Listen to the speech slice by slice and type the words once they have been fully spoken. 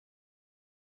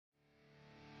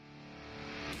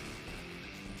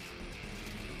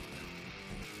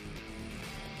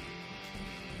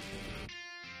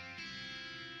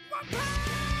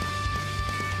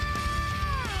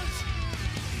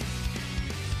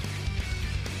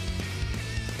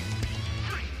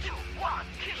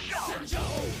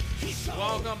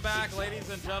Welcome back,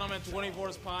 ladies and gentlemen.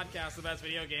 24's podcast, the best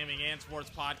video gaming and sports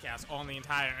podcast on the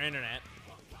entire internet.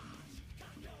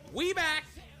 We back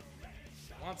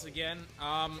once again.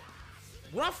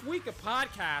 Rough week of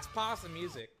podcasts. Pause the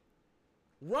music.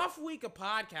 Rough week of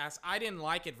podcasts. I didn't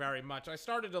like it very much. I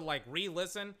started to like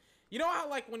re-listen. You know how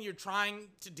like when you're trying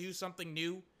to do something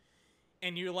new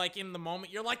and you're like in the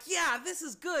moment, you're like, yeah, this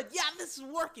is good. Yeah, this is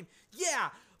working. Yeah,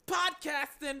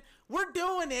 podcasting. We're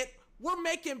doing it. We're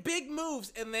making big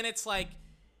moves. And then it's like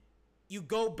you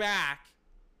go back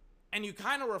and you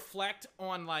kind of reflect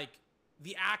on like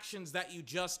the actions that you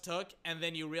just took. And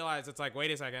then you realize it's like,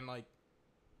 wait a second, like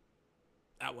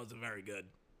that wasn't very good.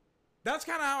 That's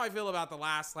kind of how I feel about the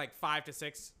last like 5 to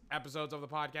 6 episodes of the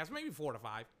podcast. Maybe 4 to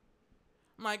 5.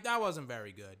 I'm like, that wasn't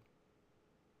very good.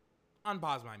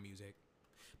 Unpause my music.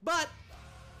 But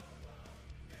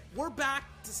we're back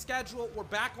to schedule. We're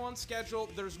back on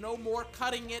schedule. There's no more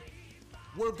cutting it.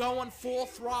 We're going full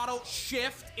throttle,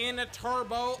 shift in a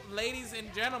turbo, ladies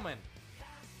and gentlemen.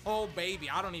 Oh, baby,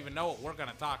 I don't even know what we're going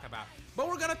to talk about. But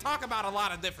we're going to talk about a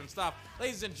lot of different stuff.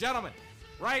 Ladies and gentlemen,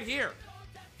 right here,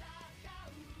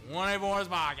 24's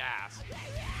podcast.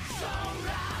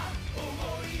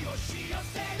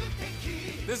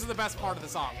 This is the best part of the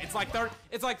song. It's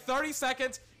like 30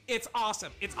 seconds. It's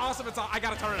awesome. It's awesome. I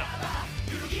got to turn it up.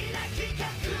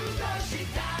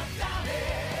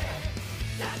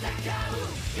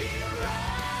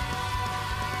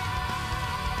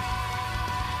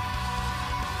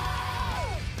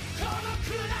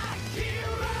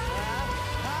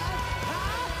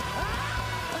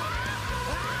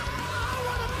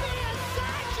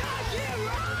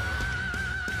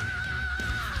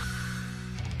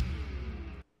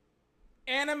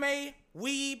 Anime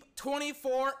Weeb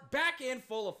 24 back in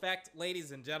full effect,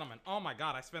 ladies and gentlemen. Oh my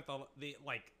god, I spent the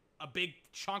like a big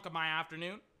chunk of my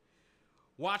afternoon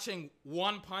watching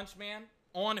One Punch Man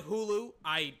on Hulu.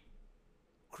 I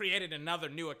created another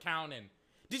new account, and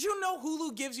did you know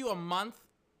Hulu gives you a month?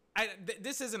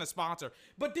 This isn't a sponsor,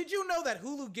 but did you know that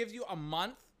Hulu gives you a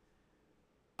month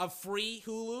of free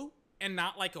Hulu and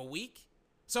not like a week?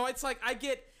 So it's like I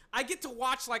get to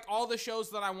watch like all the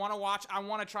shows that I want to watch. I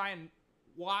want to try and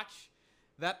watch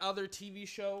that other TV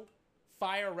show,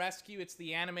 Fire Rescue. It's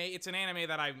the anime. It's an anime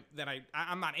that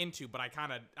I'm not into, but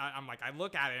I'm like, I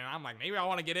look at it and I'm like, maybe I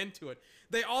want to get into it.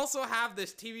 They also have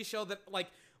this TV show that like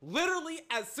literally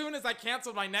as soon as I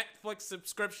canceled my Netflix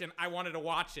subscription, I wanted to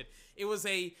watch it. It was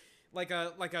a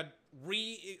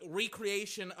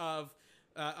recreation of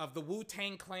the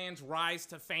Wu-Tang Clan's rise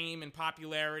to fame and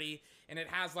popularity, and it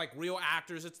has like real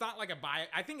actors. It's not like a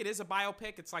I think it is a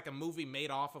biopic. It's like a movie made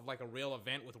off of like a real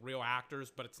event with real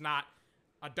actors, but it's not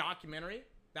a documentary.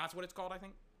 That's what it's called, I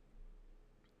think.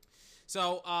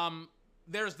 So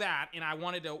there's that, and I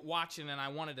wanted to watch it and I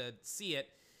wanted to see it,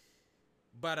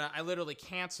 but I literally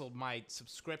canceled my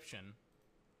subscription,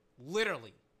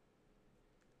 literally,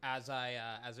 as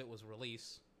it was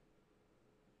released.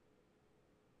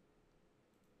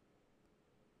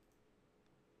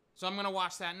 So I'm going to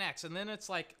watch that next. And then it's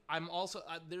like, I'm also,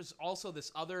 there's also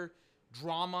this other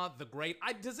drama, The Great.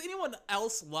 Does anyone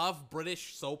else love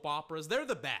British soap operas? They're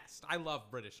the best. I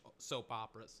love British soap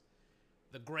operas.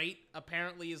 The Great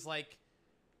apparently is like,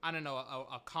 I don't know,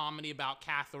 a comedy about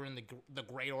Catherine the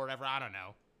Great or whatever. I don't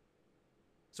know.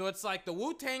 So it's like the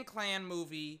Wu-Tang Clan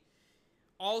movie.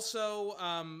 Also,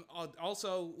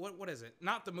 what is it?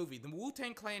 Not the movie. The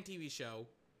Wu-Tang Clan TV show.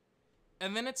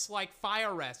 And then it's like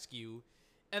Fire Rescue.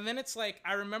 And then it's like,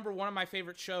 I remember one of my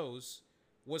favorite shows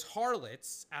was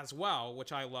Harlots as well,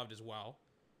 which I loved as well.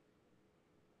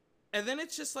 And then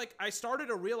it's just like, I started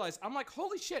to realize, I'm like,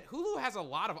 holy shit, Hulu has a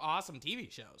lot of awesome TV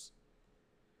shows.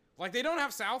 Like, they don't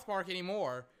have South Park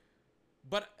anymore.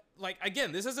 But, like,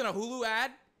 again, this isn't a Hulu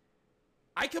ad.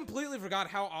 I completely forgot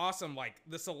how awesome, like,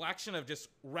 the selection of just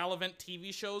relevant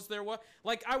TV shows there was.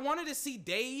 Like, I wanted to see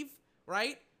Dave,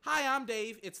 right? Hi, I'm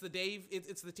Dave. It's the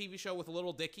TV show with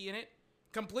Little Dicky in it.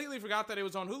 Completely forgot that it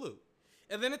was on Hulu.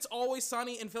 And then it's Always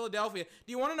Sunny in Philadelphia.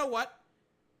 Do you want to know what?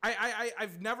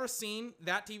 I've never seen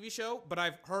that TV show, but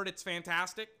I've heard it's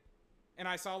fantastic. And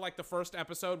I saw like the first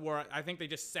episode where I think they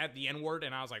just said the N-word,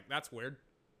 and I was like, that's weird.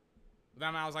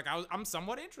 Then I was like, I'm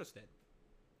somewhat interested.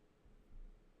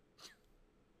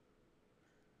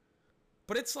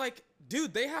 But it's like,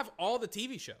 dude, they have all the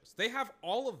TV shows. They have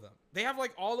all of them. They have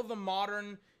like all of the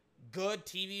modern, good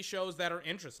TV shows that are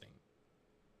interesting.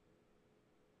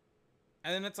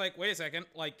 And then it's like, wait a second,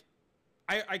 like,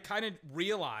 I kind of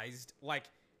realized, like,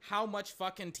 how much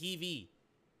fucking TV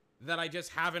that I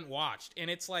just haven't watched. And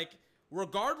it's like,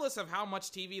 regardless of how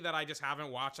much TV that I just haven't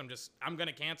watched, I'm going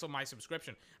to cancel my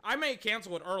subscription. I may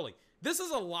cancel it early. This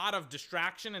is a lot of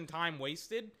distraction and time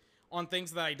wasted on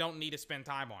things that I don't need to spend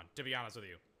time on, to be honest with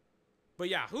you. But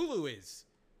yeah, Hulu is,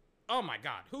 oh my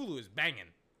God, Hulu is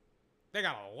banging. They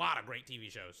got a lot of great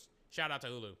TV shows. Shout out to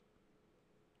Hulu.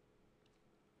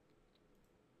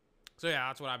 So yeah,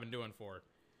 that's what I've been doing for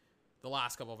the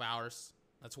last couple of hours.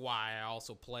 That's why I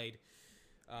also played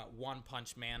One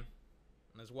Punch Man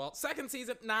as well. Second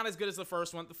season, not as good as the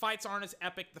first one. The fights aren't as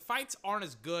epic. The fights aren't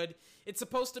as good. It's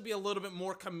supposed to be a little bit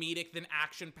more comedic than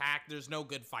action-packed. There's no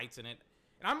good fights in it.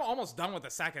 And I'm almost done with the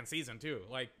second season, too.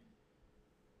 Like,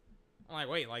 I'm like,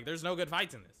 wait, like, there's no good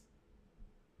fights in this.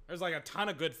 There's, like, a ton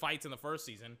of good fights in the first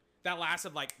season that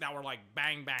lasted, like, that were, like,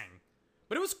 bang, bang.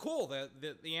 But it was cool,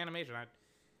 the animation. I'm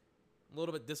a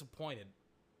little bit disappointed.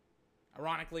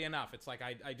 Ironically enough, it's like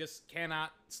I just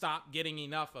cannot stop getting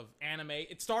enough of anime.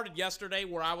 It started yesterday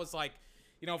where I was like,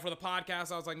 you know, for the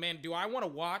podcast, I was like, man, do I want to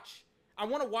watch? I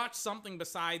want to watch something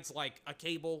besides like a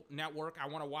cable network. I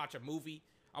want to watch a movie.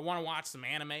 I want to watch some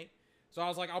anime. So I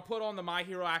was like, I'll put on the My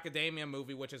Hero Academia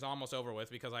movie, which is almost over with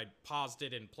because I paused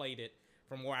it and played it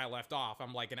from where I left off.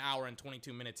 I'm like an hour and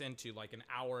 22 minutes into like an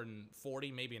hour and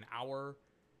 40, maybe an hour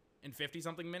and 50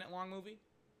 something minute long movie.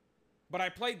 But I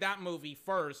played that movie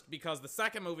first because the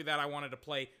second movie that I wanted to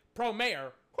play,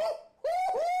 Promare,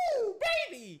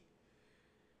 baby!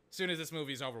 As soon as this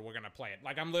movie's over, we're going to play it.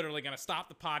 Like, I'm literally going to stop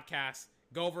the podcast,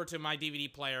 go over to my DVD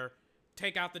player,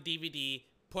 take out the DVD,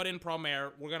 put in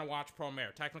Promare. We're going to watch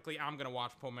Promare. Technically, I'm going to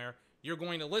watch Promare. You're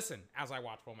going to listen as I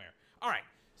watch Promare. All right,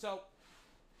 so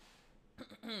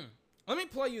let me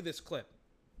play you this clip.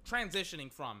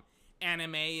 Transitioning from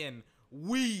anime and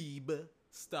weeb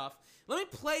stuff. Let me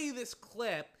play you this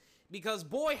clip because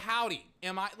boy howdy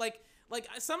am I like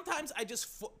sometimes I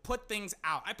just put things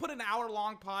out. I put an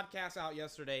hour-long podcast out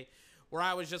yesterday where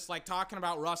I was just like talking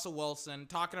about Russell Wilson,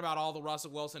 talking about all the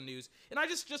Russell Wilson news, and I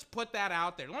just put that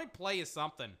out there. Let me play you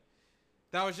something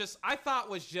that was just I thought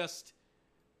was just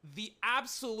the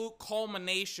absolute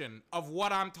culmination of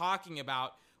what I'm talking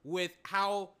about with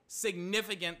how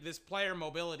significant this player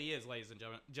mobility is, ladies and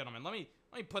gentlemen. Let me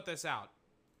put this out.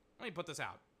 Let me put this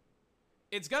out.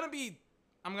 It's going to be,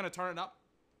 I'm going to turn it up.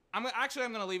 I'm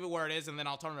going to leave it where it is, and then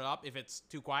I'll turn it up if it's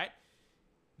too quiet.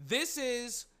 This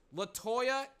is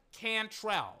LaToya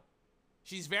Cantrell.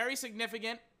 She's very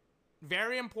significant,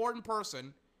 very important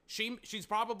person. She's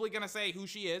probably going to say who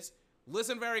she is.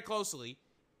 Listen very closely.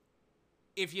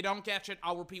 If you don't catch it,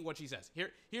 I'll repeat what she says.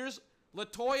 Here's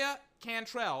LaToya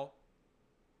Cantrell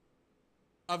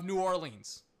of New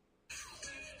Orleans.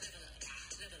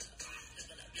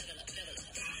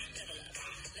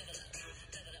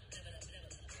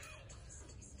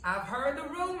 I've heard the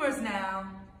rumors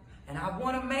now, and I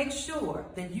want to make sure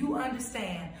that you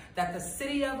understand that the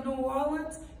city of New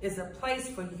Orleans is a place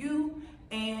for you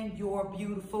and your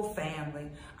beautiful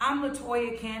family. I'm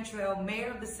LaToya Cantrell,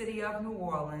 mayor of the city of New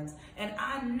Orleans, and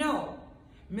I know,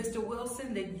 Mr.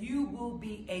 Wilson, that you will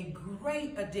be a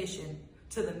great addition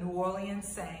to the New Orleans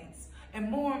Saints. And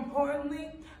more importantly,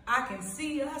 I can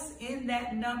see us in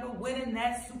that number winning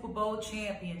that Super Bowl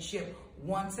championship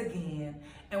once again.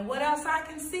 And what else I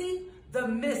can see? The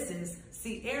Mrs.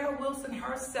 Ciara Wilson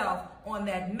herself on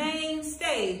that main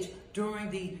stage during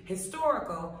the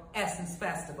historical Essence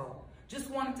Festival. Just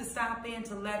wanted to stop in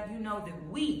to let you know that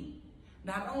we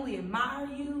not only admire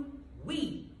you,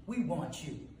 we want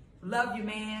you. Love you,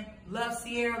 man. Love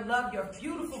Ciara. Love your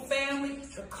beautiful family.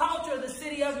 The culture of the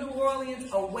city of New Orleans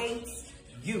awaits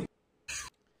you.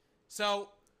 So,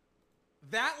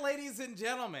 that, ladies and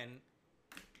gentlemen,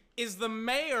 is the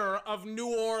mayor of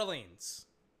New Orleans.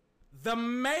 The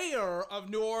mayor of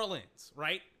New Orleans,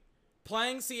 right?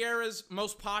 Playing Ciara's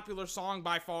most popular song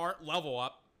by far, Level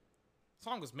Up. The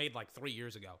song was made like 3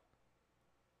 years ago.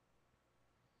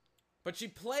 But she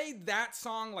played that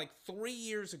song like 3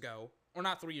 years ago. Or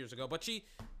not 3 years ago, but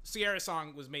Ciara's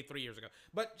song was made 3 years ago.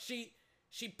 But she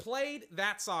played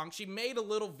that song. She made a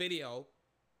little video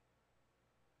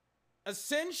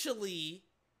essentially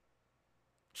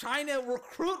trying to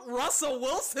recruit Russell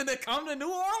Wilson to come to New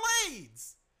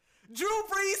Orleans. Drew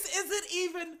Brees isn't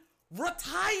even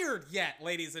retired yet,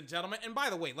 ladies and gentlemen. And by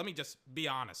the way, let me just be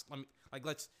honest.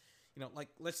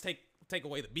 Let's take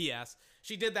away the BS.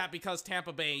 She did that because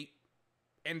Tampa Bay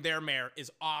and their mayor is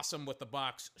awesome with the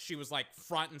Bucs. She was like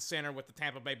front and center with the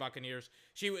Tampa Bay Buccaneers.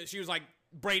 She was like,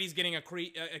 Brady's getting a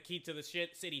key to the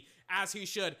city, as he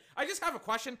should. I just have a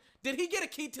question. Did he get a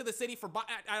key to the city for...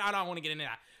 I don't want to get into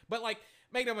that. But, like,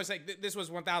 make no mistake, this was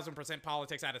 1,000%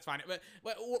 politics at its finest.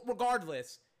 But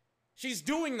regardless, She's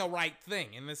doing the right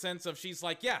thing in the sense of she's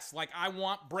like, yes, like I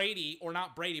want Brady, or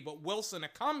not Brady, but Wilson to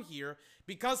come here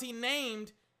because he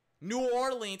named New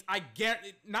Orleans.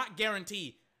 Not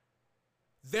guarantee.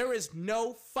 There is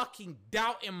no fucking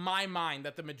doubt in my mind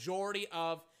that the majority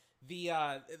of the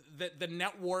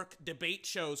network debate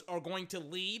shows are going to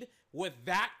lead with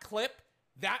that clip,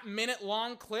 that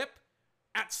minute-long clip,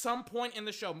 at some point in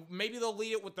the show. Maybe they'll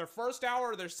lead it with their first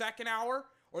hour or their second hour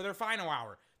or their final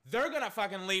hour. They're going to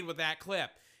fucking lead with that clip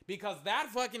because that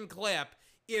fucking clip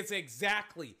is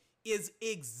exactly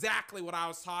what I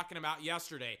was talking about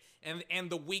yesterday and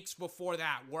the weeks before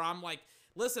that, where I'm like,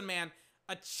 listen, man,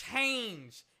 a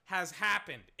change has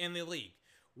happened in the league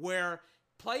where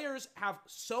players have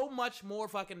so much more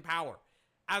fucking power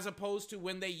as opposed to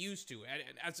when they used to,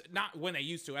 as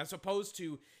opposed to,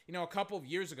 you know, a couple of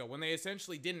years ago when they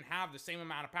essentially didn't have the same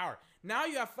amount of power. Now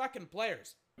you have fucking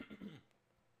players.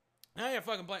 Now you have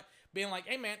fucking players being like,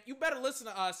 hey man, you better listen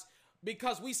to us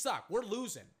because we suck. We're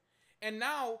losing. And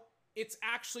now it's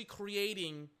actually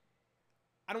creating,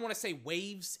 I don't want to say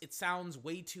waves. It sounds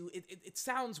way too, it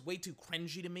sounds way too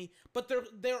cringy to me, but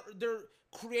they're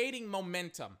creating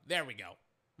momentum. There we go.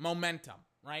 Momentum,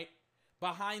 right?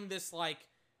 Behind this like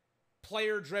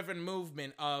player-driven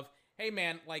movement of, hey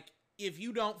man, like if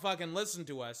you don't fucking listen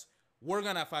to us, we're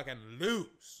gonna fucking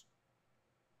lose.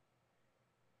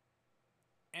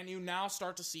 And you now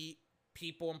start to see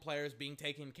people and players being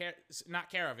taken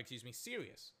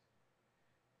serious.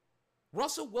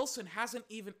 Russell Wilson hasn't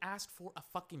even asked for a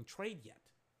fucking trade yet.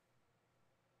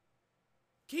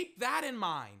 Keep that in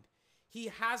mind. He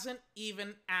hasn't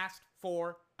even asked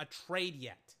for a trade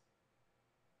yet.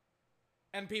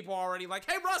 And people are already like,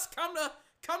 hey Russ, come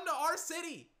to our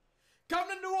city. Come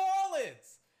to New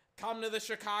Orleans. Come to the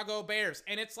Chicago Bears.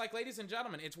 And it's like, ladies and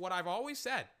gentlemen, it's what I've always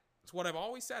said. It's what I've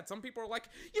always said. Some people are like,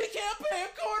 you can't pay a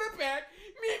quarterback.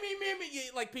 Me.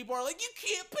 Like, people are like, you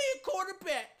can't pay a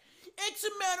quarterback X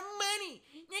amount of money.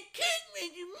 You can't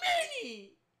make you money.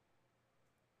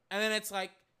 And then it's like,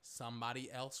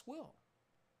 somebody else will.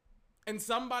 And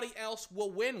somebody else will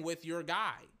win with your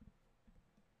guy.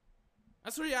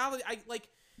 That's the reality.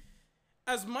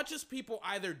 As much as people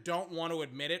either don't want to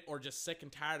admit it or just sick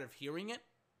and tired of hearing it,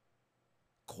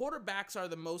 quarterbacks are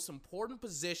the most important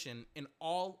position in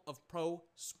all of pro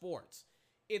sports.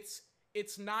 It's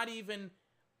not even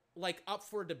like up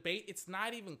for debate. It's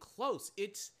not even close.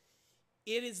 It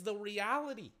is the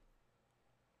reality.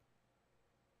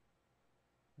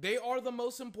 They are the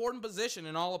most important position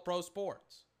in all of pro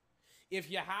sports. If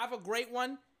you have a great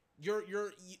one,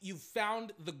 you've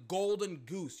found the golden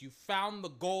goose. You found the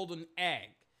golden egg.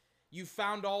 You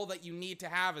found all that you need to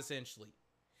have, essentially.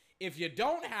 If you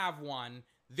don't have one,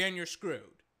 then you're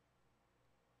screwed.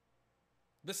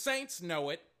 The Saints know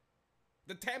it.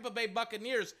 The Tampa Bay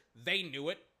Buccaneers, they knew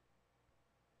it.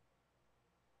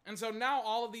 And so now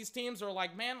all of these teams are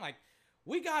like, man, like,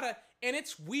 we gotta, and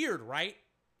it's weird, right?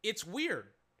 It's weird.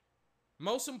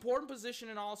 Most important position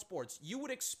in all sports. You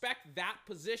would expect that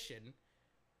position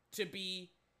to be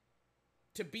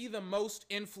the most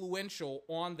influential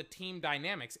on the team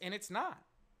dynamics, and it's not.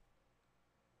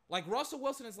 Like, Russell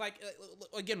Wilson is like,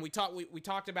 again, we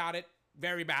talked about it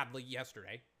very badly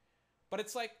yesterday, but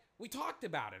it's like, we talked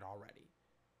about it already.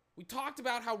 We talked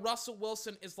about how Russell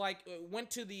Wilson is like, went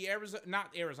to the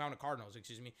Arizona Cardinals,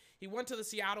 excuse me. He went to the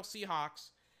Seattle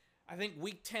Seahawks, I think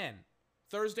week 10,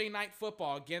 Thursday Night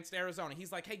Football against Arizona.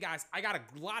 He's like, hey guys, I got a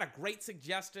lot of great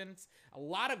suggestions, a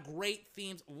lot of great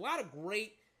themes, a lot of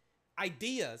great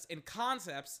ideas and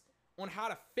concepts on how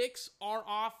to fix our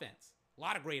offense. A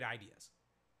lot of great ideas.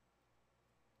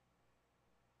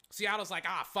 Seattle's like,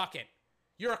 fuck it.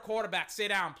 You're a quarterback. Sit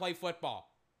down, play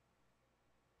football.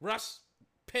 Russ,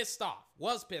 pissed off.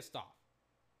 Was pissed off.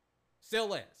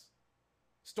 Still is.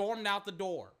 Stormed out the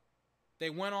door. They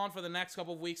went on for the next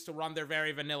couple of weeks to run their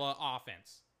very vanilla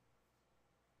offense.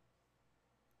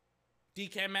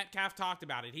 DK Metcalf talked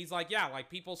about it. He's like, yeah, like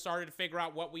people started to figure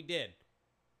out what we did.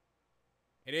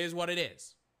 It is what it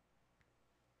is.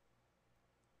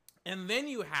 And then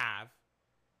you have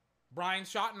Brian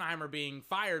Schottenheimer being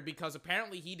fired because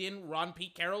apparently he didn't run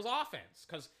Pete Carroll's offense.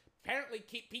 Because apparently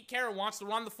Pete Carroll wants to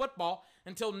run the football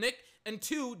until Javon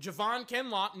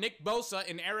Kinlaw, Nick Bosa,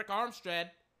 and Eric Armstead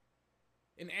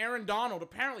and Aaron Donald,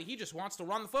 apparently he just wants to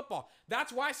run the football.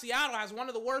 That's why Seattle has one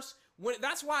of the worst.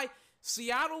 That's why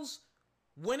Seattle's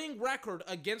winning record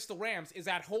against the Rams is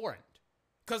abhorrent.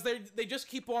 Because they just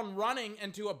keep on running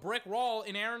into a brick wall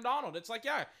in Aaron Donald. It's like,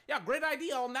 yeah, great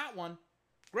idea on that one.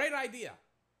 Great idea.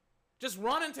 Just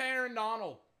run into Aaron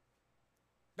Donald.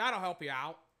 That'll help you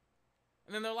out.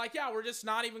 And then they're like, yeah, we're just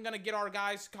not even going to get our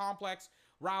guys complex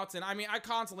routes. And I mean, I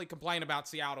constantly complain about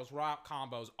Seattle's route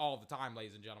combos all the time,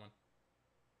 ladies and gentlemen.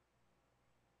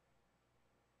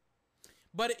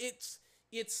 But it's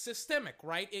systemic,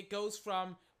 right? It goes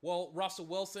from, well, Russell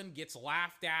Wilson gets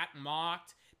laughed at,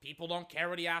 mocked. People don't care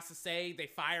what he has to say. They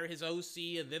fire his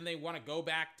OC, and then they want to go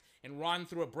back and run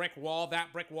through a brick wall.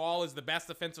 That brick wall is the best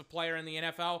defensive player in the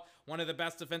NFL, one of the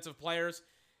best defensive players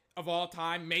of all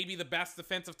time, maybe the best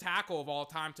defensive tackle of all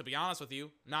time, to be honest with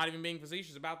you. Not even being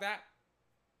facetious about that.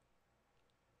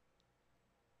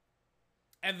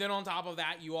 And then on top of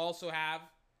that, you also have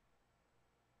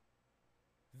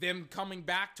them coming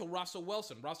back to Russell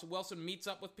Wilson. Russell Wilson meets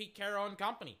up with Pete Carroll and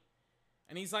company.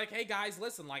 And he's like, hey guys,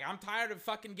 listen, like, I'm tired of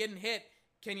fucking getting hit.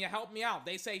 Can you help me out?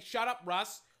 They say, shut up,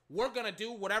 Russ. We're going to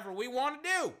do whatever we want to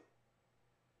do.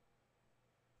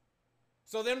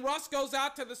 So then Russ goes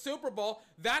out to the Super Bowl.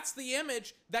 That's the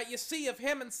image that you see of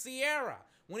him and Ciara.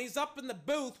 When he's up in the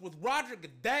booth with Roger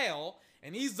Goodell,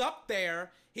 and he's up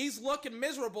there, he's looking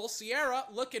miserable. Ciara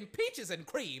looking peaches and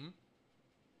cream.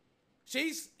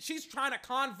 She's trying to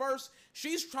converse.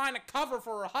 She's trying to cover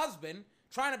for her husband,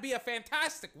 trying to be a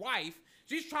fantastic wife.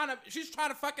 She's trying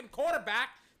to fucking quarterback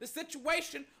the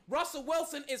situation. Russell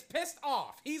Wilson is pissed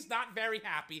off. He's not very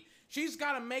happy. She's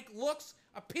got to make looks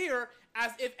appear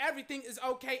as if everything is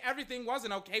okay. Everything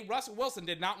wasn't okay. Russell Wilson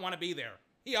did not want to be there.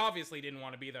 He obviously didn't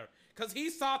want to be there because he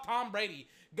saw Tom Brady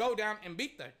go down and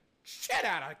beat the shit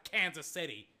out of Kansas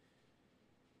City.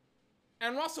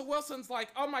 And Russell Wilson's like,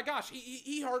 oh my gosh,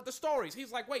 he heard the stories.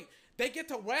 He's like, wait, they get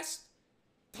to rest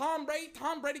Tom Brady?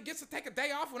 Tom Brady gets to take a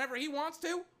day off whenever he wants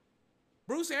to?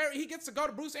 He gets to go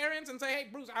to Bruce Arians and say, hey,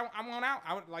 Bruce, I want out.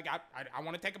 I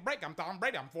want to take a break. I'm Tom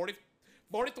Brady. I'm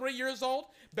 43 years old,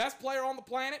 best player on the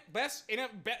planet,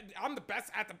 I'm the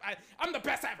best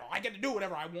ever. I get to do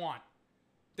whatever I want.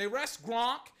 They rest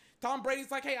Gronk. Tom Brady's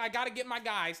like, hey, I got to get my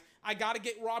guys. I got to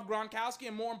get Rob Gronkowski,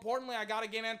 and more importantly, I got to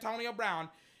get Antonio Brown.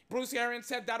 Bruce Arians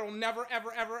said that'll never,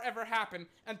 ever, ever, ever happen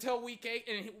until week 8,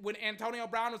 and when Antonio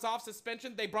Brown was off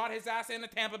suspension, they brought his ass into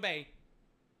Tampa Bay.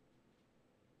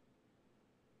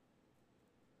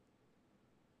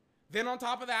 Then on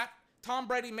top of that, Tom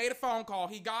Brady made a phone call.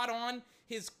 He got on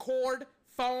his cord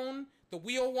phone, the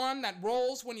wheel one that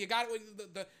rolls when you got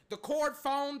the cord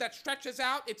phone that stretches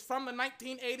out. It's from the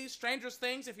 1980s, Stranger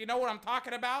Things, if you know what I'm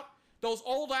talking about. Those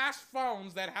old-ass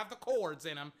phones that have the cords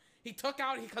in them. He took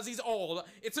out, because he's old.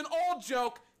 It's an old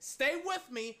joke. Stay with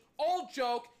me. Old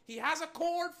joke. He has a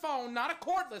cord phone, not a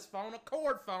cordless phone, a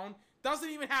cord phone. Doesn't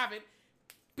even have it.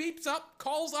 Beeps up,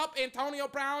 calls up Antonio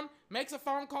Brown, makes a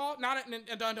phone call. Not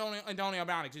Antonio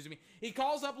Brown, excuse me. He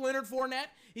calls up Leonard Fournette.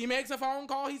 He makes a phone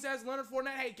call. He says, Leonard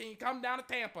Fournette, hey, can you come down to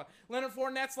Tampa? Leonard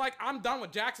Fournette's like, I'm done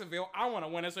with Jacksonville. I want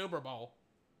to win a Super Bowl.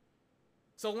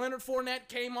 So Leonard Fournette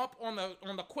came up on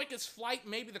the quickest flight,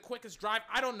 maybe the quickest drive.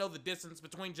 I don't know the distance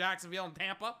between Jacksonville and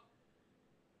Tampa.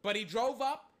 But he drove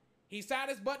up. He sat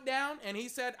his butt down, and he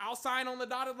said, I'll sign on the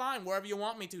dotted line wherever you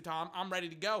want me to, Tom. I'm ready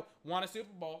to go. Won a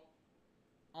Super Bowl.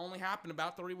 Only happened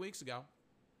about 3 weeks ago.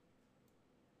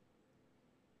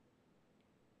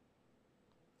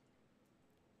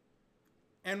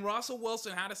 And Russell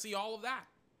Wilson had to see all of that.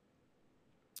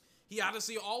 He had to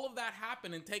see all of that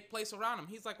happen and take place around him.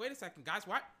 He's like, wait a second, guys,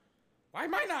 why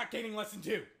am I not getting listened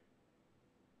to?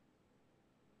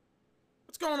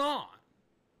 What's going on?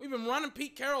 We've been running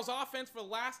Pete Carroll's offense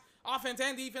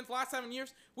and defense the last 7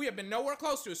 years. We have been nowhere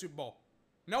close to a Super Bowl.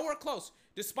 Nowhere close.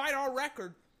 Despite our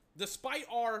record, despite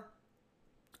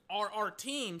our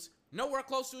teams, nowhere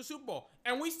close to a Super Bowl.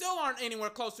 And we still aren't anywhere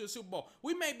close to a Super Bowl.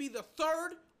 We may be the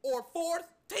third or fourth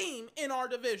team in our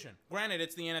division. Granted,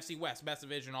 it's the NFC West, best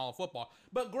division in all of football.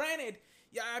 But granted,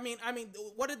 yeah, I mean,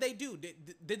 what did they do?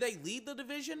 Did they lead the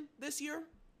division this year?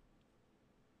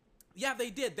 Yeah, they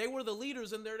did. They were the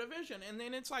leaders in their division. And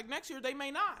then it's like next year they may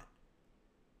not.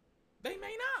 They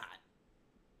may not.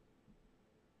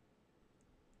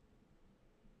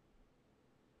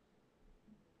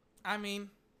 I mean,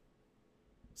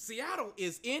 Seattle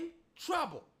is in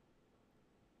trouble.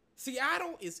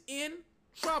 Seattle is in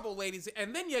trouble, ladies.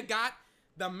 And then you got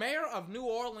the mayor of New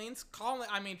Orleans calling.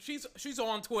 I mean, she's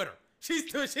on Twitter.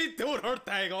 She's doing her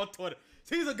thing on Twitter.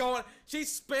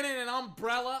 She's spinning an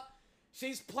umbrella.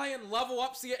 She's playing level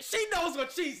up. She knows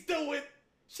what she's doing.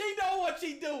 She knows what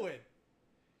she's doing.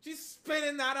 She's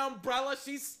spinning that umbrella.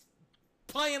 She's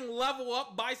playing level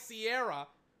up by Ciara.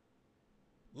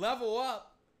 Level up.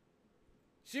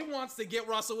 She wants to get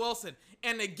Russell Wilson.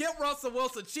 And to get Russell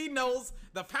Wilson, she knows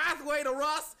the pathway to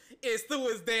Russ is through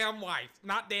his damn wife.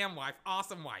 Not damn wife.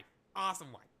 Awesome wife.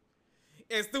 Awesome wife.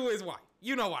 It's through his wife.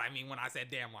 You know what I mean when I said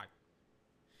damn wife.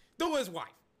 Through his wife.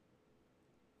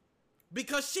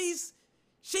 Because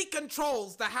she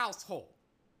controls the household.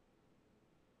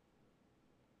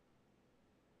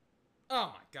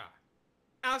 Oh my God.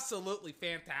 Absolutely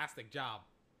fantastic job.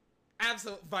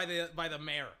 Absolutely by the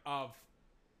mayor of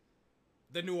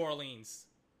the New Orleans.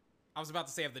 I was about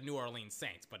to say of the New Orleans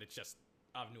Saints, but it's just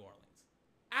of New Orleans.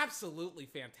 Absolutely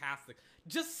fantastic.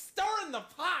 Just stirring the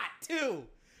pot too.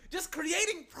 Just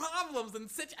creating problems and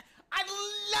such. I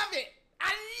love it. I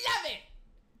love it.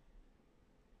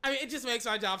 I mean, it just makes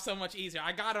my job so much easier.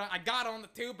 I got on the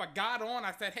tube. I got on.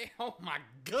 I said, hey, oh my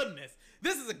goodness.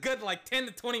 This is a good like 10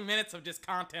 to 20 minutes of just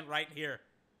content right here.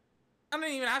 I don't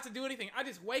even have to do anything. I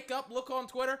just wake up, look on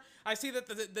Twitter. I see that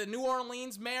the New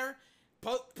Orleans mayor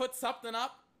put something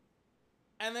up.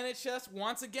 And then it's just,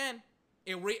 once again,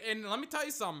 and let me tell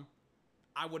you something.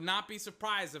 I would not be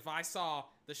surprised if I saw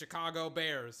the Chicago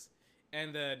Bears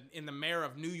and the mayor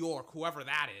of New York, whoever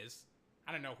that is.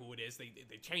 I don't know who it is. They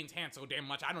changed hands so damn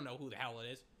much. I don't know who the hell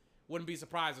it is. Wouldn't be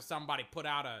surprised if somebody put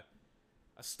out a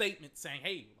statement saying,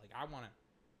 "Hey, like I want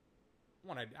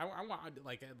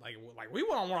we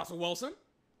want Russell Wilson."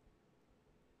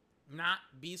 Not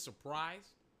be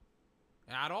surprised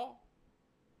at all.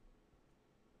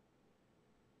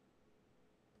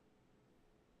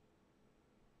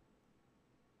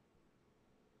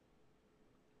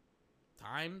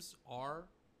 Times are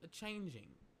a-changing.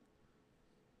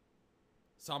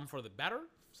 Some for the better,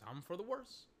 some for the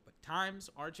worse. But times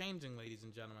are changing, ladies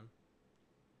and gentlemen.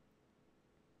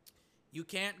 You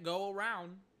can't go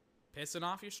around pissing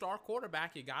off your star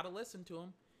quarterback. You got to listen to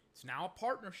him. It's now a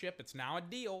partnership. It's now a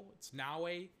deal. It's now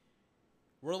a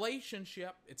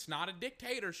relationship. It's not a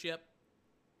dictatorship.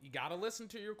 You got to listen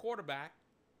to your quarterback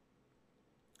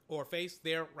or face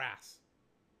their wrath.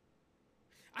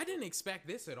 I didn't expect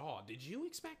this at all. Did you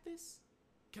expect this?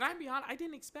 Can I be honest? I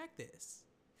didn't expect this.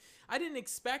 I didn't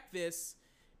expect this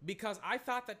because I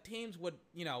thought that teams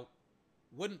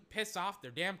wouldn't piss off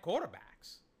their damn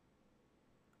quarterbacks.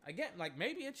 Again, like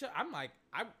maybe it's I'm like,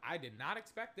 I did not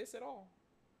expect this at all.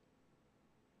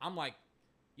 I'm like,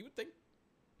 you would think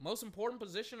most important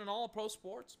position in all of pro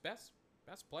sports, best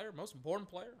player, most important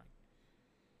player.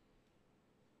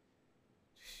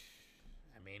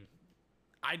 I mean,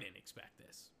 I didn't expect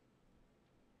this.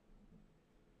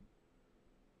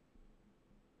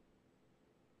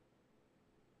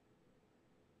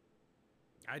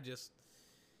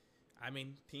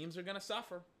 Teams are going to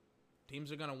suffer.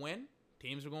 Teams are going to win.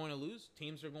 Teams are going to lose.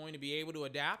 Teams are going to be able to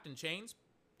adapt and change.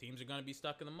 Teams are going to be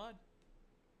stuck in the mud.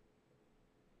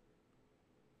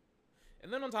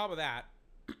 And then on top of that,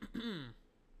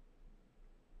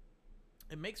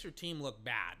 it makes your team look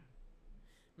bad.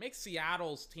 It makes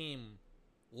Seattle's team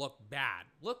look bad.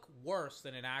 Look worse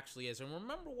than it actually is. And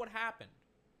remember what happened.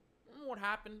 Remember what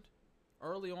happened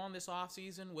early on this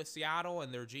offseason with Seattle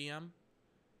and their GM?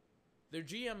 Their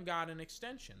GM got an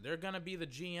extension. They're going to be the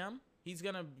GM. He's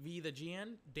going to be the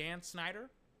GM, Dan Snyder.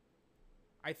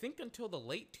 I think until the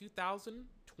late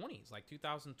 2020s, like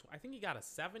 2000. I think he got a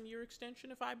 7-year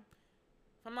extension, if I'm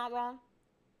not wrong.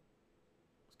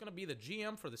 He's going to be the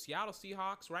GM for the Seattle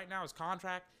Seahawks. Right now, his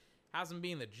contract has him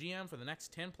being the GM for the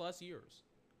next 10 plus years.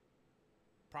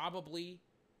 Probably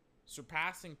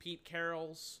surpassing Pete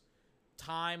Carroll's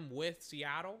time with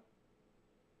Seattle.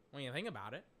 When you think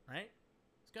about it, right?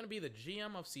 He's going to be the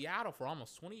GM of Seattle for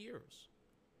almost 20 years.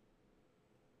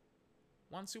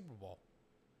 1 Super Bowl.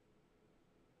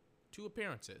 2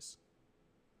 appearances.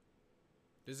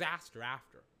 Disaster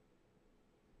after.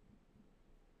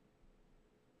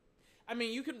 I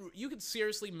mean, you could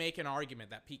seriously make an argument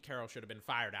that Pete Carroll should have been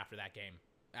fired after that game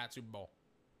at Super Bowl.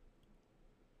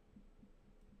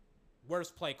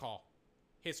 Worst play call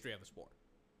history of the sport.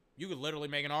 You could literally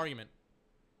make an argument.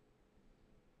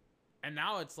 And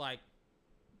now it's like,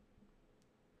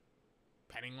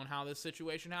 depending on how this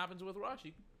situation happens with Rush,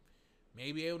 you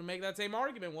may be able to make that same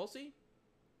argument. We'll see.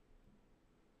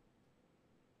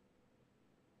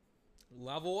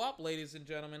 Level up, ladies and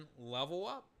gentlemen. Level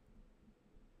up.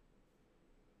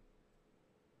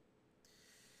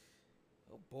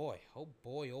 Oh boy, oh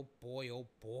boy, oh boy, oh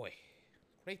boy.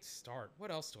 Great start.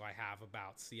 What else do I have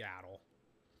about Seattle?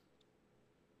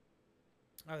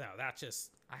 Oh no, that's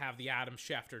just, I have the Adam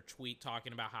Schefter tweet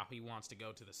talking about how he wants to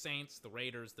go to the Saints, the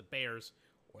Raiders, the Bears,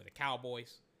 or the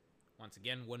Cowboys. Once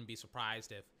again, wouldn't be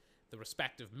surprised if the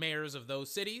respective mayors of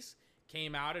those cities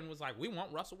came out and was like, we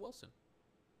want Russell Wilson.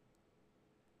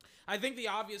 I think the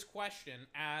obvious question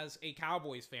as a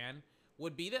Cowboys fan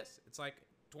would be this. It's like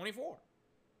 24.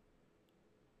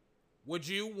 Would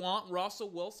you want Russell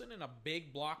Wilson in a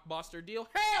big blockbuster deal?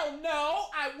 Hell no,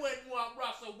 I wouldn't want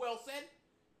Russell Wilson.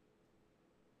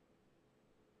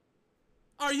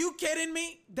 Are you kidding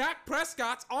me? Dak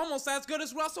Prescott's almost as good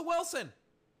as Russell Wilson.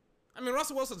 I mean,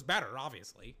 Russell Wilson's better,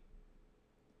 obviously.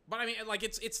 But I mean, like,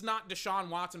 it's not Deshaun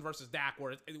Watson versus Dak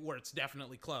where it's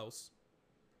definitely close.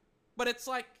 But it's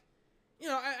like, you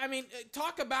know, I mean,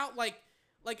 talk about like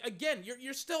again,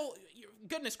 you're still,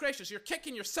 goodness gracious, you're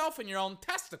kicking yourself in your own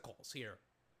testicles here.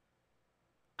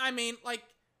 I mean, like,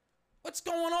 what's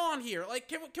going on here? Like,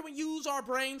 can we use our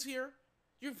brains here?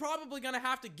 You're probably gonna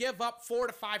have to give up 4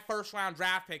 to 5 first-round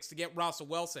draft picks to get Russell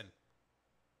Wilson.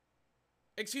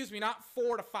 Excuse me, not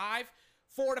 4 to 5.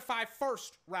 4 to 5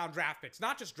 first-round draft picks,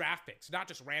 not just draft picks, not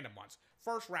just random ones,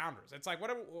 first rounders. It's like, what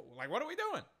are we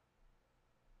doing?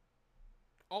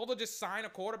 All to just sign a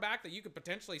quarterback that you could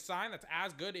potentially sign that's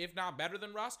as good, if not better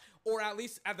than Russ, or at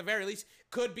least, at the very least,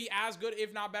 could be as good,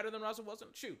 if not better than Russell Wilson.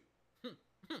 Shoot.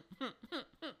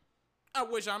 I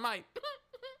wish I might.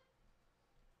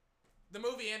 The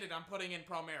movie ended. I'm putting in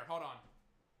Promare. Hold on.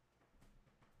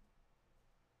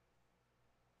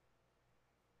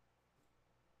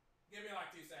 Give me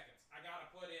like 2 seconds. I gotta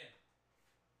put in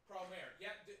Promare.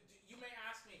 Yeah, you may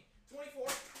ask me. 24.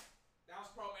 That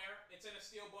was Promare. It's in a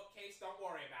steelbook case. Don't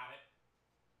worry about it.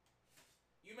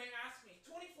 You may ask me,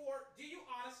 24, do you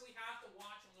honestly have to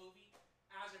watch a movie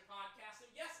as you're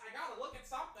podcasting? Yes, I gotta look at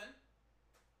something.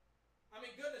 I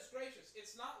mean, goodness gracious,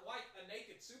 it's not like a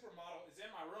naked supermodel is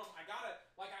in my room. I gotta,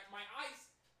 like, my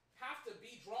eyes have to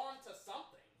be drawn to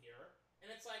something here. And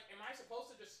it's like, am I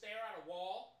supposed to just stare at a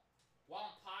wall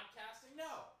while I'm podcasting?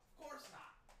 No, of course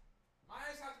not. My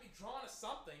eyes have to be drawn to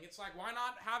something. It's like, why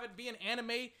not have it be an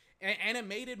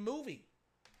animated movie?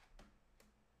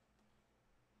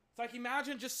 It's like,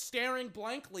 imagine just staring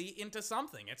blankly into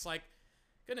something. It's like,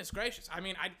 goodness gracious. I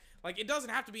mean, it doesn't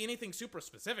have to be anything super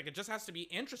specific. It just has to be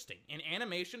interesting. And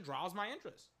animation draws my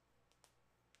interest.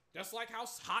 Just like how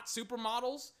hot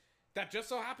supermodels that just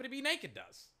so happen to be naked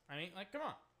does. I mean, like, come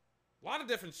on. A lot of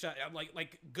different shit.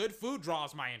 Like good food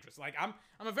draws my interest. Like, I'm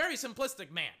a very simplistic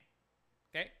man.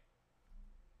 Okay?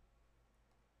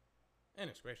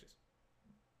 Goodness gracious.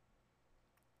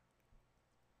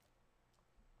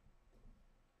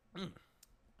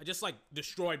 I just, like,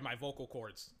 destroyed my vocal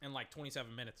cords in, like,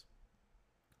 27 minutes.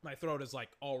 My throat is, like,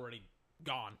 already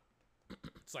gone.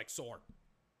 It's, like, sore.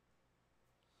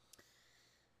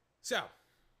 So,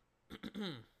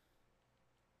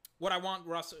 what I want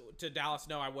Russ to Dallas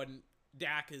know I wouldn't.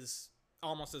 Dak is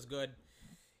almost as good,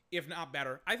 if not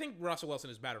better. I think Russell Wilson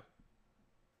is better.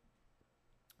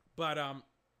 But,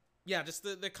 yeah, just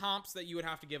the comps that you would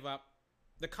have to give up,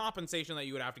 the compensation that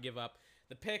you would have to give up,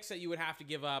 the picks that you would have to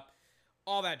give up,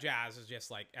 all that jazz is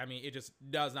just like, I mean, it just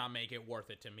does not make it worth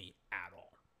it to me at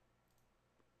all.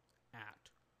 At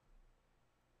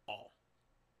all.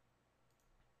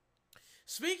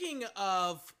 Speaking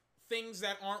of things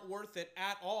that aren't worth it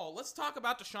at all, let's talk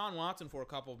about Deshaun Watson for a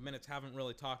couple of minutes. Haven't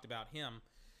really talked about him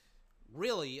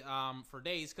really for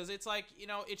days, because it's like, you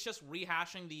know, it's just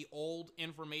rehashing the old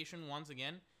information once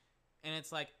again. And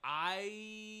it's like,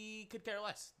 I could care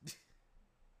less.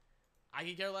 I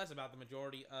could care less about the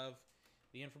majority of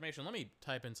the information. Let me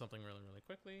type in something really, really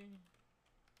quickly.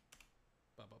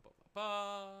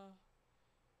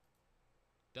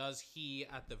 Does he,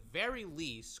 at the very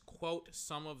least, quote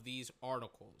some of these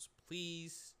articles?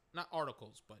 Please, not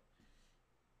articles, but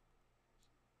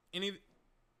anything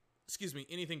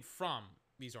from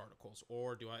these articles,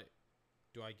 or do I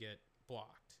get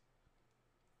blocked?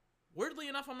 Weirdly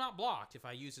enough, I'm not blocked if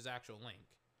I use his actual link.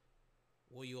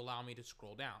 Will you allow me to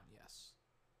scroll down? Yes.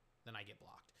 Then I get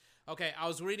blocked. Okay, I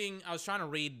was trying to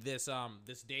read this,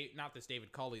 this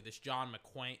David Culley, this John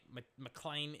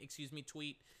McClain,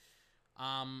 tweet.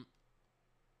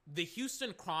 The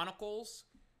Houston Chronicles,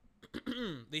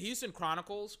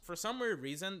 for some weird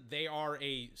reason, they are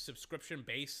a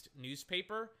subscription-based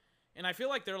newspaper, and I feel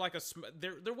like they're like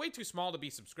they're way too small to be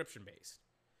subscription-based.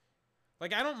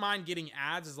 Like, I don't mind getting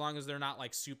ads as long as they're not,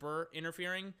 like, super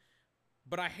interfering.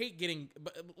 But I hate getting,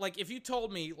 like, if you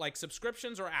told me, like,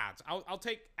 subscriptions or ads, I'll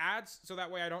take ads so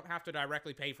that way I don't have to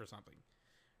directly pay for something,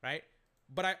 right?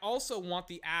 But I also want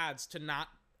the ads to not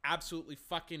absolutely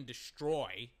fucking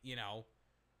destroy, you know,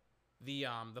 the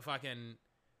fucking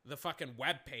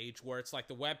web page, where it's like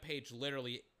the web page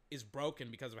literally is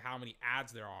broken because of how many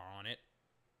ads there are on it.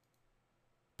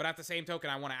 But at the same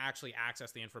token, I want to actually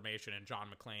access the information, and John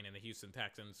McClain and the Houston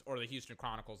Texans or the Houston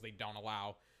Chronicles, they don't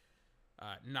allow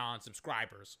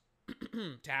non-subscribers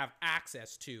to have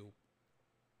access to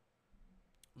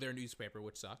their newspaper,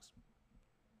 which sucks.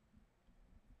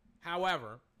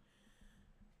 However,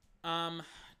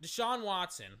 Deshaun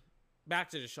Watson, back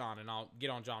to Deshaun, and I'll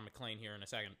get on John McClain here in a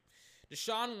second.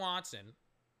 Deshaun Watson,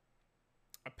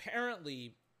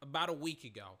 apparently about a week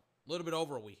ago, a little bit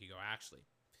over a week ago, actually,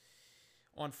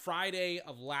 on Friday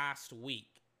of last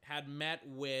week, had met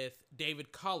with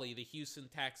David Culley, the Houston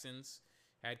Texans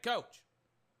head coach.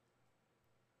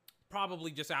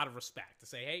 Probably just out of respect to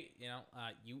say, hey,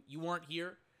 you weren't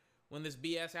here when this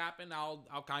BS happened.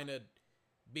 I'll kind of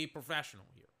be professional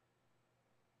here.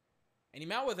 And he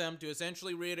met with him to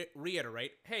essentially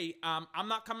reiterate, hey, I'm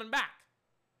not coming back.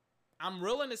 I'm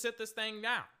willing to sit this thing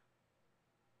down.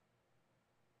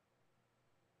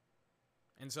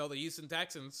 And so the Houston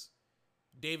Texans,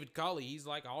 David Culley, he's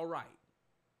like, all right.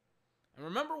 And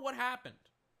remember what happened.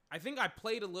 I think I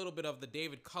played a little bit of the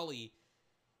David Culley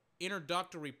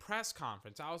introductory press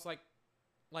conference. I was like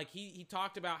he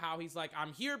talked about how he's like,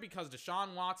 I'm here because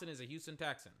Deshaun Watson is a Houston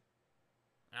Texan.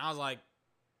 And I was like,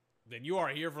 then you are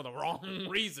here for the wrong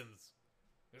reasons.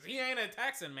 Because he ain't a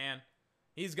Texan, man.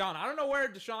 He's gone. I don't know where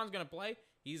Deshaun's going to play.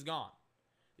 He's gone.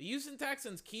 The Houston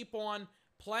Texans keep on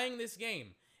playing this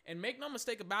game. And make no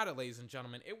mistake about it, ladies and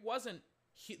gentlemen, it wasn't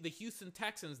the Houston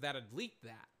Texans that had leaked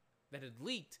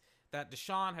that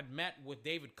Deshaun had met with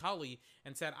David Culley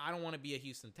and said, I don't want to be a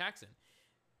Houston Texan.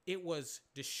 It was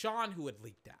Deshaun who had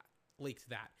leaked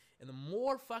that. And the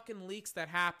more fucking leaks that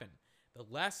happen, the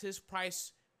less his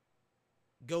price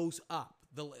goes up.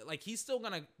 He's still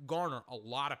going to garner a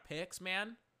lot of picks,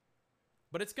 man.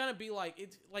 But it's going to be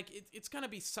it's going to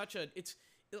be such a,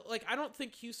 I don't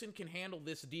think Houston can handle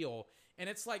this deal. And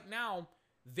it's like now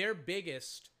their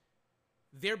biggest,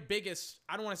 I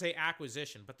don't want to say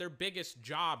acquisition, but their biggest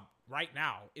job right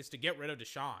now is to get rid of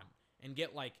Deshaun and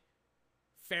get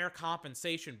fair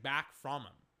compensation back from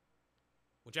him.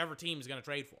 Whichever team is going to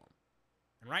trade for him.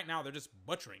 And right now they're just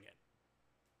butchering it.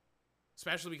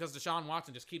 Especially because Deshaun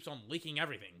Watson just keeps on leaking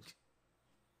everything.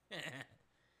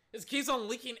 Just keeps on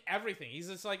leaking everything. He's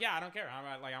just like, yeah, I don't care.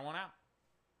 I want out.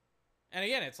 And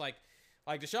again, it's like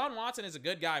Deshaun Watson is a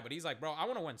good guy, but he's like, bro, I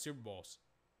want to win Super Bowls.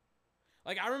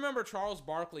 I remember Charles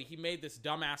Barkley, he made this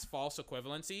dumbass false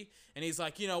equivalency, and he's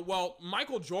like, well,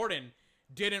 Michael Jordan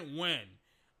didn't win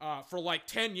for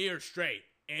 10 years straight,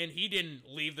 and he didn't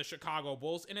leave the Chicago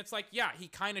Bulls. And it's like, yeah, he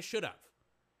kind of should have.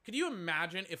 Could you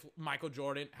imagine if Michael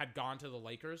Jordan had gone to the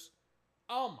Lakers?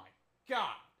 Oh my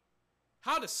God.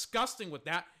 How disgusting would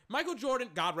that? Michael Jordan,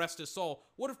 God rest his soul,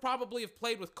 would have probably have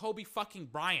played with Kobe fucking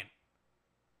Bryant.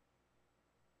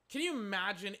 Can you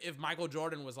imagine if Michael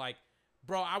Jordan was like,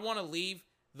 bro, I want to leave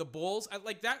the Bulls?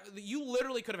 You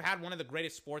literally could have had one of the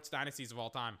greatest sports dynasties of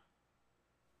all time.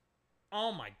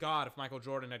 Oh my God, if Michael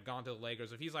Jordan had gone to the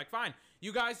Lakers, if he's like, fine,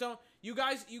 you guys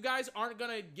aren't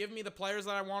gonna give me the players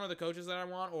that I want or the coaches that I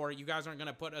want, or you guys aren't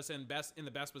gonna put us in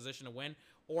the best position to win,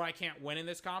 or I can't win in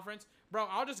this conference, bro.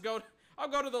 I'll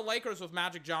go to the Lakers with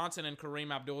Magic Johnson and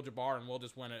Kareem Abdul-Jabbar, and we'll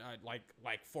just win it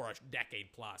for a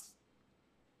decade plus.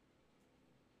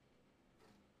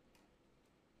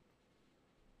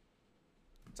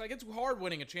 It's hard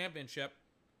winning a championship.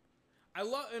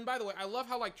 And by the way, I love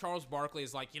how Charles Barkley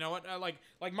is you know what,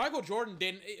 Michael Jordan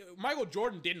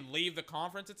didn't leave the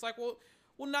conference. It's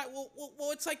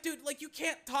it's dude, you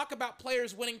can't talk about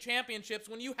players winning championships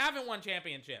when you haven't won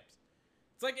championships.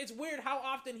 It's weird how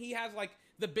often he has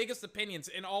the biggest opinions,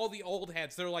 and all the old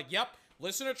heads, they're like, yep,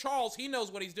 listen to Charles, he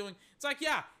knows what he's doing. It's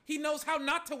yeah, he knows how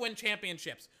not to win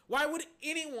championships. Why would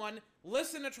anyone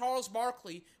listen to Charles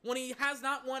Barkley when he has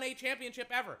not won a championship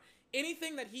ever?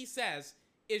 Anything that he says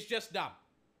is just dumb.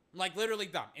 Literally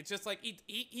dumb. It's just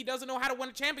he doesn't know how to win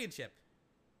a championship.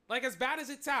 As bad as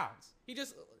it sounds.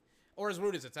 Or as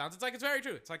rude as it sounds. It's very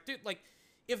true. It's dude,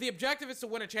 if the objective is to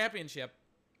win a championship,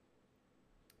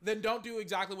 then don't do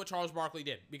exactly what Charles Barkley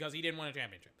did, because he didn't win a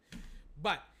championship.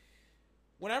 But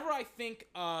whenever I think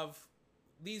of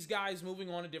these guys moving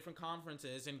on to different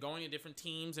conferences and going to different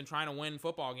teams and trying to win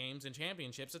football games and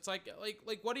championships, it's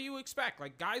what do you expect?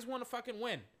 Guys want to fucking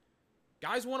win.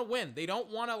 Guys want to win. They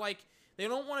don't want to they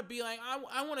don't want to be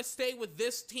I want to stay with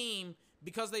this team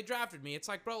because they drafted me. It's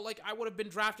bro, I would have been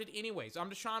drafted anyways. I'm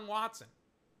Deshaun Watson.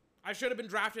 I should have been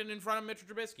drafted in front of Mitch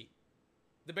Trubisky.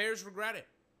 The Bears regret it.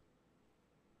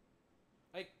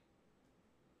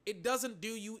 It doesn't do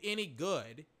you any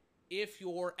good if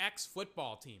your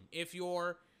ex-football team, if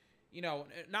you're,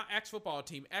 not ex-football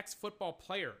team, ex-football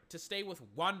player, to stay with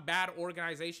one bad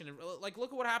organization. Look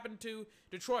at what happened to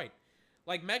Detroit.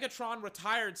 Megatron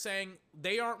retired saying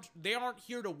they aren't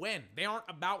here to win. They aren't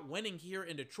about winning here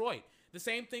in Detroit. The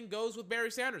same thing goes with Barry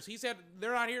Sanders. He said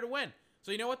they're not here to win.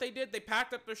 So you know what they did? They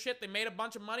packed up their shit. They made a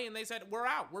bunch of money, and they said, we're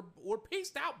out. We're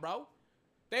peaced out, bro.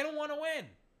 They don't want to win.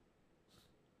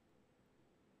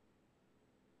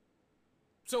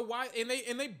 So why? And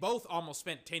they both almost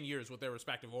spent 10 years with their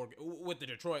respective with the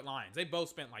Detroit Lions. They both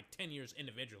spent 10 years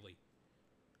individually.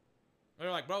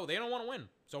 They're bro, they don't want to win,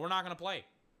 so we're not gonna play.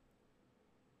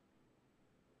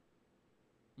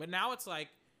 But now it's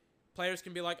Players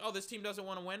can be like, oh, this team doesn't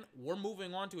want to win. We're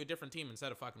moving on to a different team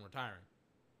instead of fucking retiring.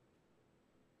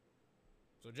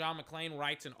 So John McClain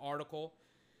writes an article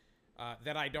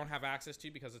that I don't have access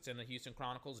to because it's in the Houston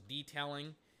Chronicles,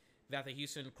 detailing that the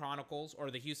Houston Chronicles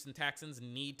or the Houston Texans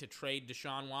need to trade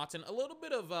Deshaun Watson. A little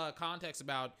bit of context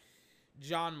about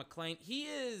John McClain. He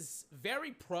is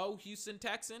very pro Houston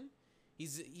Texan.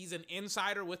 He's an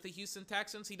insider with the Houston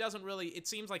Texans. He doesn't really, it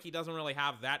seems like he doesn't really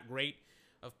have that great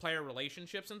of player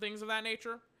relationships and things of that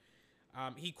nature.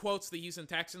 He quotes the Houston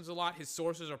Texans a lot. His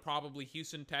sources are probably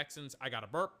Houston Texans. I got a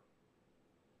burp.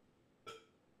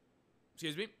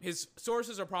 Excuse me. His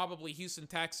sources are probably Houston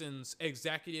Texans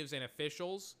executives and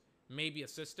officials, maybe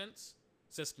assistant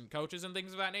coaches and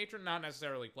things of that nature, not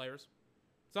necessarily players.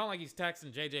 It's not like he's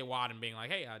texting J.J. Watt and being like,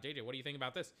 hey, J.J., what do you think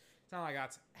about this? It's not like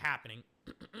that's happening.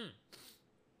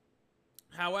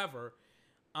 However,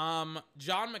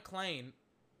 John McClain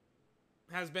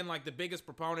has been like the biggest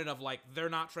proponent of like, they're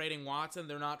not trading Watson,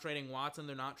 they're not trading Watson,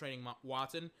 they're not trading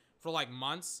Watson for like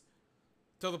months,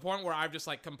 to the point where I've just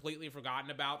like completely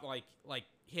forgotten about like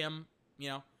him, you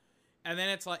know? And then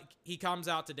it's like, he comes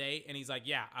out today and he's like,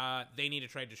 yeah, they need to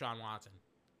trade Deshaun Watson.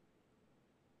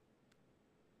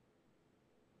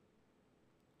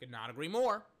 Could not agree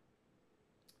more.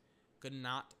 Could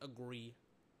not agree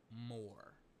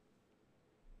more.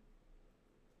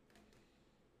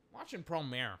 Watching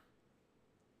Promare.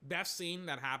 Best scene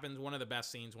that happens, one of the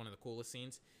best scenes, one of the coolest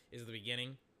scenes, is the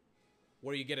beginning,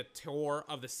 where you get a tour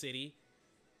of the city,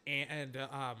 and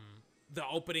the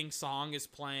opening song is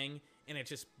playing, and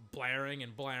it's just blaring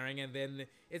and blaring, and then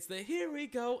it's the here we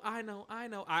go, I know.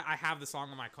 I have the song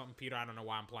on my computer. I don't know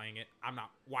why I'm playing it.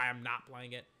 Why I'm not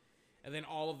playing it. And then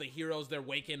all of the heroes, they're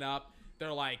waking up.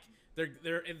 They're like,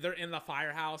 they're in the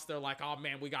firehouse. They're like, oh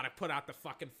man, we gotta put out the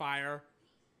fucking fire.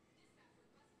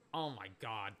 Oh my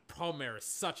god, Promare is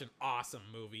such an awesome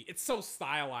movie. It's so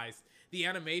stylized. The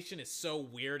animation is so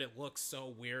weird. It looks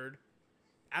so weird,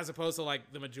 as opposed to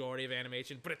like the majority of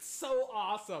animation, but it's so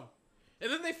awesome.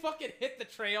 And then they fucking hit the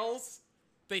trails.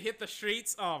 They hit the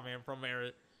streets. Oh man,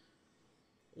 Promare.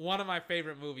 One of my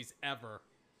favorite movies ever.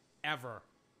 Ever.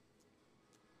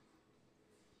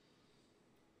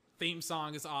 Theme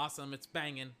song is awesome. It's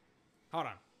banging. Hold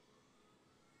on.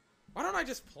 Why don't I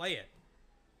just play it?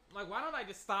 Like, why don't I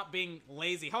just stop being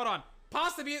lazy? Hold on.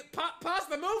 Pause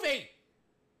the movie!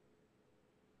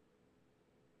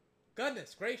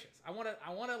 Goodness gracious. I wanna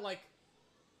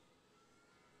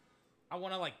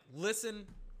listen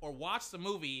or watch the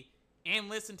movie and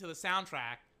listen to the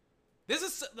soundtrack. This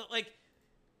is, like,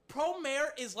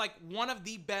 Promare is, like, one of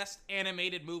the best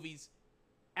animated movies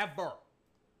ever.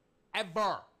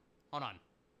 Ever. Hold on.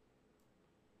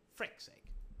 Frick's sake.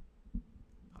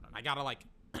 Hold on. I gotta, like,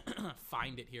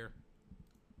 find it here.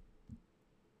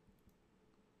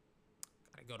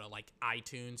 Gotta go to like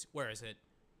iTunes. Where is it?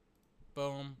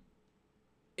 Boom.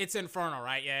 It's Inferno,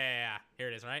 right? Yeah. Here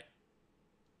it is, right?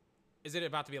 Is it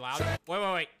about to be loud?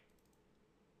 Wait.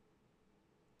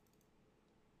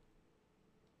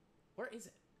 Where is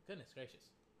it? Goodness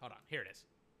gracious. Hold on. Here it is.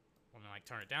 Let me like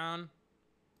turn it down.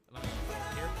 Let me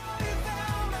here.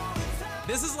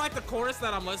 This is like the chorus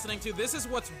that I'm listening to. This is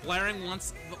what's blaring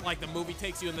once like the movie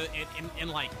takes you in the in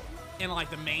like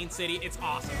the main city. It's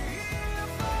awesome.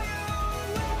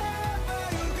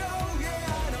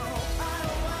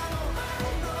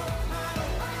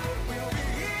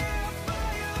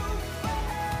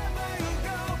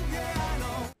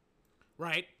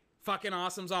 Right? Fucking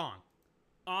awesome song.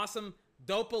 Awesome,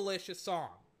 dope-alicious song.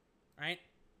 Right?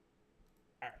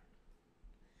 Alright.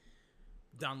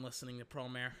 Done listening to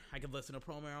Promare. I could listen to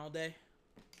Promare all day.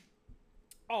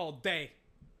 All day.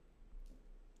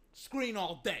 Screen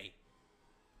all day.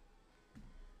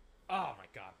 Oh my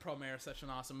god, Promare is such an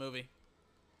awesome movie.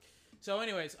 So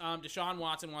anyways, Deshaun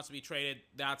Watson wants to be traded.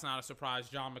 That's not a surprise.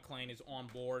 John McClain is on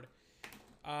board.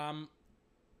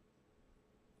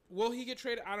 Will he get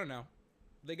traded? I don't know.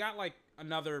 They got like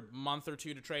another month or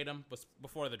two to trade him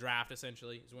before the draft,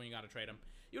 essentially, is when you got to trade him.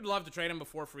 You'd love to trade him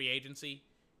before free agency,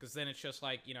 because then it's just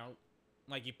like, you know,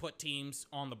 like you put teams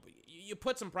on the, you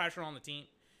put some pressure on the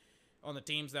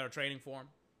teams that are trading for him.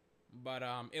 But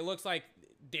it looks like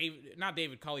not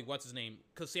David Culley, what's his name?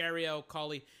 Caserio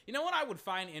Culley. You know what I would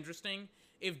find interesting?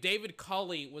 If David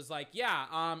Culley was like,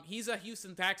 yeah, he's a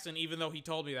Houston Texan, even though he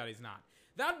told me that he's not.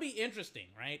 That'd be interesting,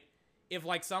 right? If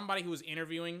like somebody who was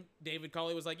interviewing David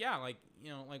Culley was like, yeah, like, you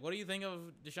know, like, what do you think of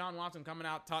Deshaun Watson coming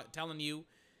out telling you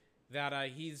that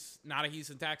he's not a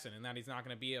Houston Texan and that he's not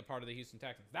going to be a part of the Houston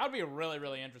Texans? That would be a really,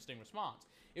 really interesting response.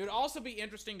 It would also be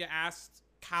interesting to ask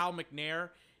Kyle McNair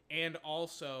and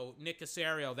also Nick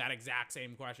Caserio that exact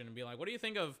same question and be like, what do you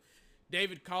think of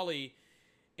David Culley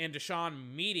and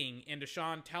Deshaun meeting and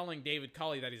Deshaun telling David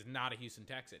Culley that he's not a Houston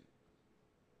Texan?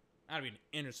 That'd be an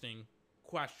interesting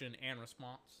question and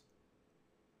response.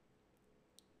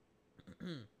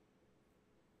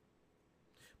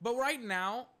 But right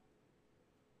now,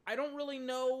 I don't really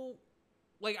know.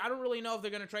 Like, I don't really know if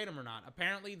they're going to trade him or not.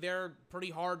 Apparently, they're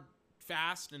pretty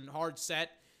fast and hard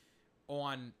set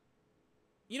on.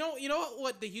 You know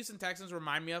what the Houston Texans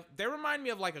remind me of? They remind me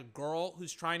of like a girl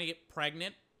who's trying to get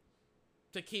pregnant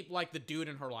to keep like the dude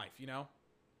in her life, you know?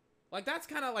 Like that's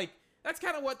kind of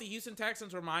what the Houston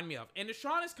Texans remind me of. And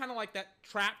Deshaun is kind of like that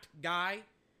trapped guy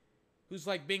who's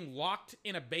like being locked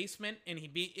in a basement and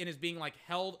is being like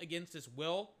held against his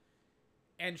will.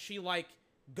 And she like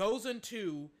goes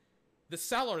into the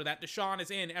cellar that Deshaun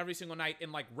is in every single night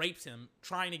and like rapes him,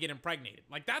 trying to get impregnated.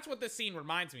 Like that's what this scene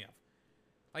reminds me of.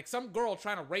 Like some girl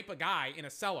trying to rape a guy in a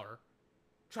cellar,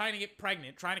 trying to get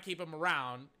pregnant, trying to keep him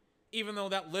around, even though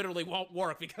that literally won't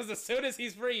work because as soon as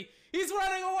he's free, he's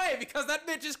running away because that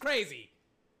bitch is crazy.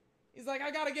 He's like,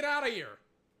 I gotta get out of here.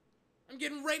 I'm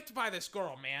getting raped by this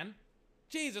girl, man.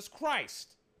 Jesus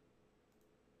Christ.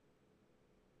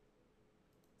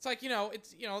 It's like,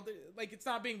 like it's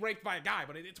not being raped by a guy,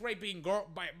 but it's rape being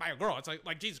by a girl. It's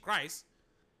like Jesus Christ.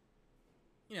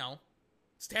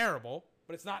 It's terrible,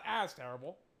 but it's not as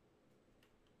terrible.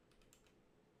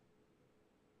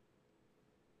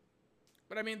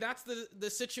 But I mean, that's the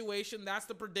situation, that's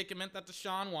the predicament that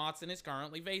Deshaun Watson is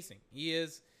currently facing. He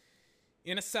is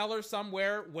in a cellar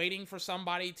somewhere waiting for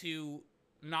somebody to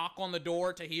knock on the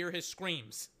door to hear his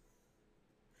screams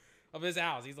of his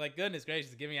house. He's like, goodness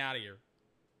gracious, get me out of here.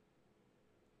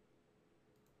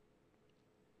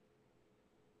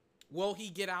 Will he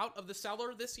get out of the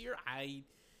cellar this year? I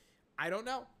don't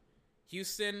know.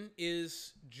 Houston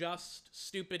is just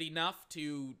stupid enough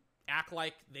to act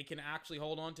like they can actually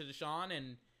hold on to Deshaun,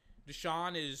 and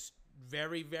Deshaun is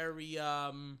very, very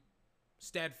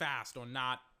steadfast on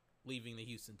not leaving the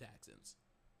Houston Texans.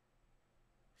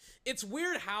 It's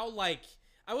weird how, like,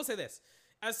 I will say this.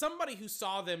 As somebody who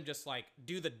saw them just, like,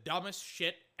 do the dumbest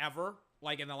shit ever,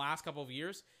 like, in the last couple of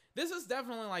years, this is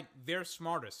definitely, like, their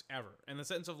smartest ever. In the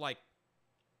sense of, like,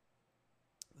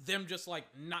 them just, like,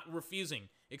 them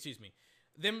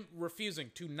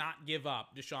refusing to not give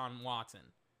up Deshaun Watson.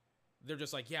 They're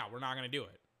just like, yeah, we're not going to do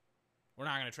it. We're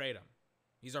not going to trade him.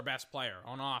 He's our best player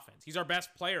on offense. He's our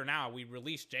best player now. We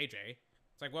released JJ.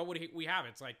 It's like, what would we have?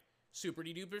 It's like super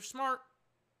duper smart.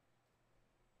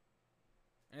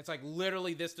 And it's like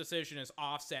literally this decision is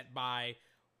offset by,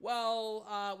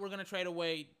 well, we're going to trade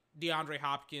away DeAndre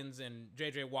Hopkins and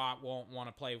JJ Watt won't want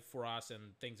to play for us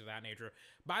and things of that nature.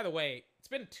 By the way, it's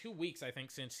been 2 weeks, I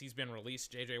think, since he's been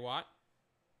released, JJ Watt.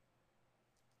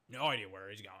 No idea where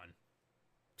he's going.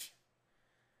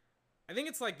 I think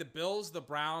it's like the Bills, the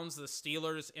Browns, the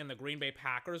Steelers, and the Green Bay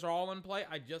Packers are all in play.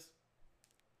 I just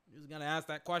gonna ask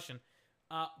that question.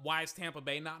 Why is Tampa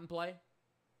Bay not in play?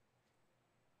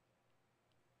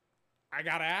 I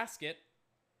gotta ask it.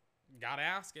 Gotta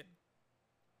ask it.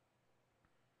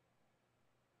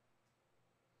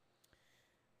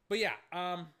 But yeah,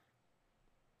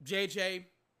 JJ,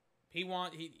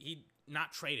 he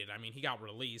not traded. I mean, he got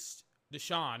released.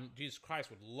 Deshaun, Jesus Christ,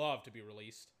 would love to be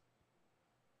released.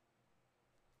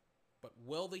 But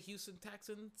will the Houston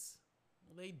Texans,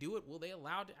 will they do it? Will they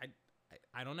allow it?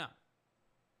 I don't know.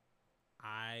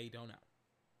 I don't know.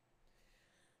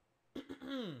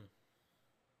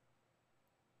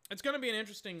 It's going to be an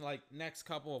interesting, like, next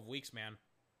couple of weeks, man.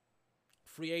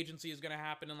 Free agency is going to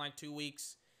happen in, like, 2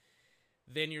 weeks.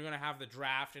 Then you're going to have the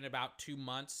draft in about 2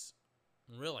 months.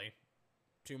 Really?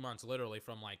 2 months, literally,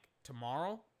 from, like,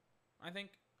 tomorrow, I think.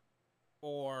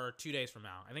 Or 2 days from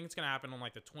now. I think it's going to happen on,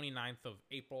 like, the 29th of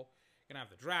April. You're going to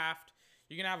have the draft.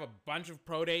 You're going to have a bunch of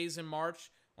pro days in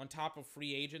March on top of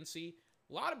free agency.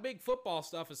 A lot of big football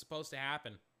stuff is supposed to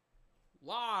happen.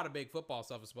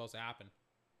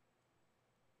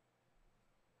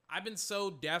 I've been so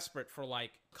desperate for,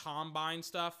 like, combine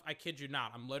stuff. I kid you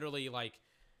not. I'm literally, like,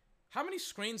 how many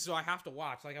screens do I have to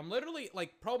watch? Like, I'm literally,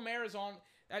 like, Promare is on.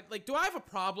 Like, do I have a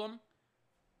problem?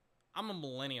 I'm a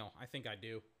millennial. I think I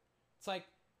do. It's like,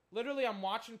 literally, I'm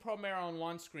watching Promare on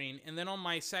one screen, and then on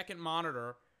my second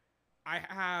monitor, I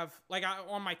have, like,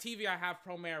 on my TV, I have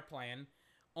Promare playing.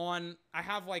 I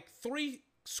have, like, 3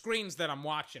 screens that I'm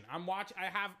watching. I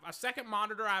have a second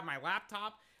monitor, I have my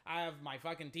laptop, I have my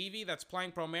fucking TV that's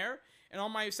playing Promare, and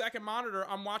on my second monitor,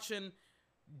 I'm watching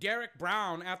Derek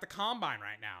Brown at the Combine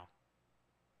right now.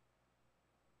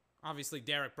 Obviously,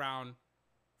 Derek Brown,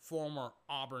 former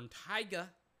Auburn Tiger,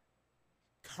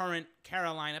 current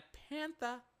Carolina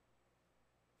Panther.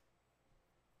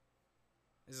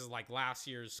 This is like last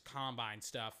year's Combine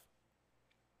stuff.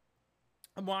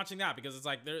 I'm watching that because it's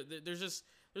like there's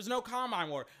no combine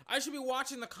war. I should be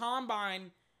watching the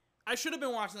combine. I should have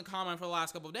been watching the combine for the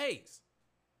last couple of days.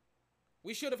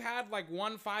 We should have had like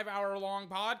 1 5-hour long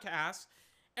podcast,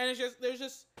 and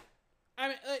there's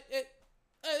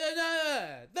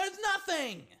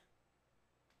nothing.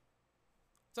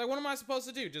 It's like, what am I supposed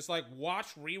to do? Just like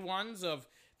watch reruns of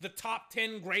the top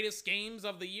 10 greatest games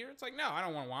of the year? It's like, no, I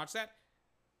don't want to watch that.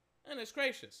 And it's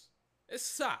gracious. It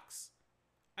sucks.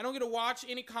 I don't get to watch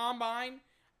any combine.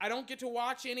 I don't get to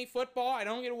watch any football. I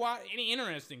don't get to watch any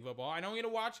interesting football. I don't get to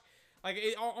watch,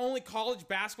 only college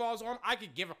basketball is on. I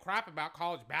could give a crap about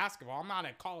college basketball. I'm not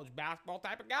a college basketball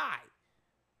type of guy.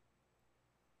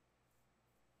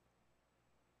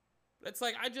 But it's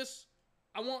like,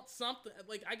 I want something.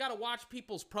 Like, I got to watch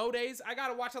people's pro days. I got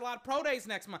to watch a lot of pro days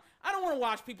next month. I don't want to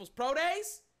watch people's pro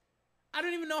days. I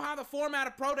don't even know how the format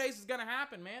of pro days is going to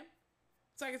happen, man.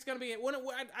 It's like it's going to be,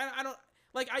 I don't,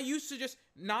 like, I used to just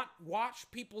not watch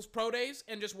people's pro days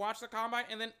and just watch the combine,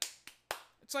 and then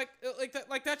it's like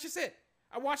that's just it.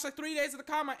 I watched like 3 days of the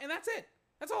combine, and that's it.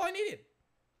 That's all I needed.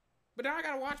 But now I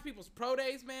got to watch people's pro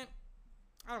days, man.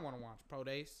 I don't want to watch pro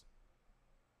days.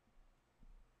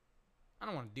 I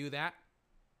don't want to do that.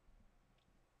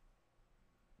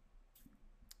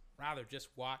 Rather just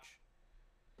watch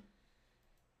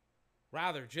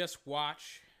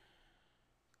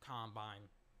combine.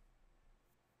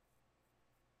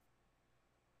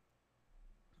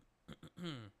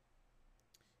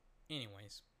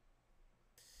 Anyways,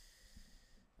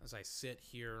 as I sit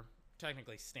here,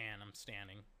 technically I'm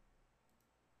standing.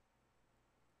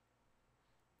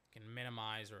 Can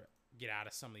minimize or get out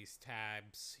of some of these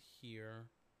tabs here.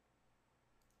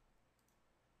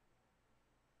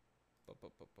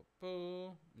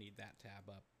 Need that tab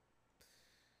up.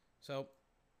 So,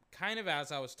 kind of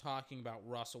as I was talking about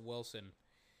Russell Wilson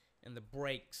and the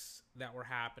breaks that were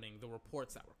happening, the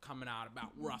reports that were coming out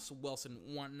about Russell Wilson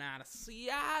wanting out of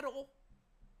Seattle,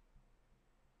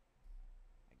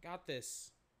 I got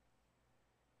this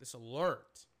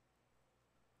alert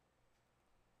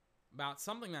about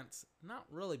something that's not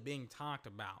really being talked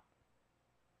about.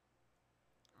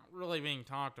 Not really being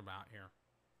talked about here.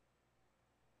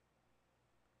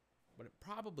 But it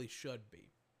probably should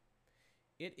be.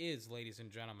 It is, ladies and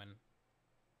gentlemen,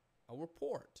 a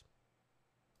report.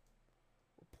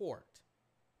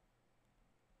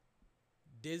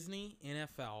 Disney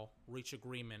NFL reach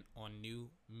agreement on new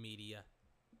media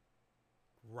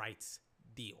rights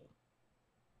deal.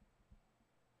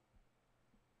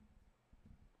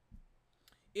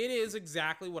 It is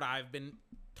exactly what I've been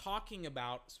talking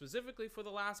about specifically for the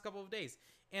last couple of days.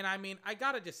 And I mean, I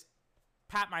gotta just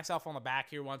pat myself on the back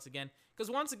here once again.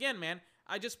 Because once again, man,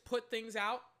 I just put things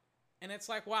out and it's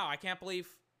like, wow, I can't believe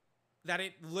that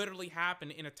it literally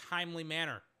happened in a timely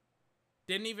manner.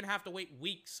 Didn't even have to wait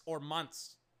weeks or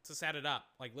months to set it up.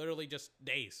 Like literally just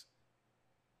days.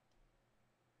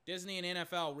 Disney and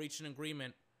NFL reached an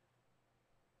agreement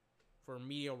for a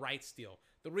media rights deal.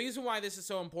 The reason why this is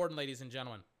so important, ladies and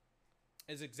gentlemen,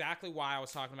 is exactly why I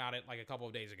was talking about it like a couple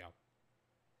of days ago.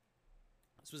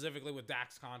 Specifically with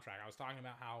Dak's contract. I was talking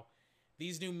about how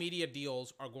these new media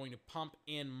deals are going to pump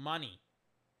in money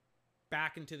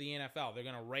back into the NFL. They're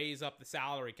going to raise up the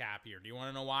salary cap here. Do you want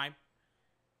to know why?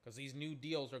 Because these new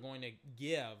deals are going to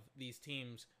give these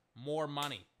teams more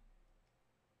money.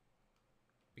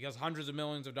 Because hundreds of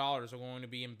millions of dollars are going to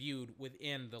be imbued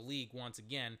within the league once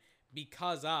again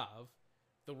because of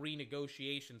the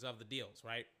renegotiations of the deals,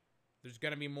 right? There's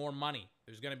going to be more money.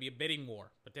 There's going to be a bidding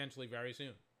war potentially very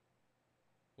soon.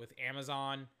 With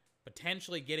Amazon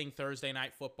potentially getting Thursday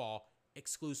Night Football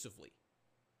exclusively.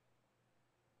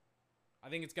 I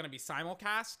think it's going to be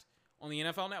simulcast on the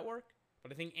NFL Network,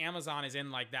 but I think Amazon is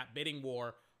in like that bidding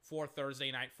war for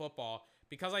Thursday Night Football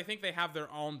because I think they have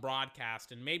their own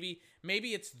broadcast, and maybe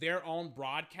it's their own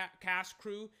broadcast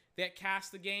crew that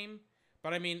cast the game,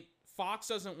 but I mean, Fox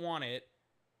doesn't want it.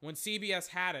 When CBS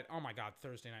had it, oh my God,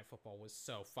 Thursday Night Football was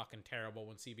so fucking terrible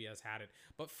when CBS had it,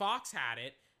 but Fox had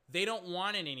it. They don't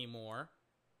want it anymore.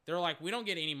 They're like, we don't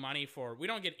get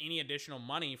any additional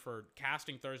money for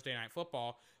casting Thursday Night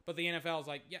Football. But the NFL is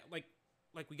like, yeah, like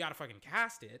we gotta fucking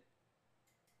cast it.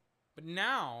 But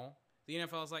now the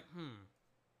NFL is like,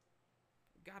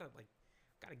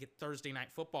 gotta get Thursday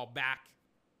Night Football back.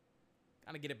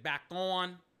 Gotta get it back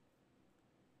on.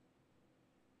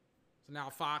 So now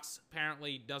Fox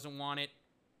apparently doesn't want it.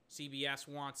 CBS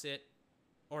wants it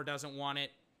or doesn't want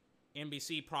it.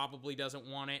 NBC probably doesn't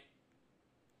want it.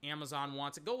 Amazon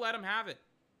wants it. Go let them have it.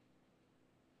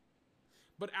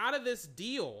 But out of this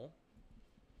deal,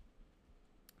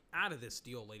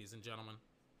 ladies and gentlemen,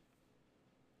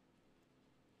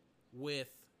 with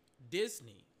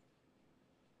Disney,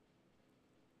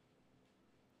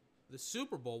 the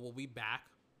Super Bowl will be back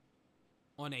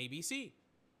on ABC.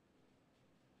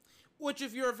 Which,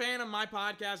 if you're a fan of my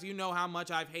podcast, you know how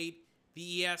much I've hate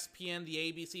the ESPN, the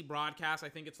ABC broadcast. I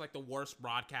think it's like the worst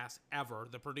broadcast ever.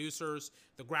 The producers,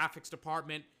 the graphics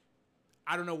department,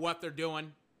 I don't know what they're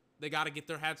doing. They got to get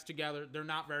their heads together. They're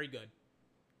not very good.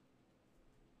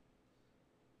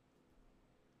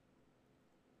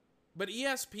 But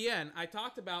ESPN, I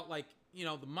talked about, like, you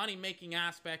know, the money-making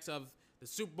aspects of the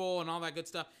Super Bowl and all that good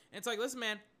stuff. And it's like, listen,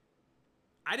 man,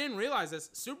 I didn't realize this.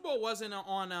 Super Bowl wasn't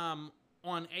on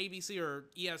ABC or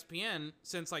ESPN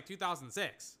since, like,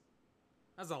 2006.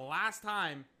 That's the last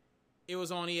time it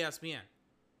was on ESPN.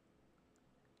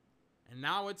 And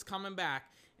now it's coming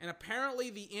back. And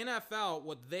apparently the NFL,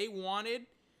 what they wanted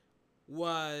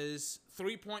was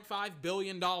 $3.5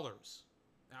 billion.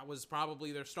 That was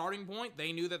probably their starting point.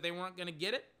 They knew that they weren't going to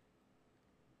get it.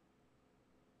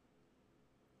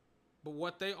 But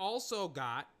what they also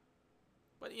got,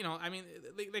 but, you know, I mean,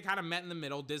 they kind of met in the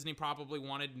middle. Disney probably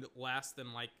wanted less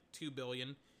than, like, $2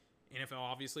 billion. NFL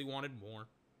obviously wanted more.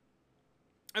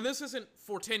 And this isn't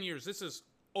for 10 years. This is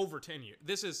over 10 years.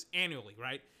 This is annually,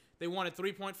 right? They wanted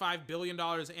 $3.5 billion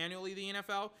annually, the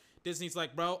NFL. Disney's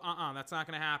like, bro, that's not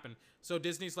going to happen. So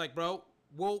Disney's like, bro,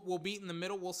 we'll beat in the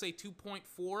middle. We'll say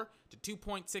 $2.4 to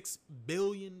 $2.6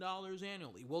 billion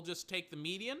annually. We'll just take the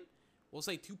median. We'll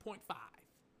say 2.5.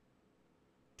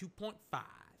 2.5.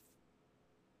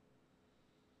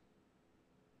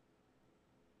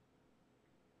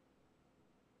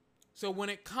 So when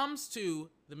it comes to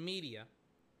the media,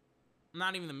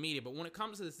 not even the media, but when it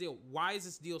comes to this deal, why is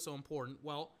this deal so important?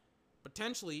 Well,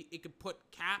 potentially it could put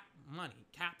cap money,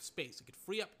 cap space. It could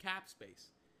free up cap space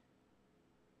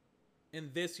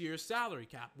in this year's salary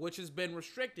cap, which has been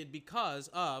restricted because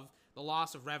of the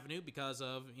loss of revenue, because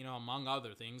of, you know, among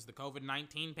other things, the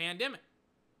COVID-19 pandemic.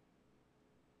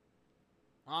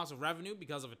 Loss of revenue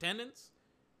because of attendance,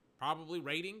 probably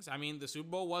ratings. I mean, the Super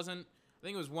Bowl wasn't, I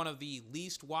think it was one of the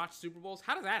least watched Super Bowls.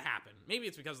 How did that happen? Maybe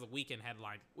it's because of the Weekend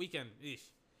headline. Weekend,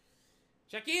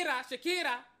 Shakira.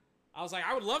 I was like,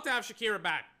 I would love to have Shakira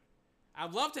back.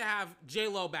 I'd love to have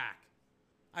J-Lo back.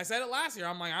 I said it last year.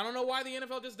 I'm like, I don't know why the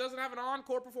NFL just doesn't have an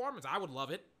encore performance. I would love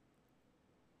it.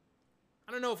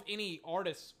 I don't know if any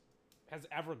artist has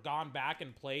ever gone back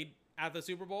and played at the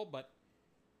Super Bowl, but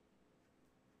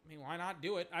I mean, why not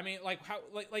do it? I mean, like, how,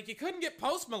 like you couldn't get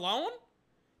Post Malone?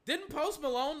 Didn't Post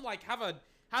Malone, like, have a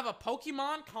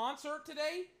Pokemon concert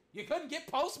today? You couldn't get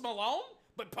Post Malone,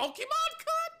 but Pokemon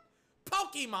could?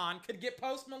 Pokemon could get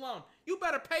Post Malone. You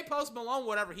better pay Post Malone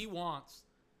whatever he wants.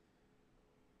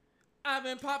 I've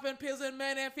been popping pills and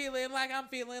men and feeling like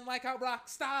a rock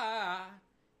star.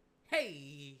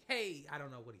 Hey, I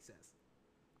don't know what he says.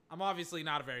 I'm obviously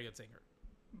not a very good singer.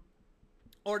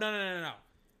 Or no.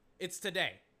 It's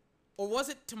today. Or was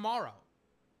it tomorrow?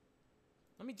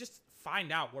 Let me just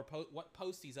find out what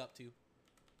Post he's up to.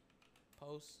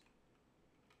 Post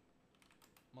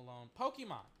Malone.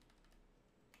 Pokemon.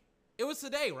 It was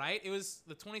today, right? It was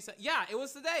the 22nd. Yeah, it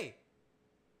was today.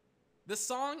 The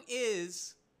song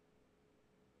is...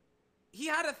 He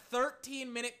had a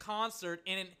 13-minute concert,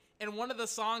 and one of the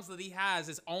songs that he has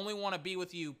is Only Want to Be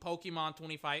With You, Pokemon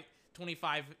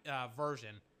 25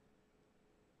 version.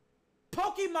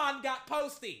 Pokemon got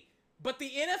Posty, but the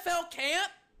NFL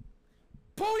can't?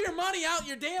 Pull your money out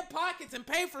your damn pockets and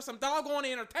pay for some doggone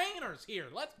entertainers here.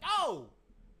 Let's go.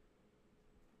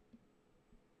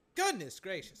 Goodness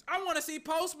gracious. I want to see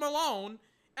Post Malone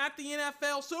at the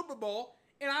NFL Super Bowl,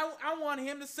 and I want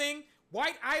him to sing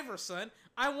White Iverson.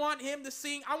 I want him to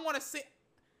sing. I want to sing.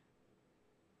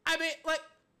 I mean, like,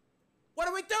 what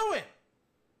are we doing?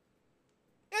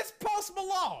 It's Post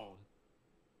Malone.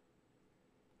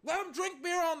 Let him drink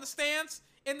beer on the stands,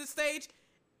 in the stage.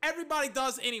 Everybody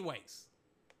does anyways.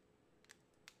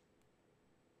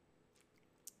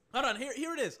 Hold on, here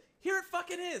it is. Here it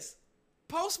fucking is.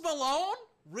 Post Malone?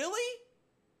 Really?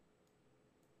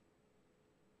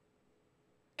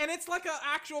 And it's like an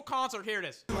actual concert. Here it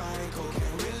is. Michael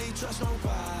can't really trust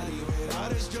nobody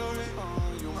without his jewelry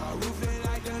on you. My roof ain't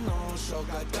like the no-show.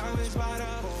 Got diamonds by the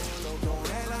polo.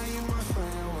 Don't act like you my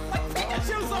friend when Like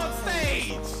Pikachu's on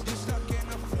stage. you stuck in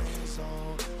the friend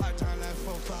zone. I turn that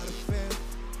 4 to 5.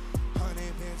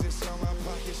 100 pins is on my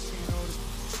pocket. She know this.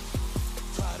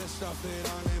 Try to stuff it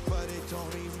on it, but it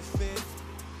don't even fit.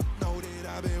 Know that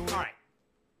I've been with. All right.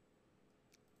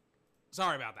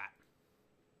 Sorry about that.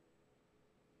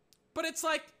 But it's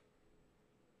like,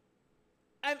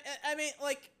 I mean,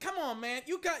 like, come on, man.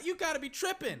 You got to be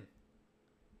tripping.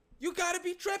 You got to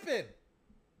be tripping.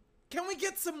 Can we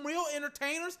get some real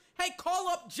entertainers? Hey, call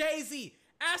up Jay-Z.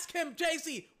 Ask him,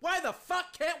 Jay-Z, why the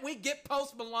fuck can't we get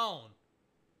Post Malone?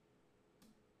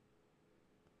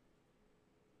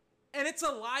 And it's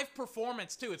a live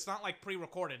performance, too. It's not like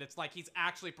pre-recorded. It's like he's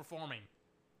actually performing.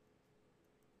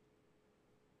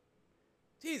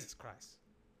 Jesus Christ.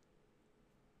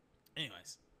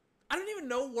 Anyways. I don't even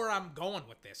know where I'm going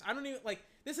with this. I don't even, like,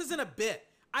 this isn't a bit.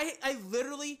 I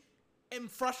literally am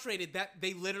frustrated that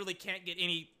they literally can't get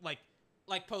any, like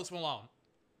Post Malone.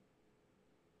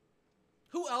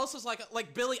 Who else is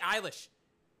like Billie Eilish?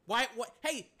 Why, what,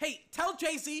 hey, tell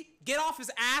Jay-Z, get off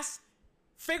his ass.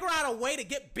 Figure out a way to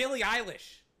get Billie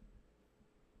Eilish.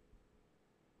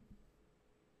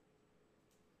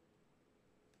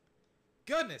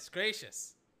 Goodness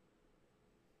gracious.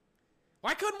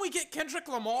 Why couldn't we get Kendrick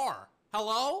Lamar?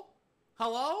 Hello?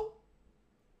 Hello?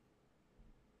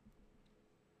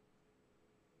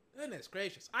 Goodness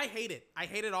gracious. I hate it. I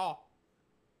hate it all.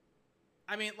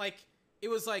 I mean, like, it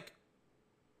was like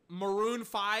Maroon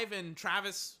 5 and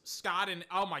Travis Scott and,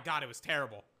 oh my god, it was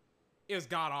terrible. It was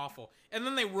god-awful. And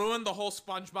then they ruined the whole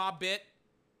SpongeBob bit.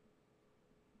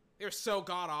 They're so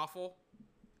god-awful.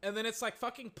 And then it's like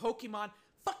fucking Pokemon.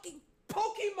 Fucking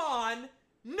Pokemon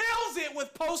nails it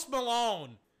with Post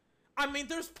Malone. I mean,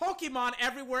 there's Pokemon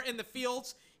everywhere in the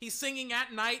fields. He's singing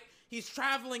at night. He's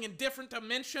traveling in different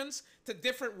dimensions, to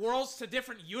different worlds, to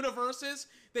different universes.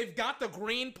 They've got the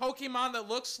green Pokemon that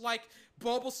looks like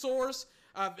Bulbasaur's.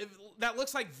 That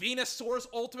looks like Venusaur's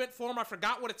ultimate form. I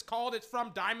forgot what it's called. It's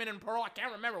from Diamond and Pearl. I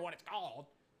can't remember what it's called.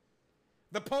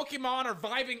 The Pokemon are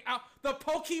vibing out. The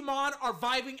Pokemon are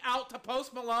vibing out to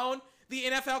Post Malone. The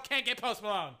NFL can't get Post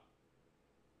Malone.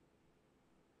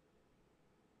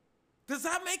 Does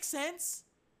that make sense?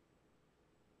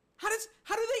 How do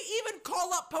they even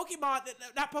call up Pokemon,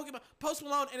 not Pokemon, Post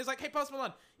Malone, and it's like, hey, Post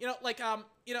Malone, you know, like,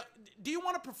 you know, do you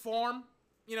want to perform,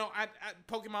 you know, at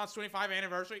Pokemon's 25th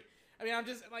anniversary? I mean, I'm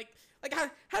just like how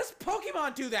does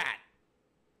Pokemon do that?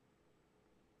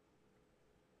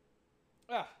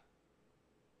 Ugh.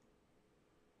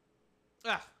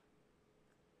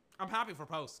 I'm happy for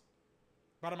Post,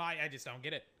 but I just don't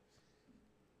get it.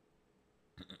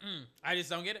 I just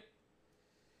don't get it.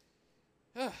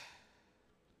 Ugh.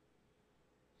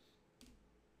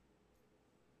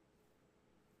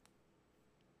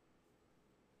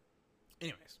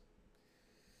 Anyways.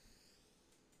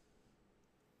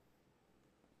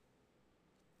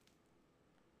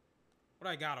 What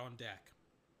I got on deck?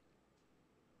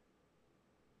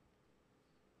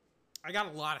 I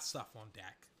got a lot of stuff on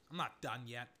deck. I'm not done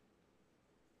yet.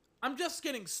 I'm just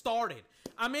getting started.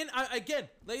 Again,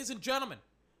 ladies and gentlemen,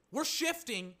 we're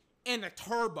shifting in a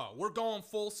turbo. We're going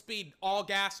full speed, all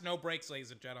gas, no brakes,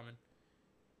 ladies and gentlemen.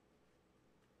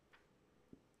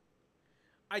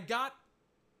 I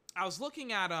was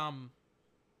looking at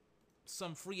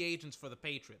some free agents for the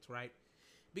Patriots, right?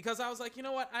 Because I was like, you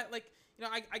know what?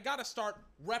 I gotta start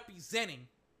representing.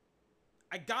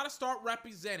 I gotta start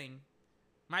representing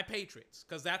my Patriots,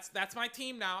 because that's my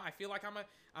team now. I feel like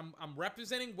I'm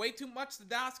representing way too much the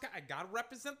Dallas Cowboys. I gotta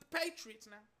represent the Patriots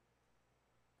now.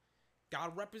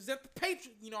 Gotta represent the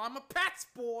Patriots. You know, I'm a Pats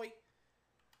boy.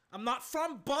 I'm not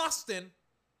from Boston,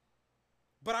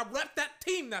 but I rep that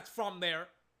team that's from there.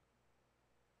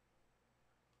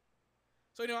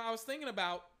 So, you know, I was thinking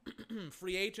about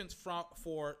free agents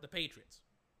for the Patriots.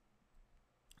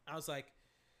 I was like,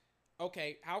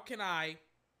 okay, how can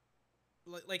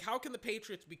how can the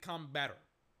Patriots become better?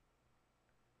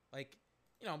 Like,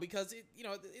 you know, because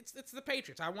it's the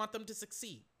Patriots. I want them to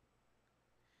succeed.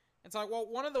 It's like, well,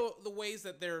 one of the ways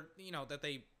that that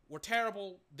they were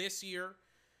terrible this year,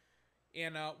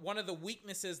 and one of the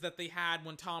weaknesses that they had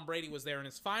when Tom Brady was there in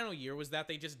his final year was that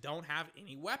they just don't have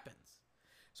any weapons.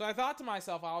 So I thought to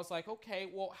myself, I was like, okay,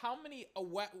 well, how many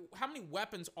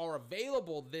weapons are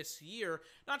available this year?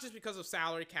 Not just because of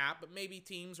salary cap, but maybe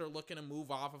teams are looking to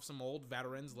move off of some old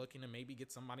veterans, looking to maybe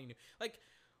get somebody new. Like,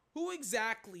 who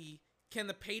exactly can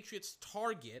the Patriots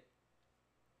target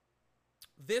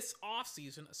this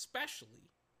offseason, especially,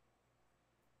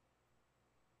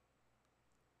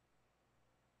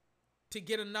 to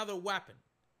get another weapon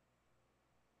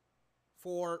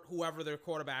for whoever their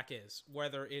quarterback is?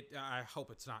 Whether I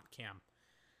hope it's not Cam,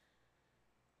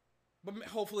 but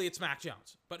hopefully it's Mac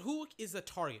Jones. But who is the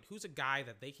target? Who's a guy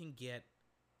that they can get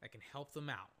that can help them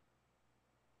out,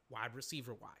 wide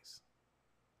receiver wise,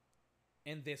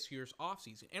 in this year's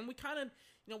offseason? And we kind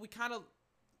of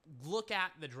look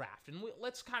at the draft, and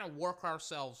let's kind of work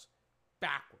ourselves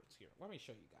backwards here. Let me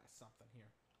show you guys something here.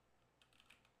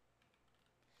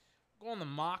 Go on the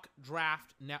mock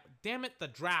draft net. Damn it, the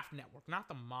draft network, not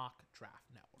the mock draft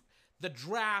network. The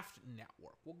draft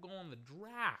network. We'll go on the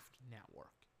draft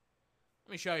network.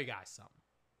 Let me show you guys something.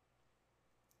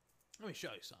 Let me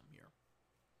show you something here.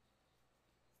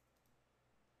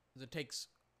 It takes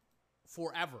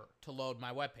forever to load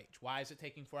my webpage. Why is it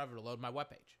taking forever to load my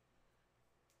webpage?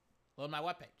 Load my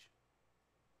webpage.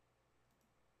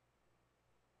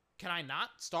 Can I not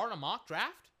start a mock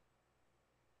draft?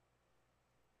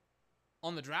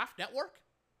 On the Draft Network?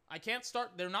 I can't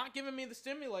start. They're not giving me the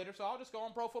simulator, so I'll just go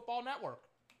on Pro Football Network.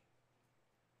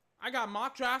 I got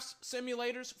mock drafts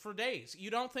simulators for days.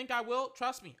 You don't think I will?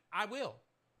 Trust me, I will.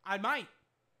 I might.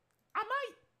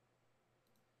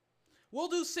 We'll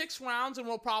do 6 rounds, and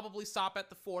we'll probably stop at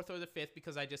the 4th or the 5th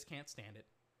because I just can't stand it.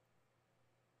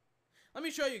 Let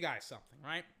me show you guys something,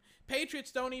 right?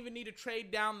 Patriots don't even need to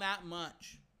trade down that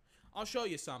much. I'll show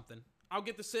you something. I'll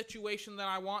get the situation that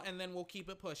I want, and then we'll keep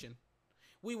it pushing.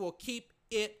 We will keep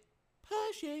it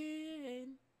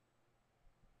pushing.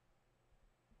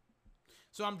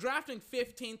 So I'm drafting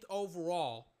 15th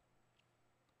overall.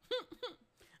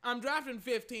 I'm drafting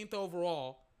 15th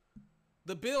overall.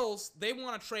 The Bills, they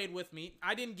want to trade with me.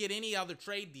 I didn't get any other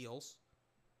trade deals.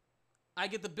 I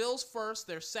get the Bills first,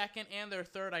 their second, and their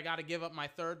third. I got to give up my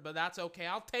third, but that's okay.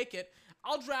 I'll take it.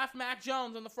 I'll draft Mac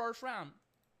Jones in the first round.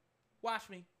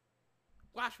 Watch me.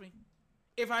 Watch me.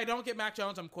 If I don't get Mac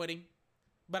Jones, I'm quitting.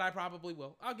 But I probably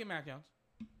will. I'll get Mac Jones.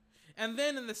 And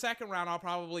then in the second round, I'll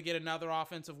probably get another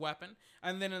offensive weapon.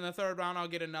 And then in the third round, I'll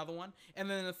get another one. And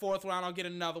then in the fourth round, I'll get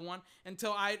another one.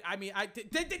 Until damn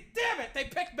it, they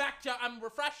picked Mac Jones. I'm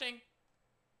refreshing.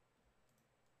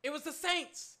 It was the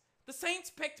Saints. The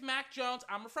Saints picked Mac Jones.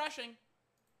 I'm refreshing.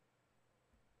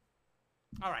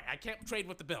 All right, I can't trade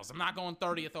with the Bills. I'm not going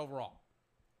 30th overall.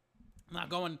 I'm not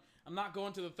going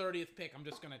to the 30th pick. I'm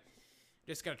just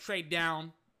gonna trade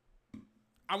down.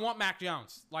 I want Mac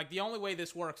Jones. Like, the only way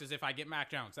this works is if I get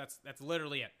Mac Jones. That's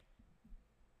literally it.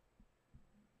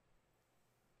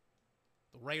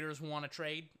 The Raiders want to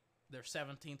trade their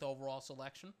 17th overall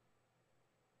selection.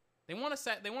 They want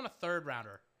a third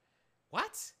rounder.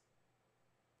 What?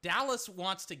 Dallas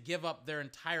wants to give up their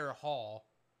entire haul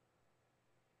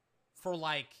for,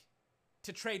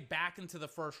 to trade back into the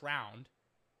first round.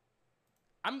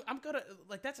 I'm gonna,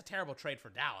 that's a terrible trade for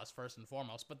Dallas, first and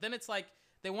foremost. But then it's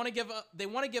they want to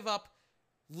give up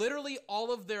literally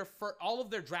all of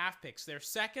their draft picks, their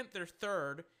second, their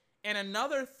third, and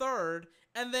another third,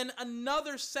 and then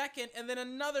another second, and then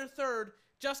another third,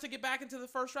 just to get back into the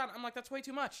first round. I'm like, that's way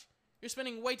too much. You're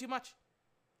spending way too much.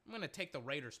 I'm going to take the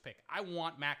Raiders pick. I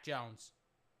want Mac Jones.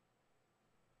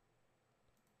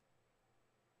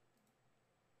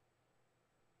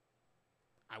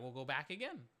 I will go back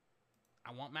again.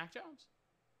 I want Mac Jones.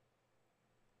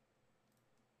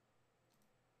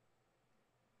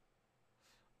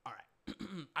 All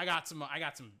right. I got some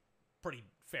pretty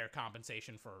fair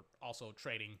compensation for also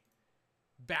trading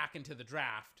back into the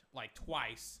draft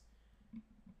twice.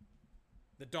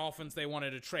 The Dolphins, they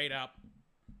wanted to trade up.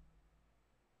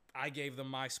 I gave them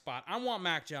my spot. I want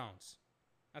Mac Jones.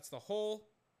 That's the whole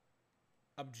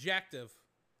objective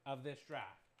of this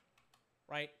draft,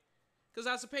 right? Because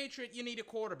as a Patriot, you need a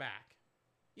quarterback.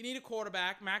 You need a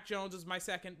quarterback. Mac Jones is my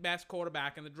second best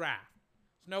quarterback in the draft.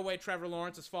 There's no way Trevor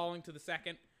Lawrence is falling to the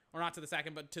second, or not to the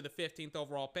second, but to the 15th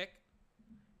overall pick.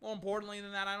 More importantly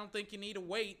than that, I don't think you need to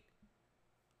wait.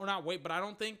 Or not wait, but I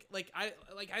don't think,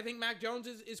 I think Mac Jones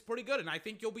is pretty good, and I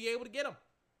think you'll be able to get him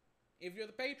if you're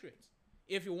the Patriots.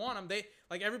 If you want him,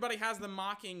 everybody has them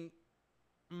mocking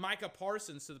Micah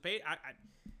Parsons to the Patriots.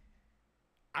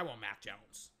 I want Mac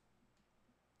Jones.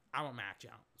 I want Mac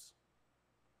Jones.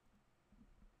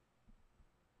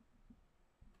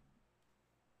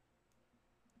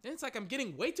 Then it's I'm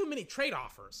getting way too many trade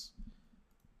offers.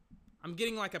 I'm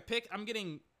getting a pick. I'm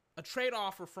getting a trade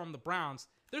offer from the Browns.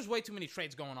 There's way too many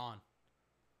trades going on.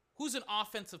 Who's an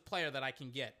offensive player that I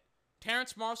can get?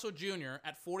 Terrence Marshall Jr.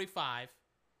 at 45.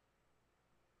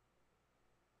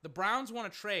 The Browns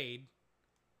want to trade.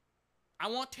 I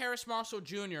want Terrence Marshall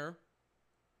Jr.,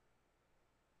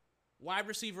 wide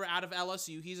receiver out of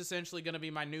LSU. He's essentially going to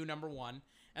be my new number one.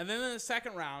 And then in the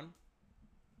second round,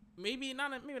 maybe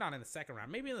not in the second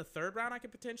round, maybe in the third round, I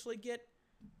could potentially get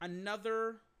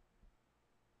another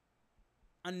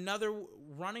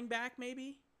running back,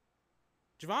 maybe.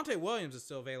 Javonte Williams is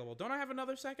still available. Don't I have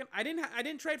another second? I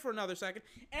didn't trade for another second,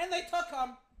 and they took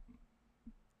him.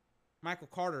 Michael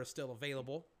Carter is still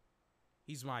available.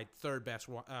 He's my third best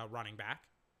running back.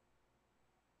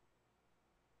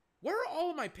 Where are all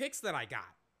of my picks that I got?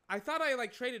 I thought I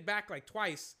traded back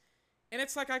twice, and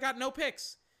it's I got no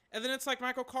picks. And then it's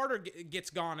Michael Carter gets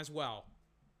gone as well.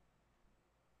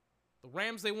 The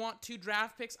Rams, they want 2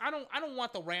 draft picks. I don't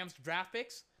want the Rams draft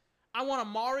picks. I want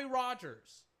Amari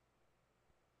Rodgers.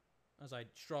 As I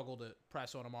struggle to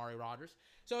press on Amari Rodgers.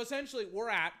 So essentially, we're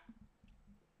at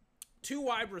 2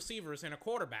 wide receivers and a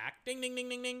quarterback. Ding, ding, ding,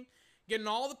 ding, ding. Getting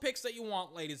all the picks that you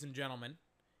want, ladies and gentlemen.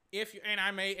 If you, and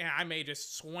I may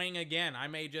just swing again. I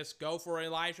may just go for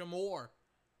Elijah Moore.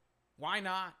 Why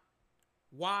not?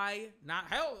 Why not?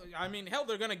 Hell,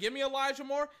 they're gonna give me Elijah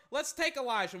Moore. Let's take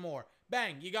Elijah Moore.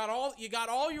 Bang! You got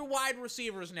all your wide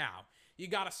receivers now. You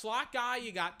got a slot guy.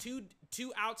 You got two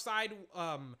outside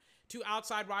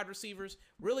wide receivers.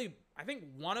 Really, I think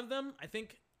one of them. I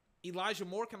think Elijah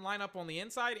Moore can line up on the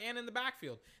inside and in the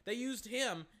backfield. They used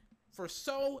him for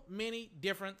so many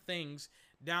different things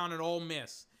down at Ole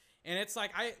Miss, and it's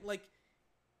like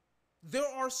there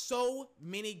are so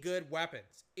many good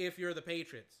weapons if you're the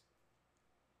Patriots.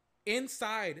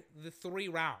 Inside the 3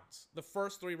 rounds, the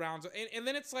first 3 rounds. And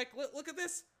then it's like, look at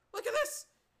this. Look at this.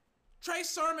 Trey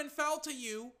Sermon fell to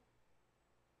you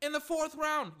in the 4th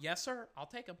round. Yes, sir. I'll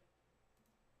take him.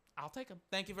 I'll take him.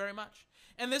 Thank you very much.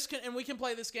 And we can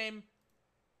play this game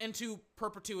into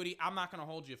perpetuity. I'm not going to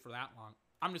hold you for that long.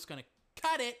 I'm just going to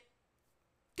cut it.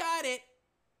 Cut it.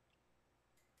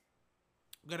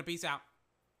 I'm going to peace out.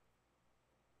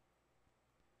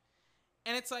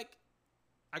 And it's like,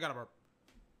 I got to burp.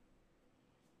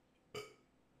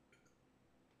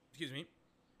 Excuse me.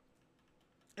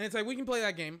 And it's like, we can play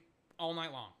that game all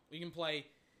night long. We can play,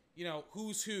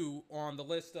 who's who on the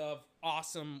list of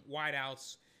awesome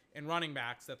wideouts and running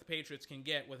backs that the Patriots can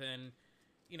get within,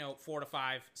 4 to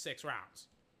 5, 6 rounds.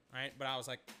 Right? But I was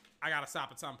like, I got to stop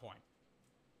at some point.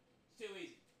 It's too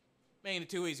easy. Making it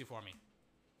too easy for me.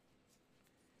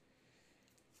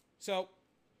 So,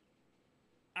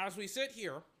 as we sit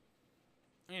here,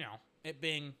 it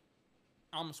being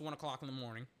almost 1 o'clock in the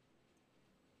morning,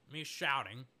 me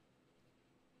shouting,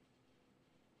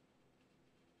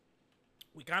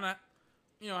 we kind of,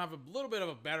 have a little bit of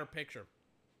a better picture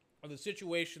of the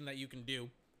situation that you can do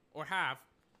or have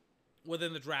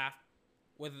within the draft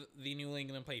with the New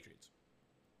England Patriots.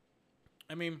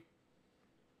 I mean,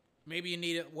 maybe you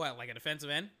need like a defensive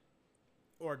end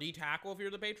or a D tackle if you're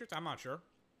the Patriots. I'm not sure.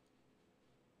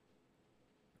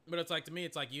 But it's like, to me,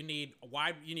 it's like you need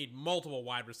multiple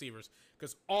wide receivers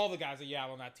because all the guys that you have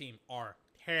on that team are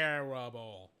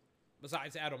terrible.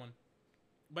 Besides Edelman.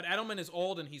 But Edelman is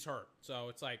old and he's hurt. So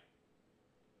it's like,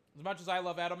 as much as I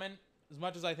love Edelman, as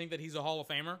much as I think that he's a Hall of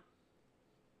Famer,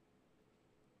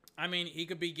 I mean, he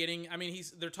could be getting,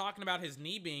 they're talking about his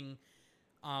knee being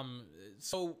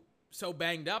so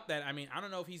banged up that, I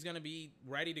don't know if he's going to be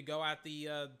ready to go at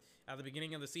the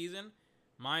beginning of the season.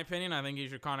 My opinion, I think he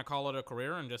should kind of call it a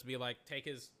career and just be like, take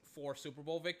his 4 Super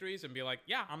Bowl victories and be like,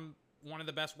 yeah, I'm one of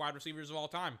the best wide receivers of all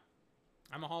time.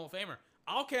 I'm a Hall of Famer.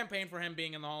 I'll campaign for him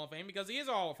being in the Hall of Fame because he is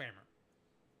a Hall of Famer.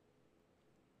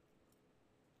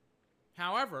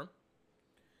 However,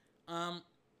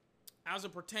 as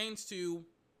it pertains to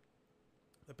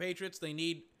the Patriots, they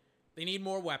need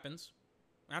more weapons.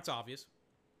 That's obvious.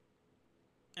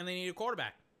 And they need a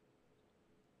quarterback.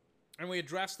 And we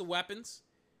addressed the weapons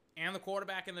and the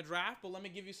quarterback in the draft, but let me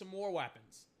give you some more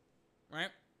weapons, right?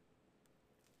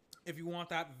 If you want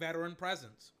that veteran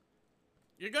presence.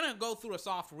 You're going to go through a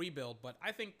soft rebuild, but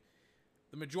I think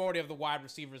the majority of the wide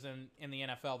receivers in the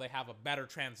NFL, they have a better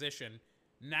transition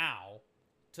now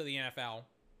to the NFL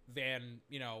than,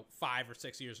 5 or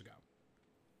 6 years ago.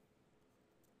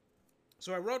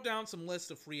 So I wrote down some lists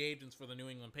of free agents for the New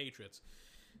England Patriots.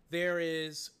 There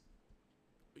is,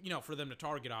 for them to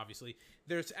target, obviously.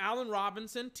 There's Allen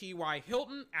Robinson, T.Y.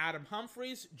 Hilton, Adam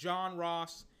Humphries, John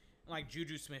Ross, and like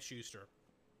Juju Smith-Schuster,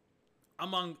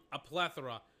 among a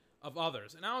plethora of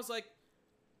others. And I was like,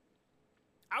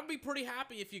 I would be pretty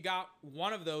happy if you got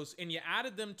one of those and you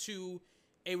added them to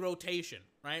a rotation,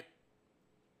 right?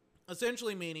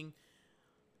 Essentially meaning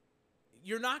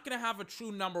you're not going to have a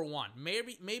true number one.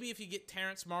 Maybe if you get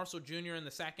Terrence Marshall Jr. in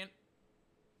the second,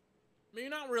 you're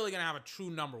not really going to have a true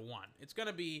number one. It's going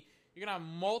to be, you're going to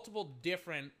have multiple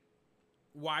different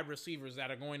wide receivers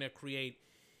that are going to create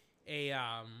a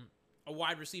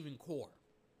wide receiving core,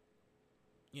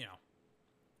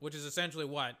 which is essentially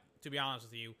what, to be honest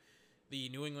with you, the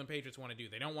New England Patriots want to do.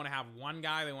 They don't want to have one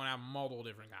guy. They want to have multiple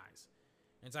different guys.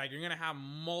 It's like you're going to have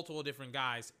multiple different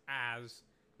guys as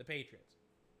the Patriots.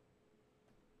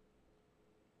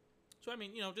 So,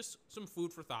 just some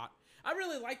food for thought. I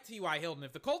really like T.Y. Hilton.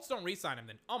 If the Colts don't re-sign him,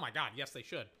 then, oh my God, yes, they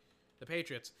should. The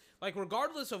Patriots. Like,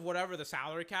 regardless of whatever the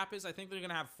salary cap is, I think they're going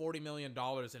to have $40 million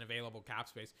in available cap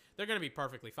space. They're going to be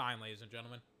perfectly fine, ladies and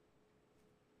gentlemen.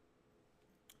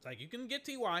 It's like, you can get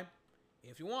T.Y.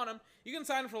 if you want him. You can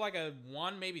sign him for like a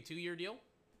 1, maybe 2-year deal.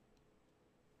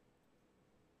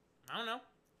 I don't know.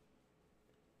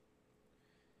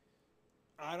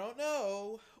 I don't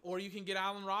know. Or you can get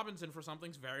Allen Robinson for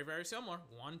something very, very similar.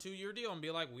 1-2 year deal and be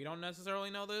like, we don't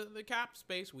necessarily know the cap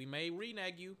space. We may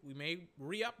renege you. We may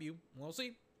re-up you. We'll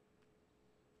see.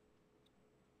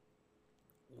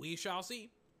 We shall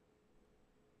see.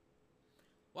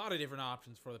 A lot of different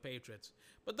options for the Patriots.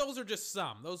 But those are just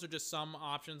some. Those are just some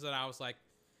options that I was like,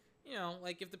 you know,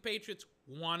 like if the Patriots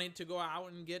wanted to go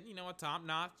out and get, you know, a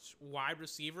top-notch wide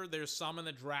receiver, there's some in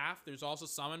the draft. There's also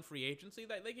some in free agency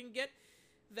that they can get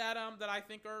that that I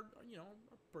think are, you know,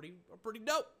 are pretty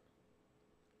dope.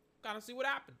 Gotta see what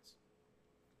happens.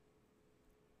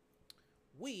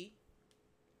 We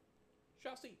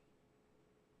shall see.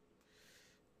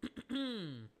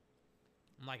 I'm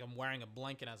wearing a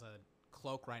blanket as a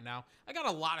cloak right now. I got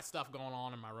a lot of stuff going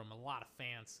on in my room, a lot of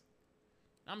fans.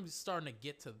 I'm starting to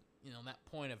get to, you know, that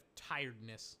point of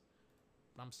tiredness,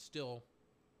 but I'm still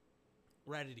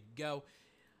ready to go.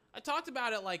 I talked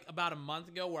about it like about a month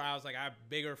ago where I was like, I have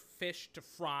bigger fish to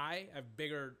fry. I have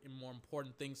bigger and more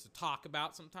important things to talk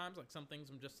about sometimes. Like some things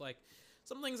I'm just like,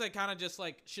 some things I kind of just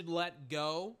like should let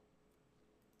go,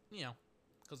 you know,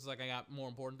 because it's like I got more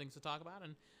important things to talk about.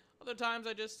 And other times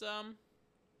I just, I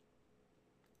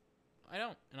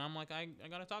don't. And I'm like, I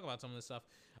got to talk about some of this stuff.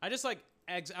 I just like,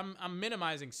 I'm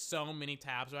minimizing so many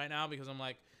tabs right now because I'm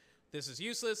like, this is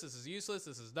useless, this is useless,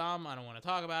 this is dumb, I don't want to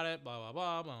talk about it, blah, blah,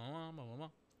 blah, blah, blah, blah, blah, blah.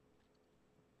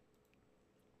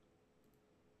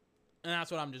 And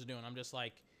that's what I'm just doing. I'm just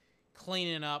like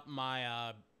cleaning up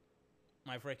my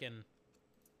my freaking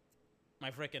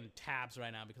tabs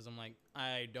right now because I'm like,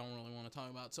 I don't really want to talk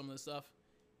about some of this stuff.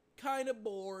 Kind of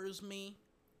bores me.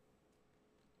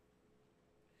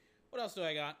 What else do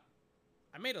I got?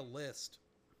 I made a list.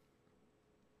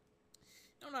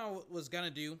 I don't know what I was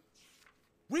gonna do.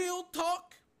 Real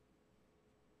talk.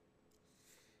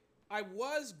 I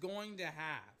was going to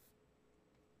have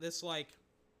this like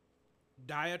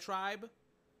diatribe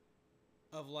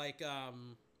of like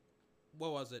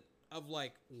what was it? Of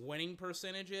like winning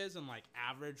percentages and like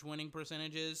average winning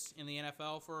percentages in the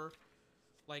NFL for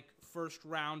like first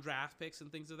round draft picks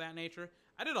and things of that nature.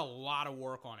 I did a lot of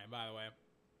work on it, by the way.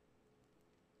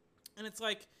 And it's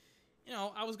like, you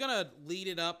know, I was gonna lead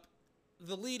it up.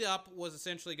 The lead up was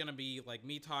essentially gonna be like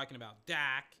me talking about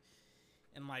Dak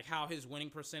and like how his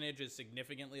winning percentage is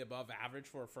significantly above average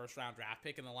for a first round draft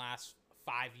pick in the last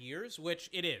 5 years, which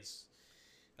it is.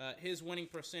 His winning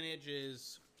percentage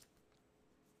is,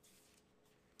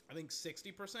 I think,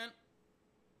 60%.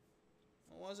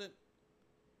 What was it?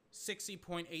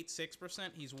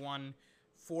 60.86%. He's won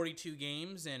 42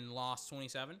 games and lost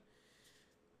 27.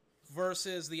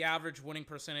 Versus the average winning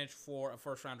percentage for a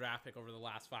first-round draft pick over the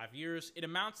last 5 years. It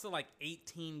amounts to like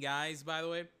 18 guys, by the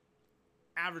way.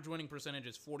 Average winning percentage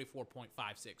is 44.56%.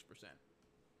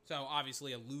 So,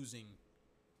 obviously, a losing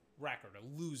record, a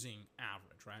losing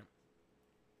average, right?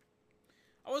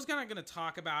 I was kind of going to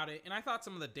talk about it, and I thought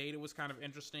some of the data was kind of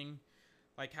interesting,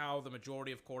 like how the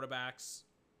majority of quarterbacks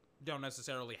don't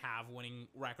necessarily have winning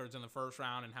records in the first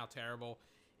round and how terrible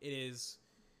it is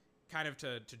kind of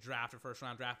to draft a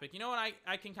first-round draft pick. You know what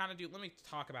I can kind of do? Let me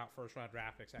talk about first-round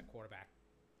draft picks at quarterback.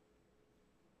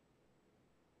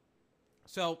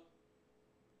 So,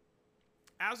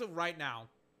 as of right now,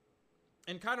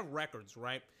 and kind of records,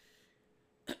 right?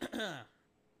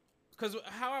 Because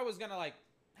how I was gonna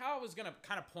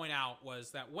kind of point out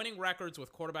was that winning records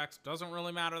with quarterbacks doesn't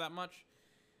really matter that much,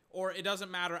 or it doesn't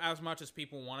matter as much as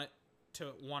people want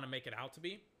to make it out to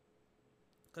be.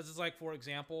 Because it's like, for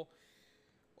example,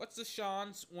 what's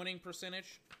Deshaun's winning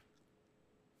percentage?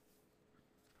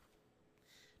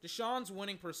 Deshaun's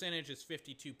winning percentage is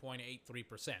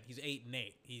 52.83%. He's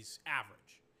 8-8. He's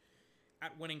average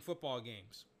at winning football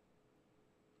games.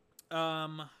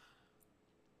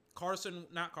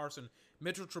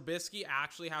 Mitchell Trubisky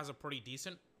actually has a pretty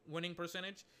decent winning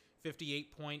percentage.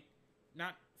 58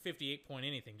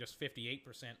 anything, just 58%.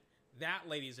 That,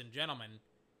 ladies and gentlemen,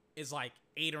 is like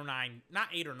 8 or 9, not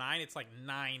 8 or 9, it's like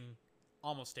 9,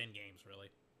 almost 10 games, really.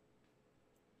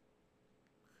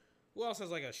 Who else has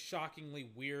like a shockingly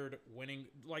weird winning?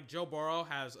 Like Joe Burrow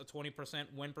has a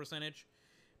 20% win percentage.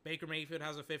 Baker Mayfield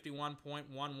has a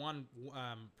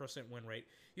 51.11% win rate.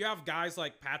 You have guys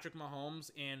like Patrick Mahomes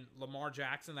and Lamar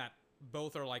Jackson that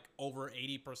both are like over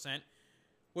 80%,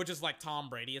 which is like Tom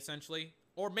Brady essentially.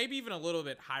 Or maybe even a little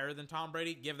bit higher than Tom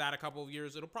Brady. Give that a couple of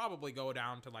years. It'll probably go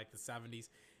down to like the 70s.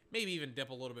 Maybe even dip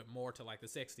a little bit more to like the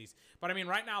 60s. But I mean,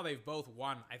 right now they've both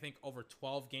won, I think, over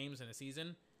 12 games in a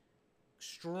season.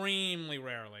 Extremely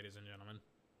rare, ladies and gentlemen.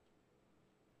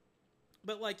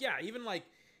 But like, yeah, even like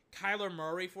Kyler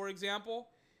Murray, for example,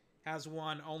 has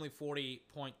won only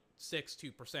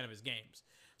 40.62% of his games.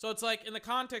 So it's like, in the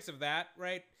context of that,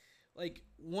 right? like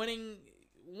winning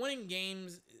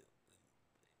games,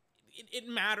 it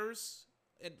matters.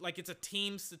 Like it's a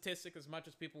team statistic as much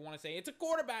as people want to say it's a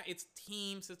quarterback. It's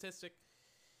team statistic.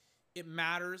 It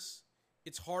matters.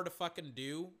 It's hard to fucking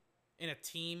do in a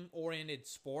team-oriented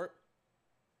sport.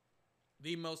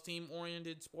 The most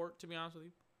team-oriented sport, to be honest with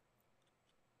you.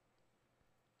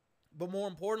 But more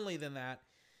importantly than that,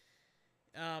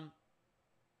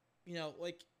 you know,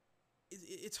 like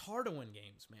it's hard to win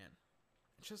games, man.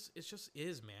 It just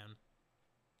is, man.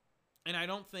 And I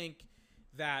don't think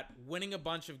that winning a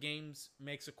bunch of games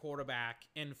makes a quarterback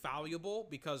infallible,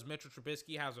 because Mitchell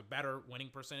Trubisky has a better winning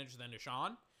percentage than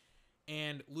Deshaun,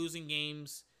 and losing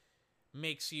games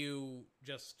makes you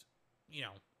just, you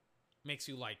know, makes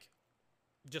you like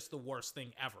just the worst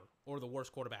thing ever, or the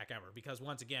worst quarterback ever, because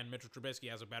once again, Mitchell Trubisky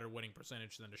has a better winning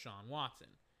percentage than Deshaun Watson.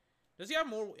 Does he have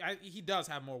more? He does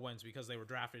have more wins because they were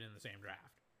drafted in the same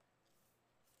draft.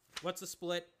 What's the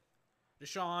split?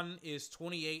 Deshaun is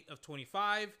 28 of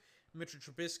 25. Mitchell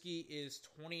Trubisky is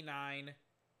 29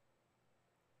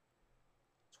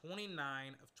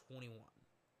 of 21.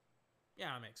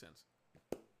 Yeah, that makes sense.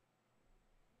 I'm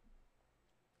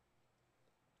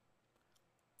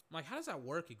like, how does that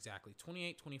work exactly?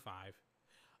 28, 25.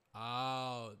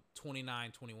 Oh,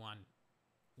 29, 21.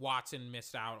 Watson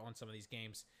missed out on some of these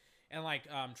games. And, like,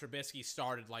 Trubisky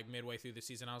started, like, midway through the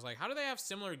season. I was like, how do they have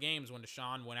similar games when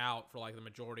Deshaun went out for, like, the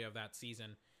majority of that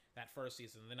season, that first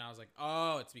season? And then I was like,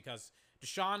 oh, it's because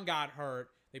Deshaun got hurt.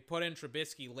 They put in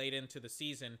Trubisky late into the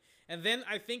season. And then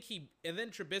then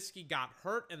Trubisky got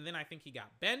hurt, and then I think he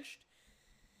got benched.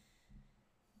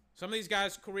 Some of these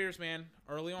guys' careers, man,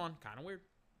 early on, kind of weird.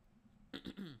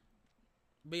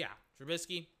 But yeah,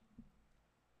 Trubisky,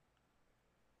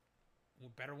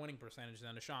 better winning percentage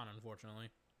than Deshaun, unfortunately.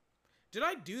 Did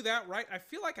I do that right? I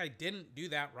feel like I didn't do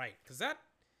that right, because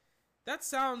that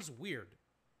sounds weird.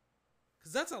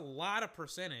 Because that's a lot of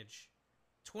percentage.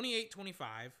 28,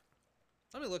 25.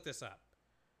 Let me look this up.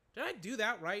 Did I do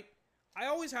that right? I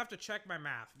always have to check my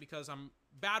math because I'm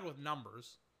bad with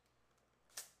numbers.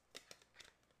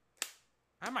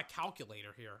 I have my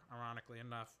calculator here, ironically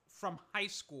enough, from high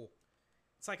school.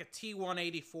 It's like a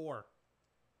T184.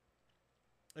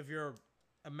 If you're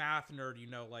a math nerd, you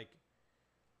know, like,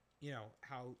 you know,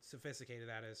 how sophisticated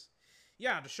that is.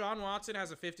 Yeah, Deshaun Watson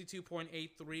has a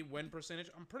 52.83 win percentage.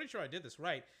 I'm pretty sure I did this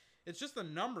right. It's just the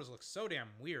numbers look so damn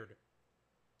weird.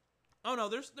 Oh, no,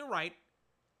 they're right.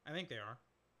 I think they are.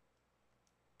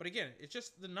 But again, it's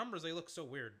just the numbers, they look so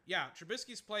weird. Yeah,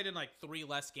 Trubisky's played in like 3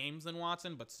 less games than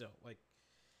Watson, but still, like,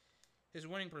 his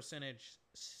winning percentage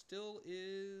still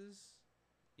is,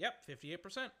 yep,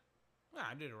 58%. Yeah,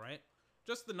 I did it right.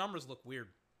 Just the numbers look weird.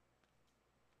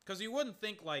 Because you wouldn't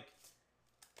think, like,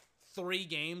 3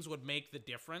 games would make the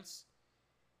difference.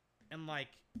 And, like,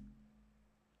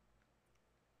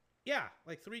 yeah,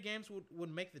 like 3 games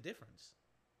would make the difference.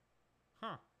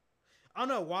 Huh. Oh,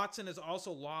 no, Watson has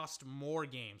also lost more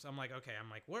games. I'm like, okay,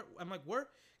 where?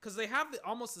 Because they have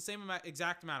almost the same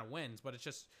exact amount of wins, but it's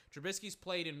just Trubisky's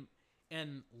played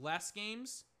in less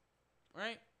games,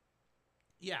 right?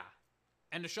 Yeah.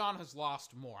 And Deshaun has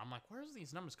lost more. I'm like, where's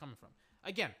these numbers coming from?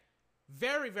 Again,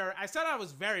 very, very, I said I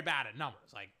was very bad at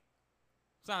numbers. Like,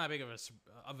 it's not that big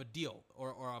of a deal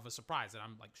or of a surprise that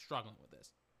I'm, like, struggling with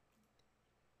this.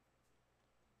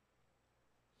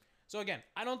 So, again,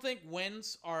 I don't think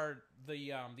wins are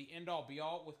the end-all,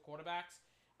 be-all with quarterbacks.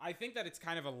 I think that it's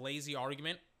kind of a lazy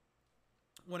argument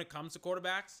when it comes to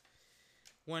quarterbacks.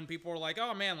 When people are like,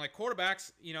 oh, man, like,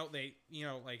 quarterbacks, you know, they, you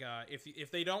know, like,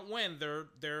 if they don't win,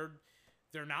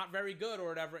 they're not very good or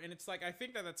whatever. And it's like, I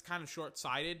think that that's kind of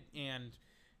short-sighted and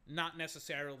not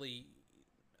necessarily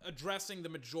addressing the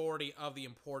majority of the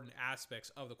important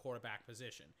aspects of the quarterback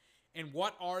position. And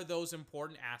what are those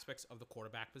important aspects of the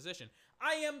quarterback position?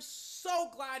 I am so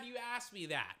glad you asked me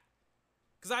that.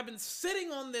 Because I've been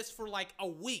sitting on this for like a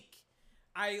week.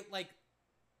 I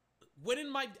went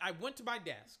to my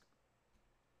desk.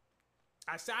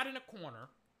 I sat in a corner.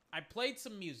 I played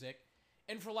some music.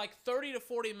 And for like 30 to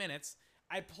 40 minutes,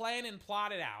 I planned and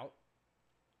plotted out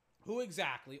who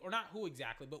exactly, or not who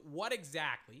exactly, but what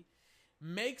exactly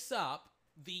makes up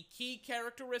the key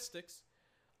characteristics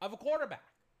of a quarterback.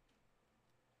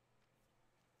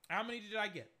 How many did I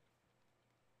get?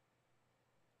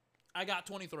 I got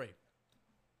 23.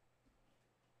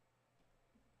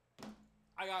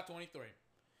 I got 23.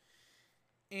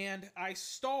 And I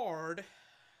starred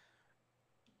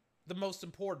the most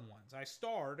important ones. I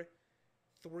starred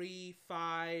 3,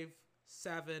 5,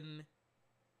 7,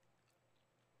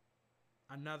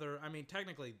 another, I mean,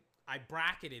 technically, I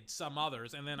bracketed some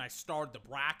others, and then I starred the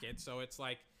bracket, so it's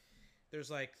like, there's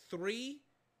like 3,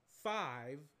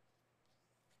 5,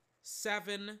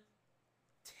 7,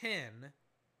 10,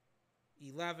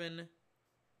 11,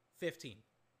 15.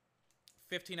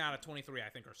 15 out of 23, I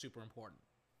think, are super important.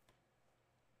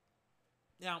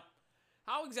 Now,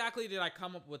 how exactly did I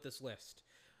come up with this list?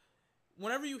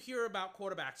 Whenever you hear about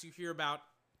quarterbacks, you hear about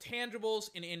tangibles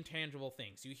and intangible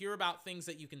things. You hear about things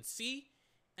that you can see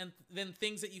and then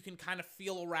things that you can kind of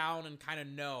feel around and kind of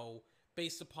know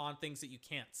based upon things that you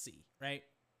can't see, right?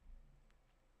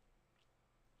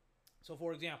 So,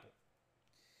 for example,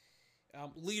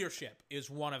 leadership is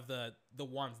one of the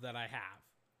ones that I have,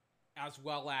 as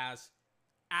well as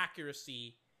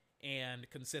accuracy and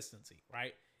consistency,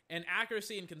 right? And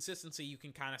accuracy and consistency, you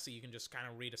can kind of see. You can just kind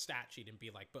of read a stat sheet and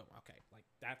be like, boom, okay, like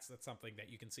that's something that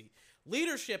you can see.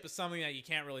 Leadership is something that you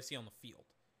can't really see on the field.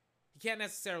 You can't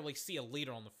necessarily see a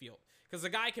leader on the field because the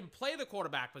guy can play the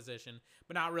quarterback position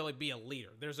but not really be a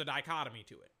leader. There's a dichotomy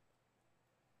to it.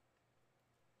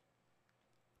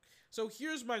 So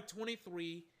here's my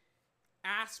 23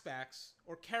 aspects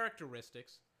or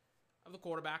characteristics of the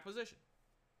quarterback position.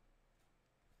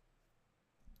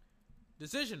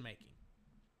 Decision making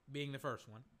being the first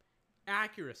one.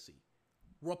 Accuracy.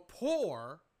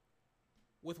 Rapport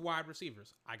with wide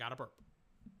receivers. I got a burp.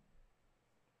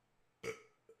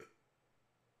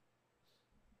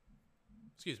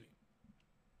 Excuse me.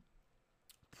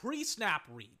 Pre-snap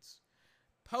reads.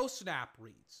 Post-snap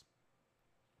reads.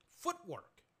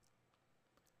 Footwork.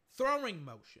 Throwing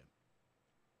motion.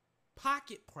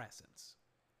 Pocket presence.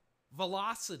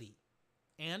 Velocity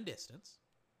and distance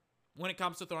when it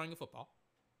comes to throwing a football.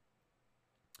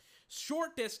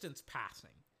 Short distance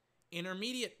passing,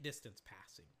 intermediate distance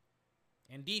passing,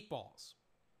 and deep balls.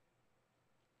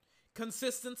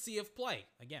 Consistency of play.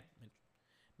 Again,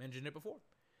 mentioned it before.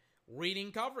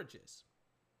 Reading coverages.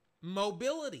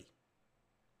 Mobility.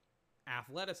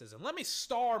 Athleticism. Let me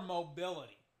star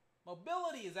mobility.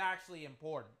 Mobility is actually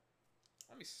important.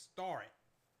 Let me star it.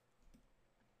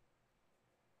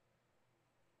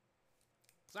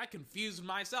 Because I confused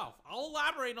myself. I'll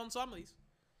elaborate on some of these.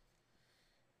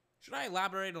 Should I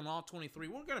elaborate on all 23?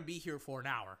 We're going to be here for an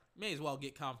hour. May as well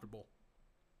get comfortable.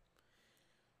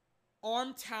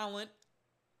 Arm talent,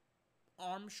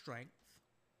 arm strength,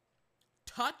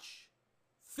 touch,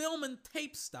 film and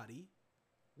tape study,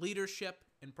 leadership,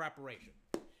 and preparation.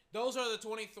 Those are the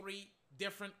 23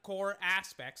 different core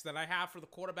aspects that I have for the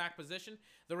quarterback position.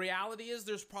 The reality is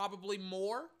there's probably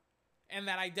more, and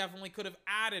that I definitely could have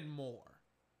added more.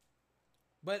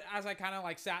 But as I kind of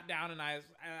like sat down and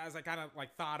as I kind of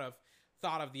like thought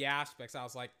of the aspects, I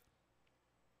was like,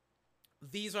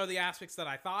 these are the aspects that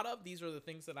I thought of. These are the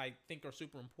things that I think are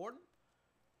super important.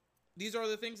 These are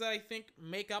the things that I think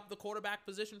make up the quarterback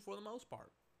position for the most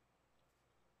part.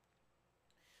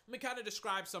 Let me kind of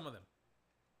describe some of them.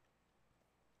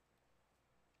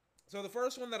 So the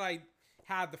first one that I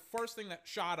had, the first thing that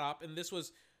shot up, and this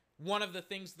was one of the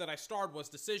things that I starred, was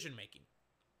decision making,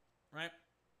 right?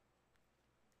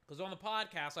 Because on the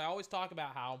podcast, I always talk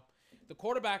about how the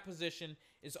quarterback position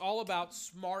is all about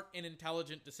smart and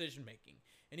intelligent decision making.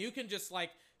 And you can just like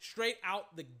straight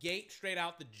out the gate, straight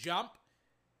out the jump,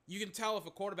 you can tell if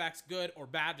a quarterback's good or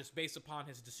bad just based upon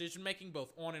his decision making,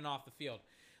 both on and off the field.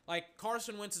 Like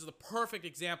Carson Wentz is the perfect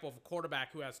example of a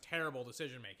quarterback who has terrible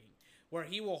decision making, where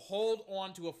he will hold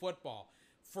on to a football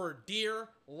for dear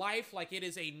life like it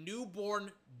is a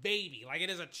newborn baby, like it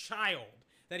is a child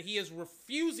that he is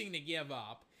refusing to give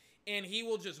up. And he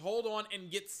will just hold on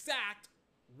and get sacked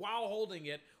while holding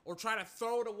it, or try to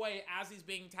throw it away as he's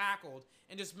being tackled,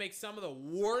 and just make some of the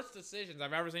worst decisions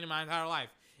I've ever seen in my entire life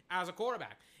as a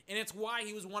quarterback. And it's why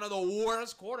he was one of the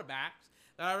worst quarterbacks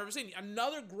that I've ever seen.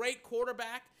 Another great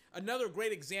quarterback, another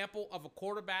great example of a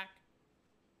quarterback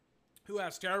who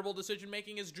has terrible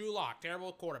decision-making is Drew Lock.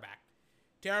 Terrible quarterback.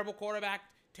 Terrible quarterback,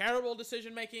 terrible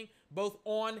decision-making, both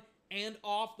on and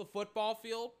off the football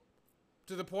field,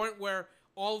 to the point where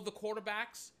all of the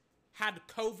quarterbacks had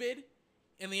COVID,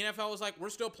 and the NFL was like, we're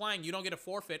still playing, you don't get a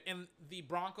forfeit. And the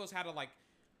Broncos had to like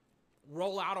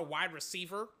roll out a wide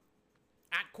receiver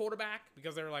at quarterback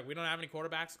because they were like, we don't have any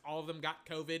quarterbacks. All of them got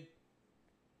COVID.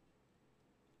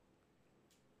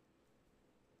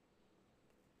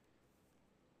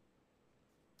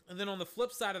 And then on the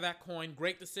flip side of that coin,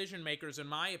 great decision makers, in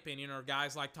my opinion, are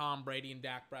guys like Tom Brady and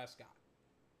Dak Prescott.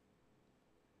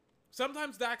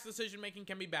 Sometimes Dak's decision making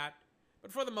can be bad,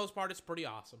 but for the most part, it's pretty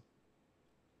awesome.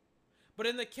 But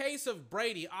in the case of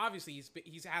Brady, obviously,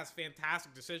 he has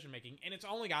fantastic decision-making, and it's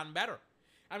only gotten better.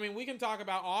 I mean, we can talk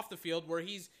about off the field where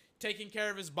he's taking care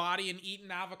of his body and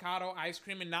eating avocado ice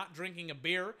cream and not drinking a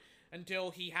beer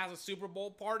until he has a Super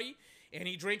Bowl party, and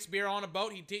he drinks beer on a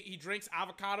boat. He drinks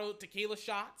avocado tequila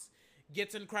shots,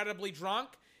 gets incredibly drunk,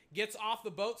 gets off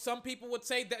the boat. Some people would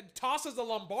say that tosses a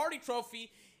Lombardi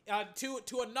trophy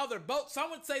to another boat.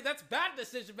 Some would say that's bad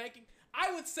decision making.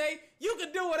 I would say you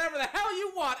can do whatever the hell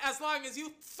you want as long as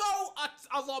you throw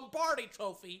a Lombardi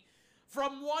trophy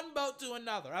from one boat to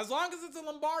another. As long as it's a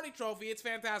Lombardi trophy, it's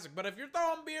fantastic. But if you're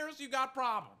throwing beers, you got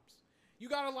problems. You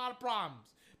got a lot of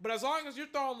problems. But as long as you're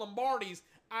throwing Lombardis,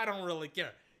 I don't really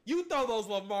care. You throw those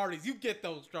Lombardis, you get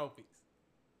those trophies.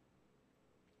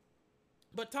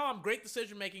 But Tom, great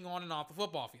decision making on and off the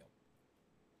football field.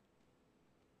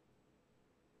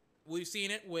 We've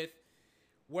seen it with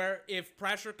where if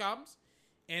pressure comes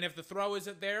and if the throw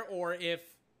isn't there, or if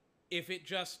it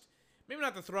just, maybe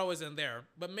not the throw isn't there,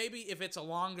 but maybe if it's a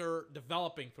longer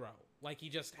developing throw, like he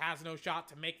just has no shot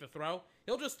to make the throw,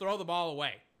 he'll just throw the ball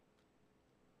away.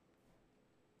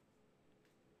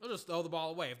 He'll just throw the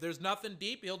ball away. If there's nothing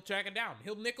deep, he'll check it down.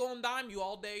 He'll nickel and dime you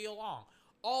all day long.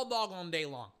 All doggone day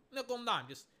long. Nickel and dime.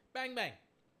 Just bang, bang.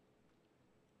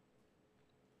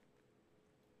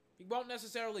 He won't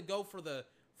necessarily go for the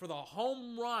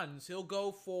home runs. He'll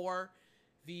go for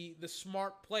the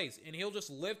smart plays. And he'll just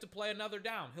live to play another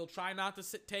down. He'll try not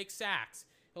to take sacks.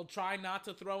 He'll try not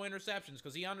to throw interceptions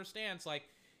because he understands, like,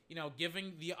 you know,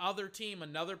 giving the other team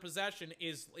another possession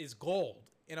is gold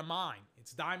in a mine.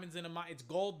 It's diamonds in a mine. It's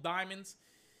gold diamonds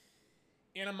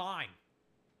in a mine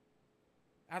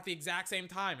at the exact same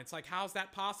time. It's like, how's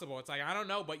that possible? It's like, I don't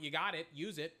know, but you got it.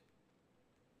 Use it.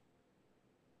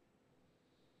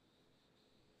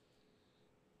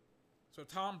 So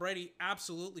Tom Brady,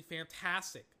 absolutely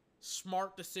fantastic.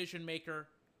 Smart decision maker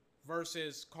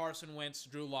versus Carson Wentz,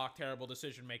 Drew Lock, terrible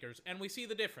decision makers. And we see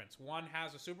the difference. One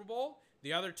has a Super Bowl.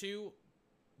 The other two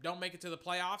don't make it to the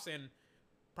playoffs. And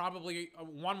probably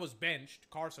one was benched.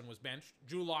 Carson was benched.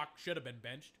 Drew Lock should have been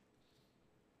benched.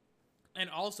 And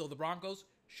also the Broncos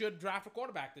should draft a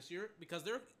quarterback this year because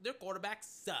their quarterback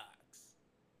sucks.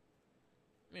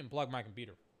 Let me unplug my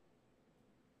computer.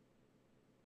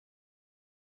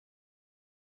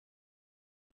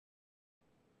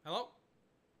 Hello?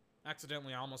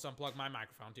 Accidentally, I almost unplugged my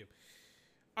microphone too.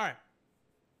 All right.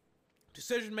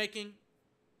 Decision making,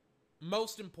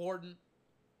 most important.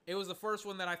 It was the first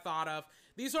one that I thought of.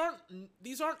 These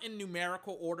aren't in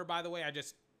numerical order, by the way. I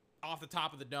just off the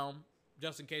top of the dome,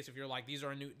 just in case if you're like these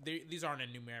aren't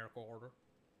in numerical order.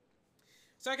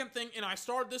 Second thing, and I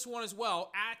started this one as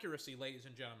well, accuracy, ladies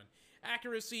and gentlemen.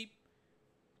 Accuracy,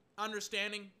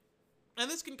 understanding. And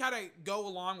this can kind of go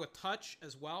along with touch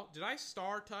as well. Did I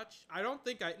star touch? I don't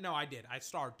think no, I did. I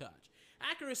starred touch.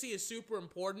 Accuracy is super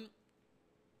important in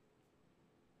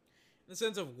the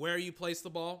sense of where you place the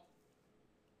ball,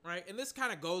 right? And this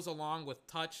kind of goes along with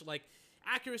touch. Like,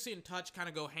 accuracy and touch kind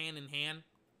of go hand in hand.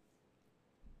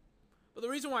 But the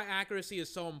reason why accuracy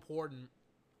is so important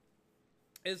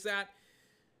is that,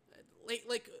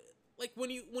 like when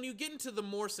you get into the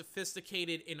more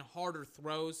sophisticated and harder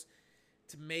throws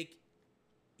to make,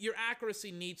 your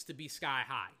accuracy needs to be sky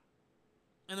high.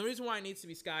 And the reason why it needs to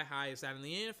be sky high is that in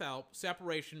the NFL,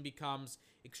 separation becomes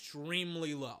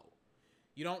extremely low.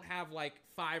 You don't have like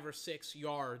 5 or 6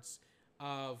 yards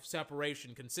of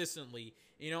separation consistently.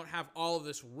 You don't have all of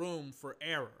this room for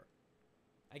error.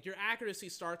 Like your accuracy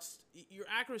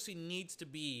needs to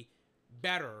be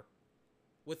better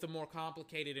with the more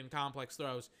complicated and complex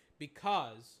throws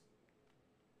because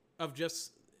of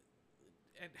just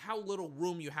how little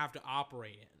room you have to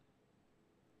operate in.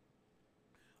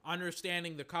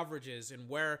 Understanding the coverages and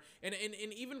where, and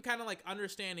even kind of like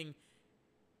understanding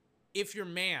if your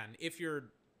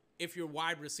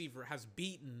wide receiver has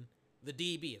beaten the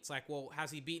DB. It's like, well,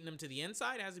 has he beaten him to the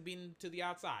inside? Has he beaten him to the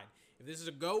outside? If this is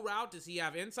a go route, does he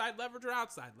have inside leverage or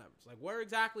outside leverage? Like, where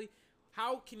exactly,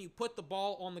 how can you put the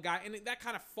ball on the guy? And that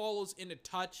kind of follows into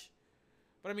touch.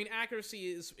 But I mean,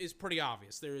 accuracy is pretty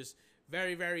obvious. There is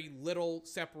very, very little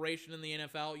separation in the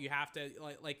NFL. You have to,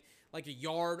 like a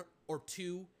yard or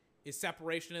two is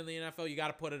separation in the NFL. You got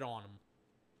to put it on them.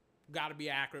 Got to be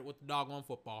accurate with the doggone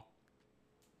football.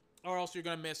 Or else you're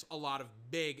going to miss a lot of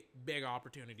big, big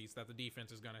opportunities that the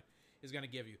defense is going to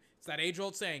give you. It's that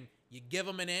age-old saying, you give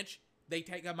them an inch, they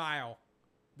take a mile.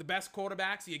 The best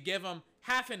quarterbacks, you give them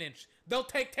half an inch, they'll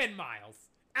take 10 miles.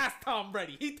 Ask Tom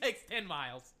Brady. He takes 10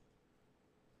 miles.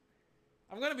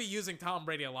 I'm going to be using Tom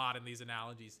Brady a lot in these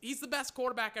analogies. He's the best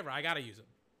quarterback ever. I got to use him.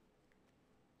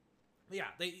 Yeah,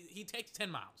 he takes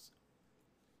 10 miles.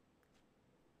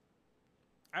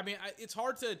 I mean, it's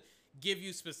hard to give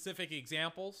you specific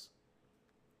examples,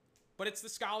 but it's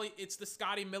the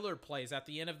Scotty Miller plays at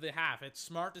the end of the half. It's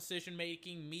smart decision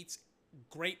making meets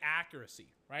great accuracy,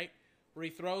 right? Where he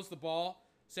throws the ball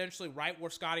essentially right where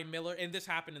Scotty Miller, and this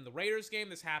happened in the Raiders game,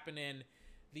 this happened in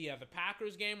the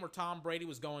Packers game where Tom Brady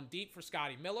was going deep for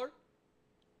Scotty Miller,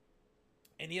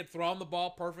 and he had thrown the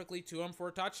ball perfectly to him for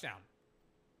a touchdown.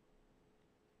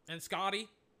 And Scotty,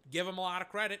 give him a lot of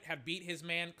credit, had beat his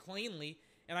man cleanly.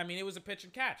 And I mean, it was a pitch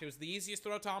and catch. It was the easiest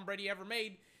throw Tom Brady ever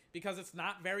made because it's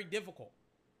not very difficult.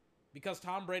 Because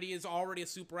Tom Brady is already a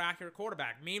super accurate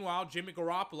quarterback. Meanwhile, Jimmy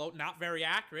Garoppolo, not very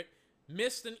accurate,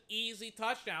 missed an easy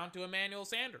touchdown to Emmanuel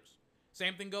Sanders.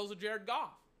 Same thing goes with Jared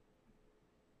Goff.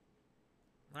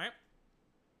 Right?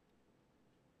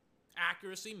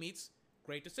 Accuracy meets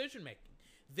great decision making.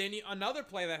 Then another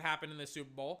play that happened in the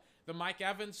Super Bowl, the Mike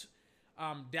Evans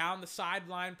down the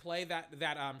sideline play that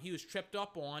he was tripped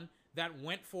up on, that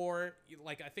went for,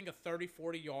 like, I think a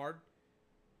 30-40 yard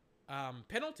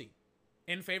penalty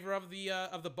in favor of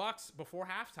the Bucks before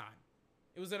halftime.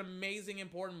 It was an amazing,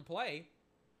 important play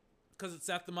because it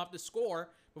set them up to score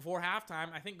before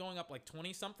halftime. I think going up like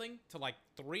 20-something to like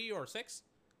 3 or 6.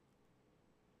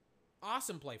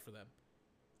 Awesome play for them.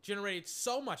 Generated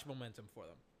so much momentum for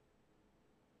them.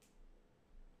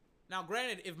 Now,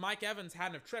 granted, if Mike Evans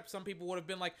hadn't have tripped, some people would have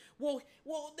been like, well,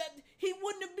 that he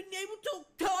wouldn't have been able to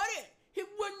cut it. He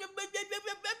wouldn't have been.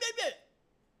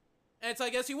 And it's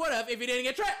like, yes, he would have if he didn't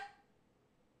get tripped.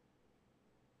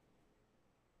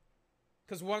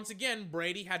 Because once again,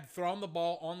 Brady had thrown the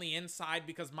ball on the inside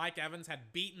because Mike Evans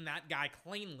had beaten that guy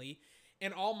cleanly.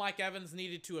 And all Mike Evans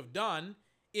needed to have done,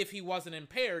 if he wasn't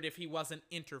impaired, if he wasn't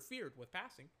interfered with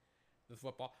passing the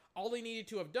football, all he needed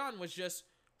to have done was just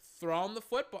thrown the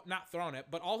football, not thrown it,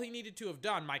 but all he needed to have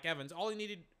done, Mike Evans, all he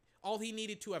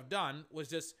needed to have done was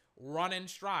just run in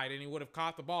stride, and he would have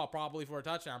caught the ball probably for a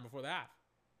touchdown before the half.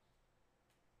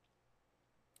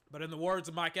 But in the words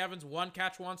of Mike Evans, one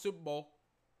catch, one Super Bowl.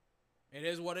 It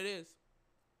is what it is.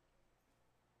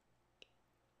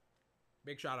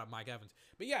 Big shout out Mike Evans.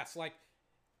 But yes, like,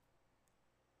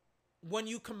 when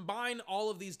you combine all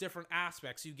of these different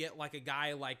aspects, you get like a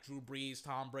guy like Drew Brees,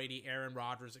 Tom Brady, Aaron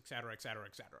Rodgers, etc., etc.,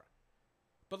 etc.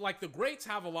 But like the greats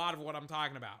have a lot of what I'm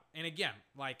talking about. And again,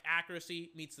 like accuracy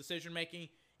meets decision making,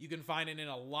 you can find it in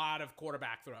a lot of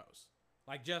quarterback throws.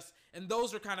 Like and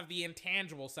those are kind of the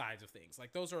intangible sides of things.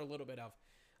 Like those are a little bit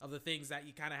of the things that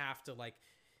you kind of have to like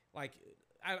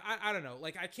I don't know.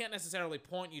 Like I can't necessarily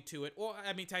point you to it. Well,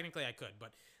 I mean technically I could,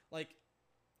 but like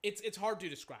it's hard to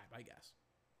describe, I guess.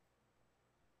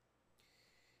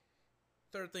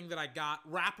 Third thing that I got,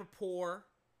 rapport,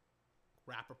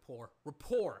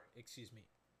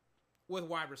 with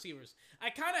wide receivers.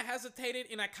 I kind of hesitated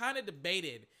and I kind of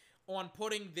debated on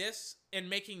putting this and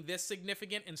making this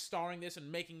significant and starring this and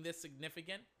making this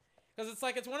significant. Because it's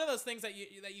like, it's one of those things that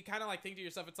you kind of like think to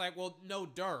yourself, it's like, well, no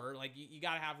duh, like you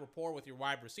got to have rapport with your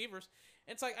wide receivers.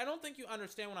 And it's like, I don't think you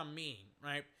understand what I mean,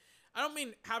 right? I don't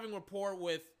mean having rapport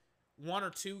with one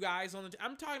or two guys on the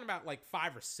I'm talking about like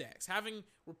 5 or 6. Having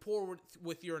rapport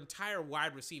with your entire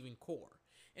wide receiving core.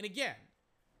 And again,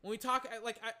 when we talk,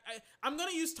 like I'm going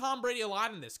to use Tom Brady a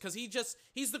lot in this because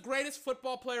he's the greatest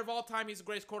football player of all time. He's the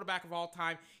greatest quarterback of all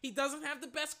time. He doesn't have the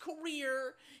best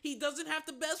career. He doesn't have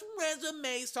the best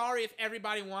resume. Sorry if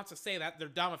everybody wants to say that. They're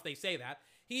dumb if they say that.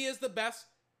 He is the best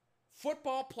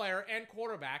football player and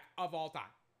quarterback of all time.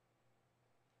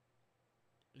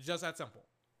 It's just that simple.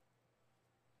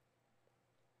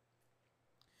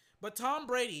 But Tom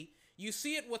Brady, you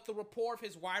see it with the rapport of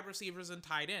his wide receivers and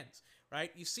tight ends,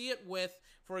 right? You see it with,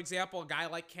 for example, a guy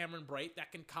like Cameron Brate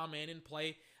that can come in and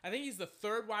play. I think he's the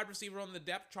 3rd wide receiver on the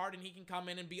depth chart, and he can come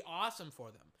in and be awesome for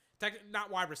them.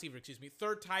 Not wide receiver, excuse me.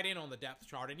 3rd tight end on the depth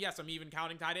chart. And yes, I'm even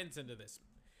counting tight ends into this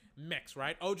mix,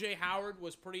 right? O.J. Howard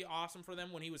was pretty awesome for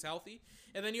them when he was healthy.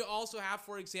 And then you also have,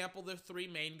 for example, the 3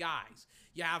 main guys.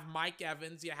 You have Mike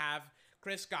Evans, you have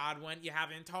Chris Godwin, you have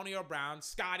Antonio Brown,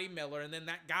 Scotty Miller, and then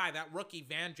that guy, that rookie,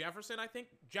 Van Jefferson, I think.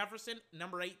 Jefferson,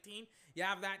 number 18. You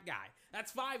have that guy.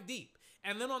 That's 5 deep.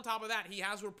 And then on top of that, he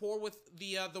has rapport with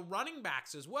the running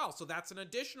backs as well. So that's an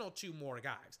additional 2 more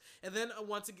guys. And then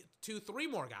once again, 3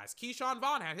 more guys. Keyshawn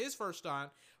Vaughn had his first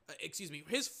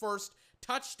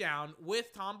touchdown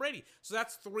with Tom Brady. So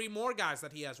that's 3 more guys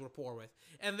that he has rapport with.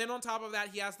 And then on top of that,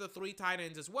 he has the 3 tight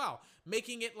ends as well,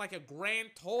 making it like a grand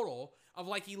total of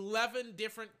like 11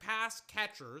 different pass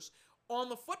catchers on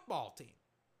the football team.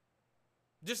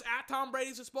 Just at Tom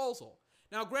Brady's disposal.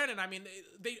 Now, granted, I mean,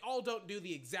 they all don't do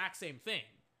the exact same thing.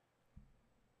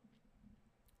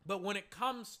 But when it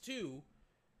comes to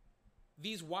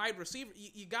these wide receivers,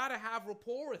 you got to have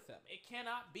rapport with them. It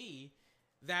cannot be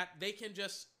that they can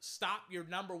just stop your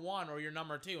number 1 or your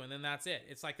number 2, and then that's it.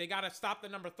 It's like they got to stop the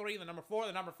number 3, the number 4,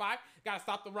 the number 5. Got to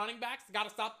stop the running backs. Got to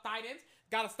stop the tight ends.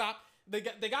 Got to stop. They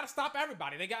got to stop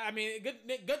everybody. They got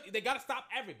to stop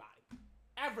everybody.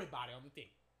 Everybody on the team.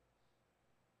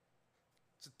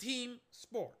 It's a team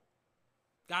sport.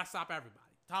 Gotta stop everybody.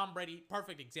 Tom Brady,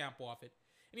 perfect example of it.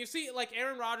 And you see, like,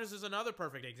 Aaron Rodgers is another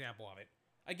perfect example of it.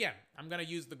 Again, I'm going to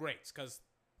use the greats because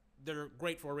they're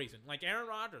great for a reason. Like Aaron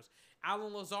Rodgers,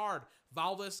 Alan Lazard,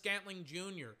 Valdez Scantling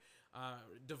Jr.,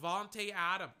 Devontae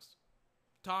Adams,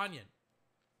 Tanyan.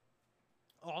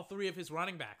 All three of his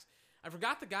running backs. I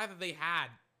forgot the guy that they had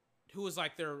who was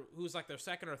like their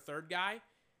second or third guy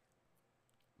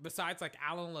besides like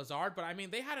Alan Lazard. But I mean,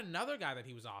 they had another guy that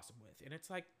he was awesome with. And it's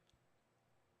like,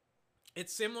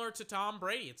 it's similar to Tom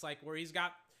Brady. It's like where he's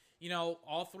got, you know,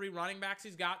 all three running backs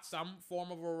he's got some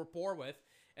form of a rapport with.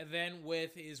 And then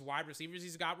with his wide receivers,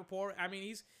 he's got rapport. I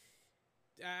mean,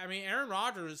 Aaron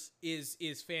Rodgers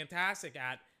is fantastic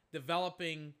at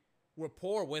developing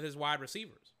rapport with his wide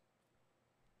receivers.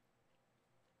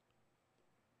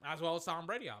 As well as Tom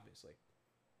Brady, obviously.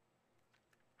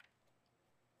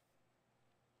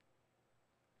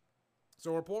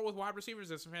 So rapport with wide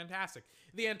receivers is fantastic.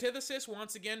 The antithesis,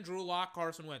 once again, Drew Lock,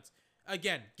 Carson Wentz.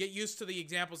 Again, get used to the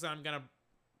examples that I'm gonna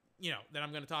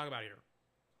talk about here.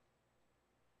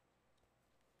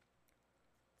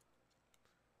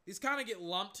 These kind of get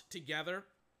lumped together.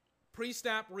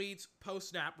 Pre-snap reads,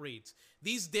 post-snap reads.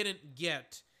 These didn't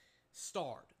get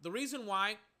starred. The reason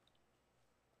why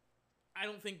I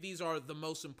don't think these are the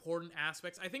most important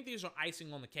aspects, I think these are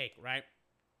icing on the cake, right?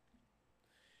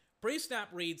 Pre-snap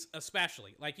reads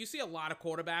especially. Like, you see a lot of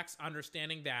quarterbacks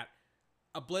understanding that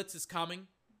a blitz is coming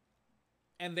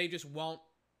and they just won't,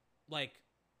 like,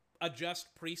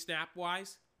 adjust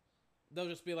pre-snap-wise. They'll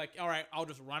just be like, all right, I'll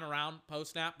just run around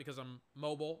post-snap because I'm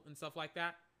mobile and stuff like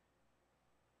that.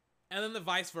 And then the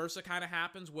vice versa kind of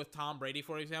happens with Tom Brady,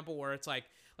 for example, where it's like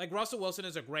Russell Wilson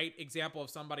is a great example of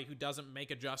somebody who doesn't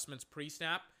make adjustments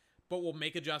pre-snap, but will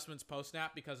make adjustments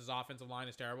post-snap because his offensive line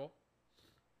is terrible.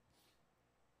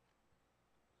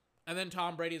 And then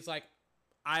Tom Brady's like,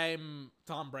 I'm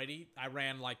Tom Brady. I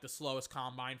ran like the slowest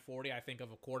combine 40, I think,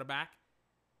 of a quarterback.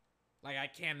 Like,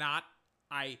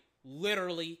 I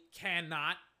literally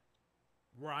cannot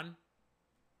run.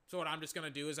 So what I'm just going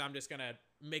to do is I'm just going to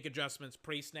make adjustments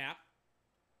pre-snap.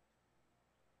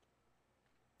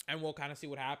 And we'll kind of see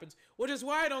what happens. Which is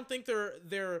why I don't think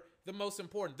they're the most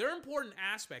important. They're important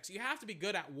aspects. You have to be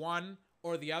good at one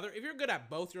or the other. If you're good at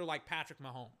both, you're like Patrick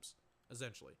Mahomes,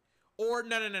 essentially. Or,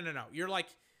 no.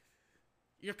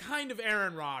 You're kind of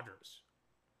Aaron Rodgers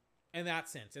in that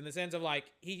sense. In the sense of, like,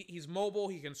 he's mobile,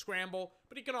 he can scramble,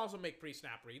 but he can also make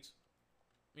pre-snap reads.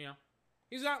 You know?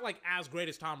 He's not, like, as great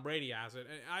as Tom Brady as it.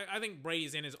 I think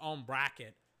Brady's in his own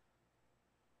bracket.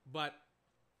 But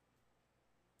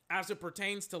as it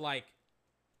pertains to, like,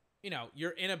 you know,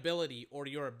 your inability or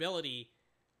your ability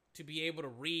to be able to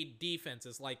read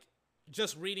defenses, like,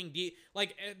 just reading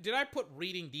did I put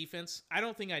reading defense? I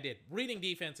don't think I did. Reading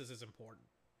defenses is important.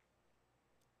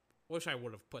 Wish I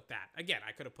would have put that. Again,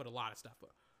 I could have put a lot of stuff, but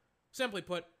simply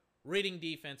put, reading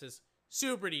defenses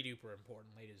super duper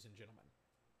important, ladies and gentlemen.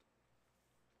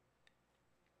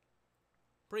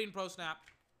 Pre and post snap,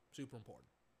 super important.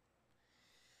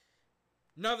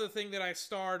 Another thing that I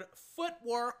starred,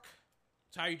 footwork.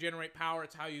 It's how you generate power.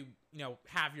 It's how you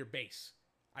have your base.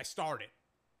 I starred it.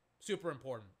 Super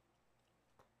important.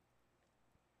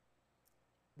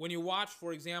 When you watch,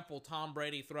 for example, Tom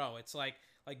Brady throw, it's like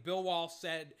Bill Walsh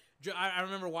said. I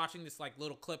remember watching this like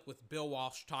little clip with Bill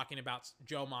Walsh talking about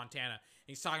Joe Montana. And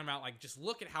he's talking about like, just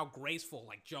look at how graceful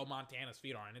like Joe Montana's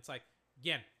feet are. And it's like,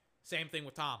 again, same thing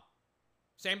with Tom.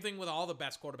 Same thing with all the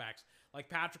best quarterbacks, like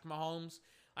Patrick Mahomes.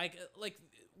 Like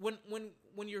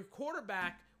when your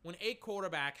quarterback, when a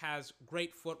quarterback has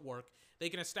great footwork, they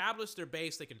can establish their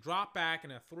base. They can drop back in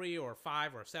a 3 or a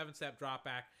 5 or a 7-step drop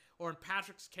back. Or in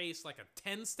Patrick's case, like a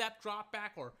 10-step drop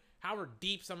back, or however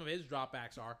deep some of his drop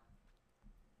backs are.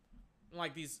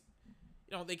 Like these,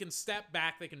 they can step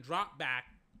back, they can drop back.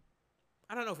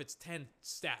 I don't know if it's 10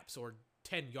 steps or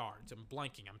 10 yards. I'm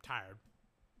blanking, I'm tired.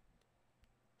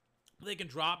 They can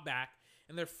drop back,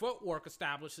 and their footwork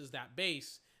establishes that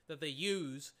base that they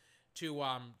use to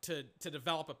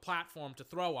develop a platform to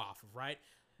throw off of, right?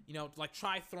 Like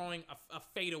try throwing a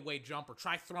fadeaway jumper.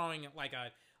 Try throwing it like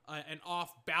an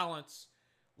off balance,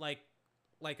 like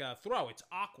a throw. It's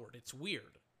awkward. It's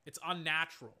weird. It's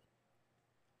unnatural.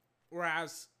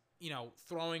 Whereas,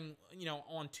 throwing,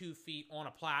 on 2 feet on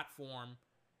a platform,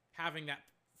 having that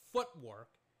footwork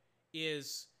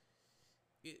is,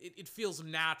 it feels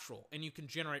natural, and you can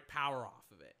generate power off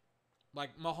of it.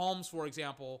 Like Mahomes, for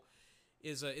example,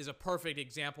 is a perfect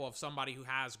example of somebody who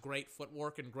has great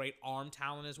footwork and great arm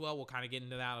talent as well. We'll kind of get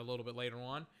into that a little bit later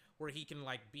on, where he can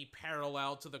like be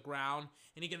parallel to the ground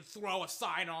and he can throw a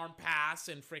sidearm pass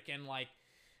and freaking like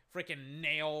freaking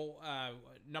nail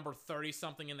number 30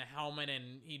 something in the helmet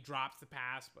and he drops the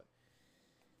pass, but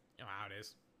you know how it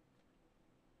is.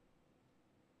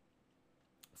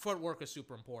 Footwork is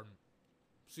super important.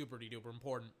 Super duper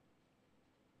important.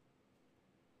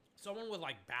 Someone with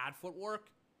like bad footwork,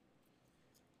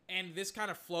 and this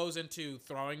kind of flows into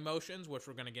throwing motions, which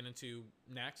we're going to get into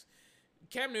next.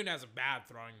 Cam Newton has a bad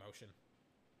throwing motion.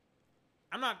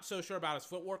 I'm not so sure about his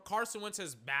footwork. Carson Wentz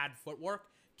has bad footwork.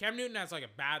 Cam Newton has like a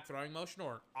bad throwing motion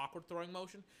or an awkward throwing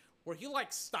motion where he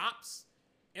like stops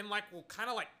and like will kind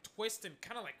of like twist and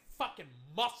kind of like fucking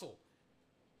muscle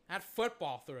that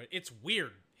football through it. It's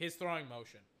weird, his throwing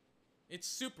motion. It's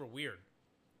super weird.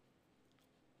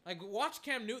 Like, watch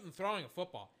Cam Newton throwing a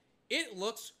football. It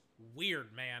looks weird,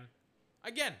 man.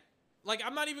 Again, like,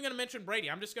 I'm not even going to mention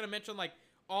Brady. I'm just going to mention, like,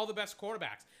 all the best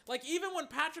quarterbacks. Like, even when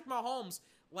Patrick Mahomes,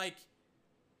 like,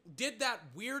 did that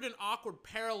weird and awkward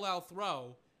parallel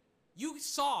throw, you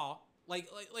saw, like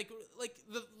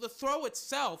the throw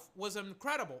itself was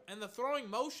incredible, and the throwing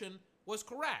motion was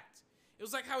correct. It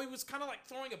was like how he was kind of like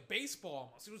throwing a baseball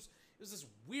almost. It was this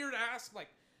weird-ass, like,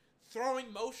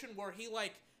 throwing motion where he,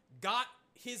 like, got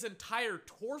his entire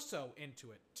torso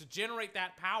into it to generate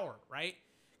that power, right?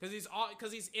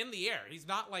 Because he's in the air. He's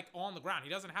not like on the ground. He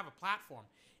doesn't have a platform,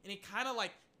 and he kind of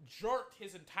like jerked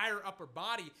his entire upper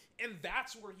body, and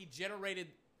that's where he generated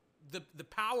the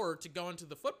power to go into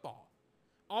the football,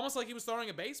 almost like he was throwing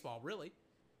a baseball. Really,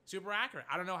 super accurate.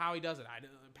 I don't know how he does it.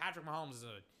 Patrick Mahomes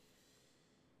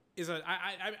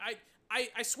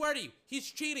I swear to you, he's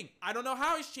cheating. I don't know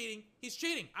how he's cheating. He's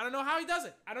cheating. I don't know how he does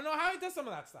it. I don't know how he does some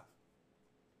of that stuff.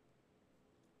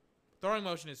 Throwing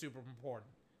motion is super important.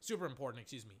 Super important,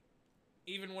 excuse me.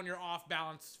 Even when you're off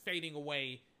balance, fading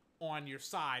away on your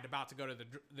side, about to go to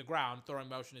the ground, throwing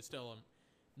motion is still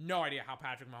no idea how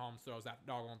Patrick Mahomes throws that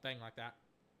doggone thing like that.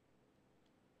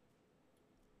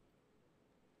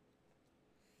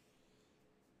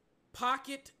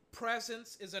 Pocket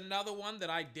presence is another one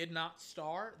that I did not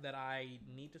star, that I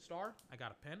need to star. I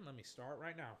got a pen. Let me start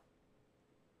right now.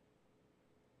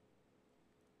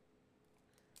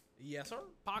 Yes, sir.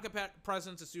 Pocket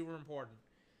presence is super important.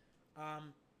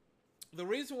 The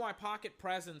reason why pocket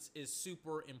presence is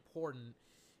super important,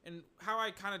 and how I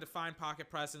kind of define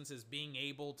pocket presence, is being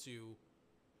able to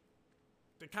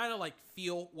kind of like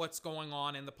feel what's going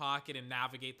on in the pocket and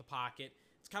navigate the pocket.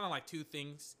 It's kind of like two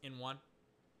things in one.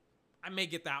 I may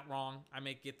get that wrong. I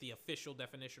may get the official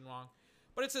definition wrong.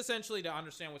 But it's essentially to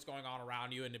understand what's going on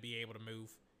around you and to be able to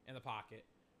move in the pocket.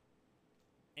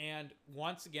 And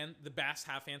once again, the best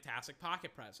have fantastic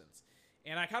pocket presence.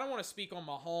 And I kind of want to speak on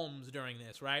Mahomes during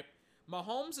this, right?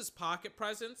 Mahomes' pocket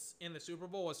presence in the Super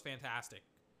Bowl was fantastic.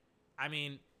 I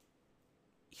mean,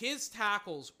 his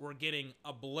tackles were getting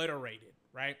obliterated,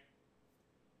 right?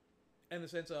 In the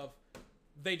sense of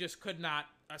they just could not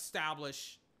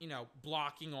establish,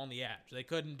 blocking on the edge. They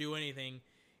couldn't do anything.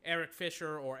 Eric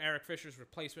Fisher's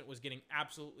replacement was getting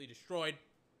absolutely destroyed.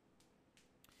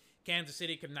 Kansas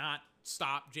City could not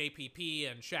stop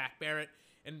JPP and Shaq Barrett.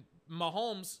 And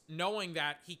Mahomes, knowing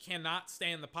that he cannot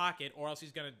stay in the pocket or else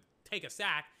he's going to take a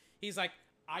sack, he's like,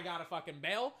 I got to fucking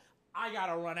bail. I got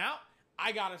to run out.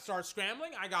 I got to start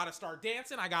scrambling. I got to start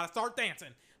dancing. I got to start dancing.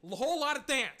 A whole lot of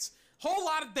dance. Whole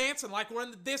lot of dancing like we're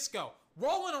in the disco.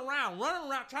 Rolling around,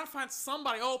 running around, trying to find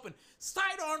somebody open.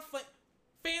 Sidearm flick.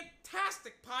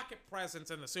 Fantastic pocket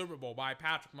presence in the Super Bowl by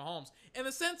Patrick Mahomes. In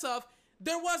the sense of,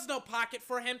 there was no pocket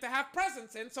for him to have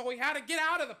presence in, so he had to get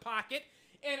out of the pocket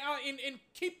and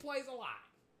keep plays alive.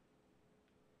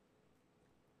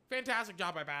 Fantastic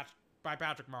job by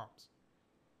Patrick Mahomes.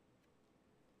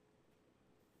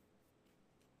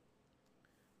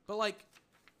 But, like,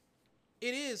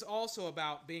 it is also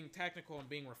about being technical and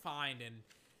being refined and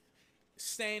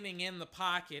standing in the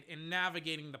pocket and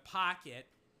navigating the pocket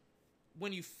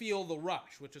when you feel the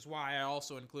rush, which is why I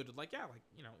also included,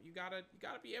 you gotta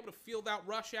be able to feel that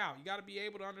rush out. You gotta be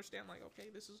able to understand, like, okay,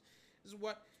 this is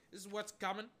what's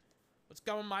coming. What's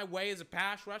coming my way is a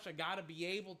pass rush. I gotta be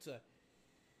able to,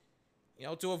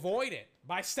 to avoid it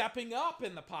by stepping up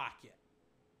in the pocket.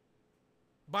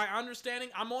 By understanding,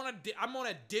 I'm on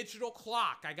a digital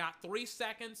clock. I got 3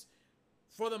 seconds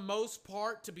for the most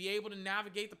part to be able to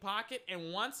navigate the pocket,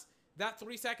 and once that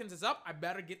 3 seconds is up, I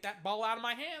better get that ball out of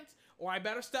my hands, or I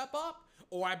better step up,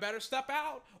 or I better step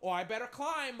out, or I better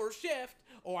climb or shift,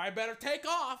 or I better take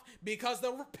off, because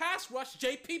the pass rush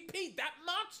JPP, that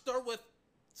monster with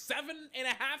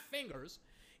 7.5 fingers,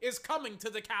 is coming to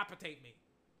decapitate me.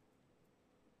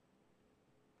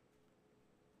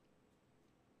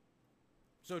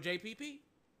 So JPP.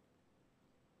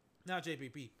 Not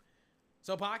JPP.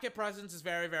 So pocket presence is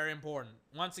very, very important.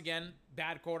 Once again,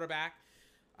 bad quarterback.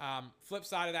 Flip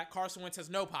side of that, Carson Wentz has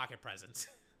no pocket presence.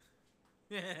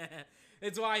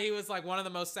 It's why he was like one of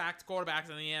the most sacked quarterbacks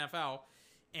in the NFL,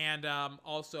 and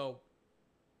also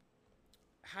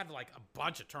had like a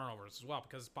bunch of turnovers as well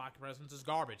because his pocket presence is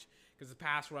garbage because the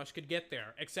pass rush could get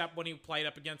there, except when he played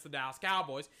up against the Dallas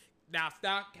Cowboys. Dallas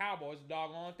Cowboys are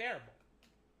doggone terrible.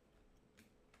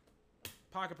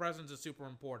 Pocket presence is super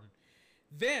important.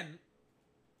 Then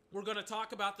we're going to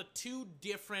talk about the two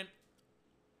different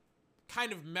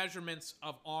kind of measurements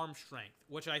of arm strength,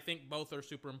 which I think both are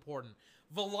super important.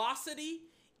 Velocity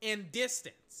and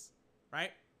distance,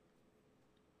 right?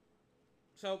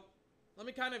 So let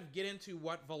me kind of get into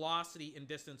what velocity and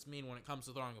distance mean when it comes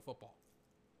to throwing a football.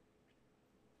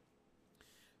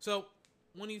 So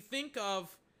when you think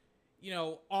of,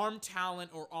 arm talent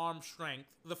or arm strength,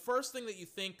 the first thing that you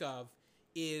think of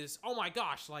is, oh my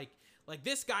gosh, like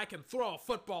this guy can throw a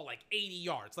football like 80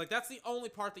 yards. Like that's the only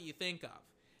part that you think of.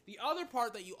 The other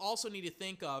part that you also need to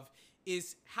think of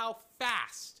is how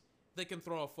fast they can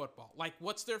throw a football. Like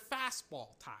what's their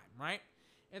fastball time, right?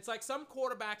 It's like some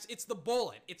quarterbacks, it's the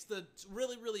bullet. It's the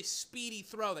really, really speedy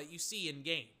throw that you see in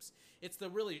games. It's the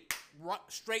really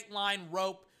straight line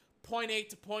rope, point A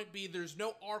to point B. There's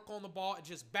no arc on the ball. It's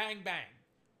just bang, bang,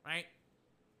 right?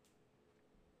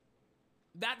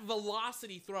 That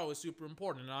velocity throw is super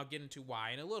important, and I'll get into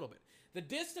why in a little bit. The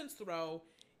distance throw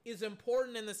is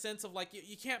important in the sense of, like,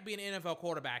 you can't be an NFL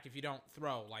quarterback if you don't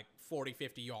throw, like, 40,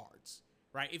 50 yards,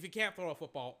 right? If you can't throw a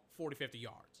football 40, 50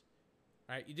 yards,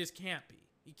 right? You just can't be.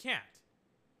 You can't.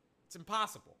 It's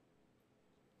impossible.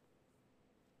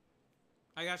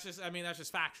 That's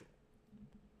just factual.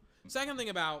 Second thing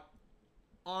about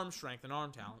arm strength and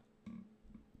arm talent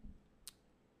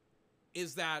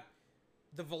is that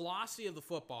the velocity of the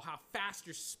football, how fast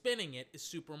you're spinning it, is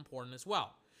super important as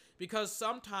well. Because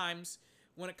sometimes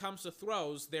when it comes to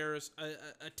throws, there's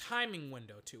a timing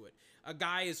window to it. A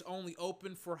guy is only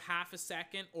open for half a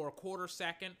second or a quarter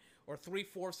second or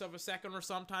 3/4 of a second or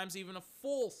sometimes even a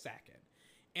full second.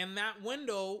 And that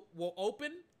window will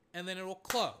open and then it will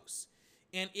close.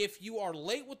 And if you are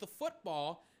late with the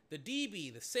football, the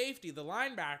DB, the safety, the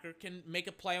linebacker can make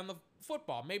a play on the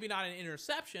football. Maybe not an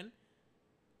interception,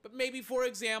 but maybe, for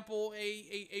example,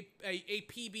 a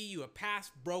PBU, a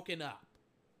pass broken up,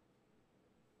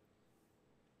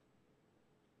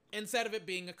 instead of it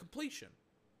being a completion.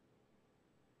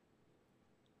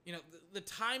 The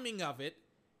timing of it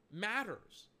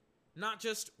matters. Not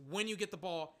just when you get the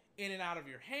ball in and out of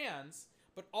your hands,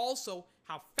 but also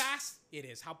how fast it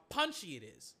is, how punchy it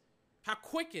is, how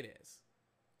quick it is.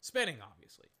 Spinning,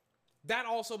 obviously. That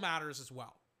also matters as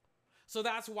well. So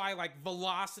that's why, like,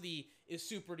 velocity is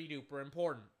super duper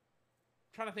important.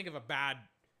 I'm trying to think of a bad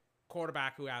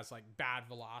quarterback who has, like, bad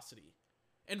velocity.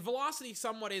 And velocity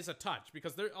somewhat is a touch,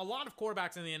 because there are a lot of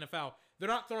quarterbacks in the NFL, they're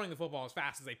not throwing the football as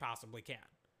fast as they possibly can.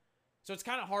 So it's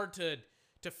kind of hard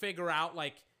to figure out,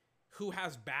 like, who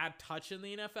has bad touch in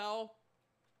the NFL.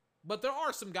 But there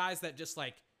are some guys that just,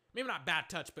 like, maybe not bad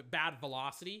touch, but bad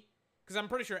velocity. Because I'm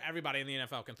pretty sure everybody in the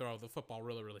NFL can throw the football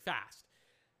really, really fast.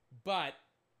 But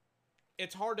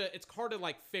it's hard to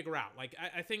like figure out. Like,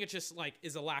 I think it's just like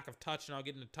is a lack of touch, and I'll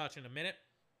get into touch in a minute.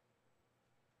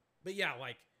 But yeah,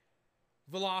 like,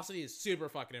 velocity is super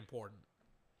fucking important.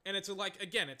 And it's like,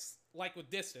 again, it's like with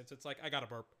distance. It's like, I got to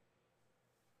burp.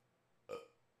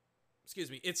 Excuse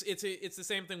me. It's the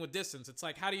same thing with distance. It's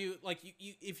like, how do you, like,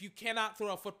 you if you cannot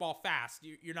throw a football fast,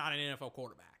 you're not an NFL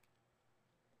quarterback.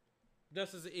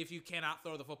 Just as if you cannot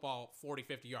throw the football 40,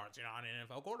 50 yards, you're not an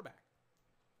NFL quarterback.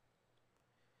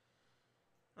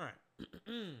 All right.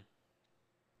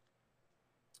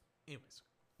 Anyways,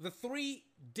 the three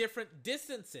different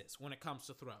distances when it comes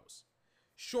to throws: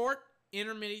 short,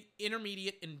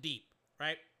 intermediate, and deep,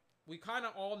 right? We kind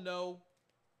of all know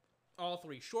all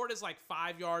three. Short is like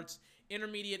 5 yards.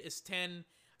 Intermediate is 10.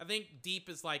 I think deep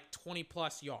is like 20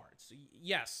 plus yards.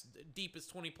 Yes, deep is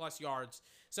 20 plus yards.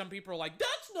 Some people are like,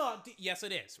 that's not deep. Yes,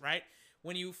 it is, right?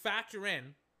 When you factor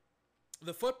in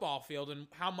the football field and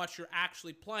how much you're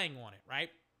actually playing on it, right?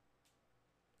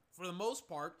 For the most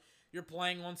part, you're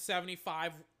playing on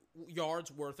 75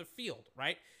 yards worth of field,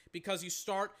 right? Because you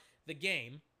start the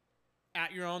game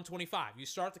at your own 25. You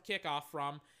start the kickoff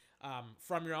from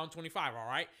your own 25, all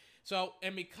right? So,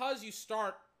 and because you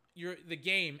start the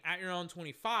game at your own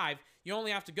 25, you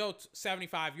only have to go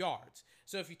 75 yards.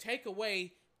 So if you take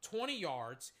away 20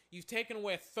 yards, you've taken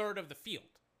away a third of the field.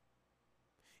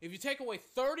 If you take away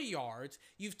 30 yards,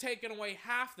 you've taken away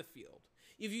half the field.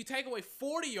 If you take away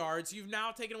 40 yards, you've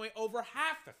now taken away over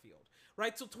half the field,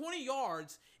 right? So 20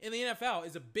 yards in the NFL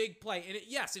is a big play. And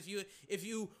yes, if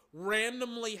you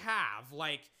randomly have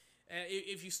like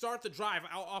If you start the drive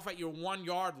off at your 1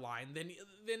 yard line,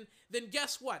 then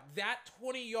guess what? That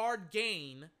 20-yard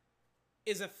gain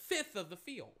is a fifth of the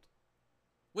field,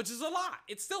 which is a lot.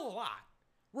 It's still a lot.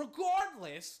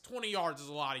 Regardless, 20 yards is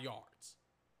a lot of yards.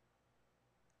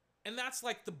 And that's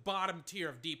like the bottom tier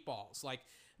of deep balls. Like,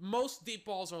 most deep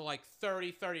balls are like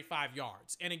 30, 35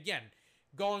 yards. And again,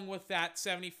 going with that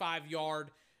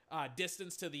 75-yard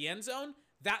distance to the end zone,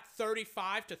 that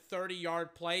 35 to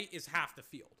 30-yard play is half the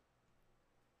field.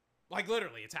 Like,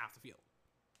 literally, it's half the field.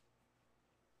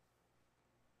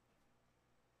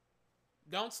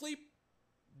 Don't sleep.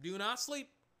 Do not sleep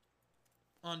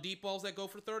on deep balls that go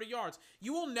for 30 yards.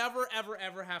 You will never, ever,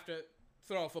 ever have to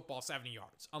throw a football 70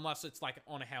 yards unless it's like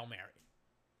on a Hail Mary.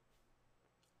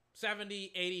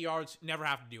 70, 80 yards, never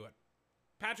have to do it.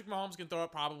 Patrick Mahomes can throw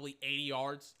it probably 80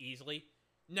 yards easily.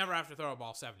 Never have to throw a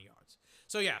ball 70 yards.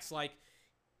 So yes, like,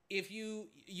 if you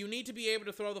need to be able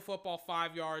to throw the football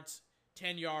 5 yards,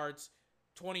 10 yards,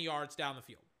 20 yards down the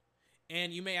field.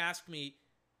 And you may ask me,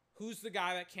 who's the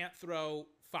guy that can't throw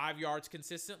 5 yards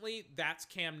consistently? That's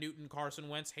Cam Newton, Carson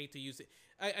Wentz. Hate to use it.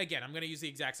 Again, I'm going to use the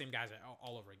exact same guys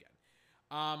all over again.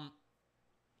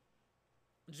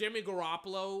 Jimmy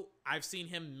Garoppolo, I've seen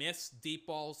him miss deep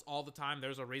balls all the time.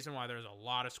 There's a reason why there's a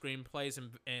lot of screenplays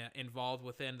involved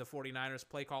within the 49ers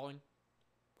play calling.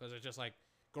 Because it's just like,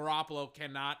 Garoppolo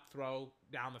cannot throw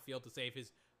down the field to save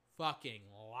his fucking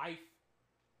life.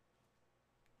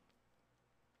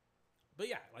 But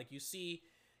yeah, like you see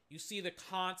the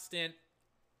constant,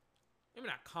 maybe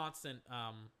not constant,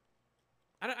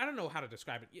 I don't know how to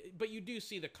describe it, but you do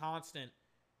see the constant,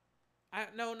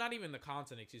 no, not even the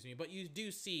constant, excuse me, but you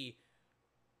do see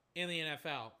in the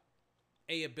NFL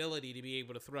a ability to be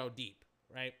able to throw deep,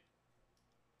 right?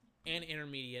 And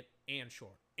intermediate and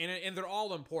short. And they're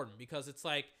all important because it's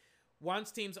like,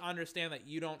 once teams understand that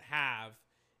you don't have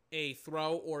a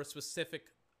throw or a specific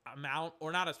amount,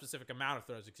 or not a specific amount of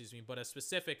throws, excuse me, but a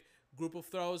specific group of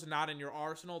throws not in your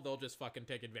arsenal, they'll just fucking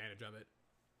take advantage of it.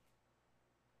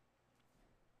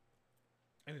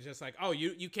 And it's just like, oh,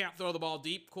 you can't throw the ball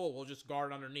deep? Cool, we'll just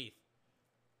guard underneath.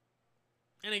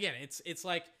 And again, it's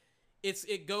like,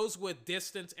 it goes with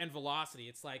distance and velocity.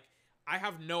 It's like, I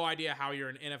have no idea how you're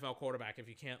an NFL quarterback if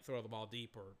you can't throw the ball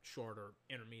deep or short or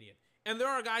intermediate. And there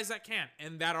are guys that can't,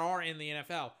 and that are in the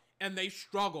NFL, and they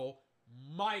struggle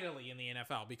mightily in the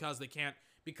NFL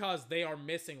because they are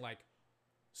missing like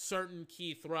certain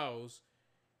key throws,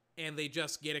 and they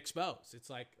just get exposed. It's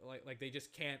like they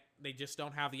just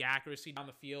don't have the accuracy down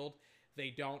the field. They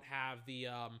don't have the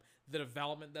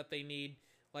development that they need,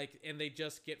 like, and they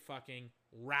just get fucking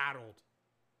rattled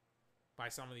by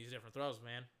some of these different throws,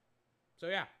 man. So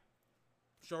yeah,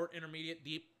 short, intermediate,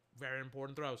 deep, very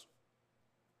important throws.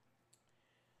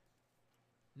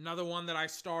 Another one that I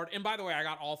starred, and by the way, I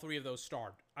got all three of those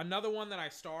starred. Another one that I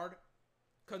starred,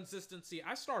 consistency.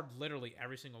 I starred literally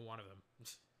every single one of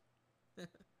them.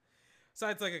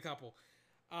 Besides like a couple.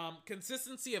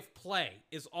 Consistency of play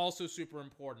is also super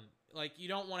important. Like, you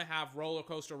don't want to have roller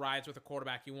coaster rides with a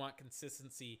quarterback. You want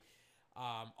consistency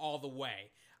all the way.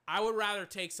 I would rather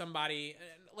take somebody,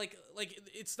 like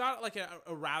it's not like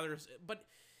a rather, but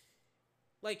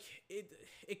like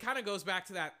it kind of goes back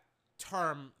to that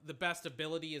term, the best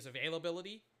ability is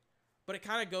availability, but it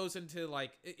kind of goes into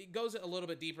like, it goes a little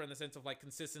bit deeper in the sense of like,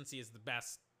 consistency is the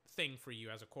best thing for you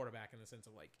as a quarterback, in the sense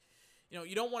of like, you know,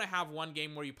 you don't want to have one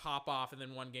game where you pop off and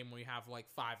then one game where you have like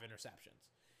 5 interceptions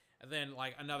and then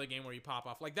like another game where you pop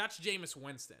off. Like, that's Jameis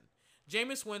Winston.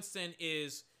 Jameis Winston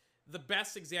is the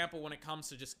best example when it comes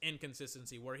to just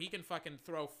inconsistency, where he can fucking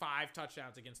throw 5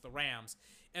 touchdowns against the Rams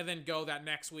and then go that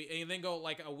next week, and then go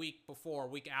like a week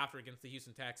after against the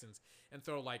Houston Texans and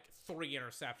throw like 3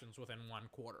 interceptions within 1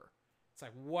 quarter. It's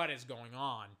like, what is going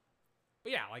on?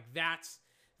 But yeah, like that's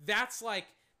like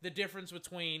the difference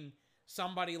between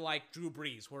somebody like Drew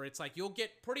Brees, where it's like, you'll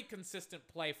get pretty consistent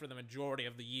play for the majority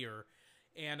of the year.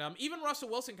 And even Russell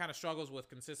Wilson kind of struggles with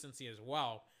consistency as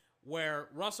well, where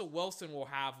Russell Wilson will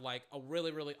have like a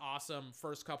really, really awesome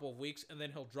first couple of weeks, and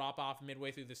then he'll drop off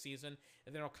midway through the season,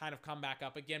 and then he'll kind of come back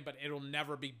up again, but it'll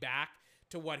never be back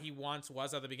to what he once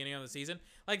was at the beginning of the season.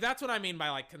 Like, that's what I mean by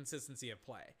like consistency of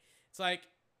play. It's like,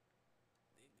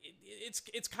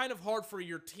 it's kind of hard for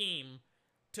your team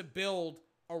to build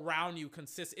around you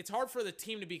consistent. It's hard for the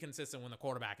team to be consistent when the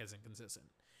quarterback isn't consistent.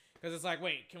 Because it's like,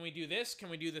 wait, can we do this? Can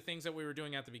we do the things that we were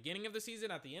doing at the beginning of the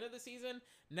season, at the end of the season?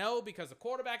 No, because the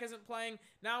quarterback isn't playing.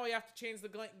 Now we have to change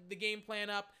the game plan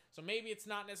up. So maybe it's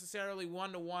not necessarily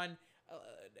one-to-one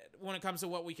when it comes to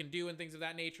what we can do and things of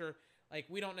that nature. Like,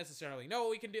 we don't necessarily know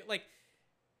what we can do. Like,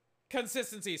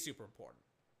 consistency is super important.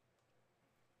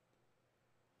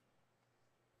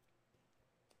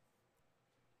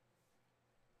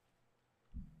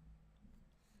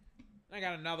 I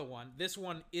got another one. This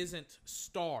one isn't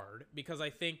starred because I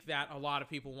think that a lot of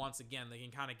people, once again, they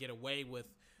can kind of get away with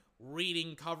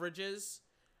reading coverages.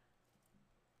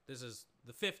 This is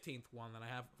the 15th one that I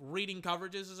have. Reading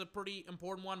coverages is a pretty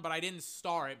important one, but I didn't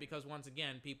star it because, once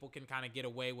again, people can kind of get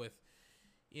away with,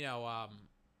 you know,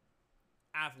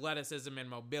 athleticism and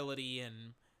mobility and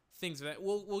things of that.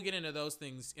 We'll get into those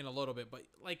things in a little bit, but,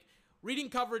 like, reading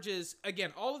coverages,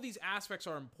 again, all of these aspects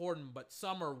are important, but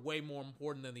some are way more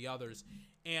important than the others.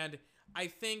 And I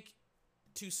think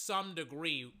to some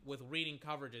degree with reading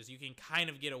coverages, you can kind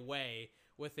of get away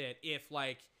with it if,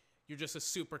 like, you're just a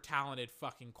super talented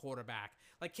fucking quarterback.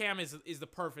 Like, Cam is the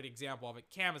perfect example of it.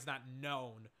 Cam is not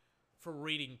known for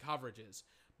reading coverages.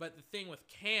 But the thing with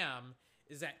Cam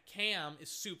is that Cam is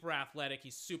super athletic.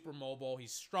 He's super mobile.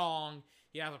 He's strong.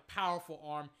 He has a powerful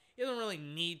arm. He doesn't really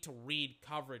need to read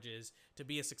coverages to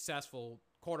be a successful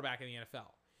quarterback in the NFL.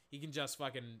 He can just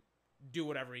fucking do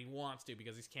whatever he wants to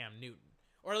because he's Cam Newton.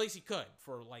 Or at least he could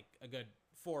for like a good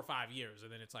 4 or 5 years.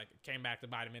 And then it's like it came back to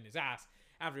bite him in his ass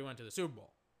after he went to the Super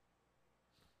Bowl.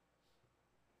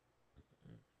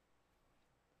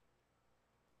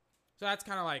 So that's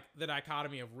kind of like the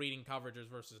dichotomy of reading coverages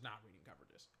versus not reading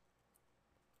coverages.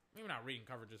 Maybe not reading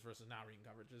coverages versus not reading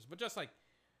coverages, but just like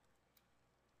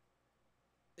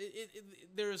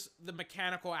there's the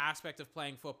mechanical aspect of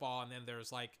playing football, and then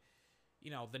there's like,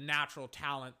 you know, the natural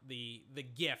talent, the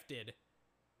gifted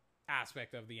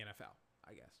aspect of the NFL,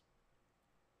 I guess.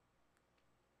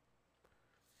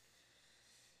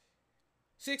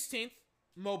 16th,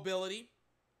 mobility.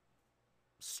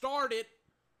 Started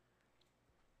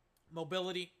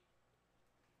mobility,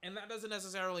 and that doesn't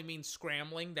necessarily mean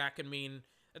scrambling. That can mean,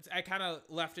 I kind of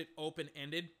left it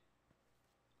open-ended.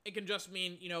 It can just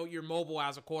mean, you know, you're mobile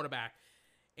as a quarterback.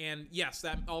 And yes,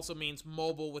 that also means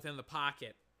mobile within the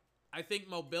pocket. I think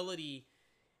mobility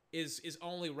is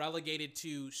only relegated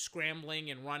to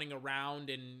scrambling and running around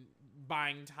and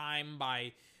buying time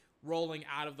by rolling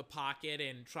out of the pocket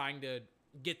and trying to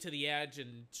get to the edge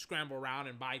and scramble around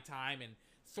and buy time and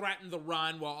threaten the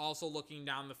run while also looking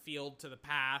down the field to the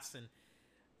pass. And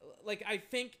like, I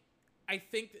think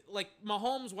like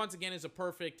Mahomes, once again, is a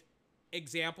perfect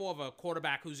example of a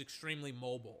quarterback who's extremely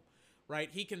mobile, right?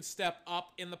 He can step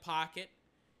up in the pocket.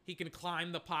 He can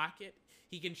climb the pocket.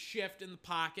 He can shift in the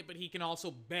pocket, but he can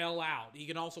also bail out. He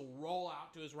can also roll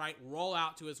out to his right, roll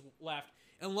out to his left,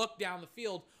 and look down the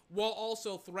field while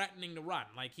also threatening to run.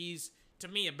 Like, he's, to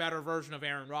me, a better version of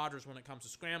Aaron Rodgers when it comes to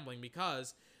scrambling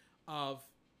because of,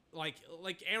 like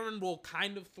Aaron will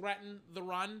kind of threaten the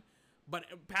run, but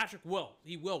Patrick will.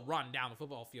 He will run down the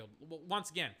football field. Once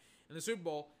again, in the Super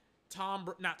Bowl,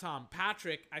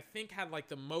 Patrick, I think, had like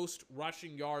the most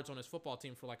rushing yards on his football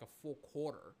team for like a full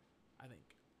quarter, I think.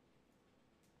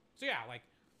 So yeah, like,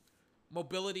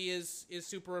 mobility is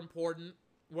super important,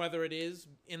 whether it is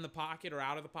in the pocket or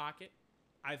out of the pocket.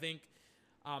 I think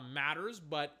matters,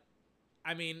 but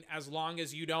I mean, as long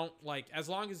as you don't, like, as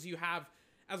long as you're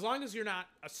not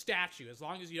a statue, as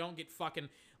long as you don't get fucking,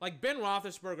 like, Ben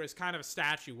Roethlisberger is kind of a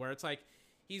statue where it's like,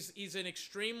 he's an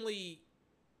extremely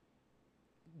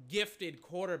gifted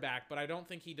quarterback, but I don't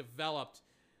think he developed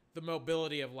the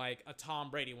mobility of like a Tom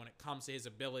Brady when it comes to his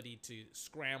ability to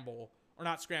scramble, or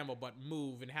not scramble, but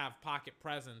move and have pocket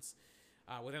presence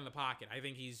within the pocket. I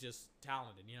think he's just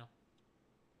talented, you know?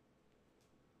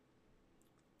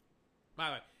 By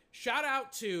the way, shout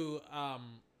out to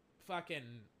fucking,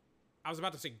 I was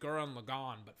about to say Gurren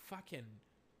Lagann, but fucking,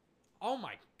 oh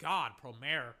my god,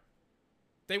 Promare.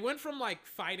 They went from like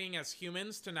fighting as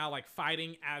humans to now like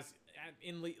fighting as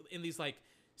in these like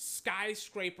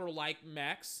skyscraper-like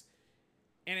mechs,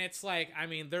 and it's like, I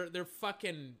mean, they're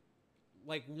fucking,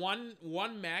 like, one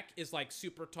mech is like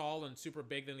super tall and super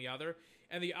big than the other,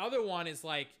 and the other one is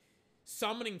like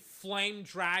summoning flame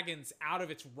dragons out of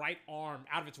its right arm,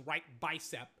 out of its right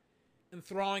bicep, and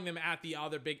throwing them at the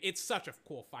other big. It's such a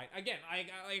cool fight. Again,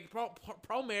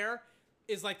 Promare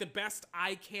is like the best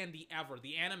eye candy ever.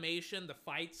 The animation, the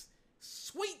fights,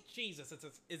 sweet Jesus,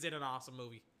 is it an awesome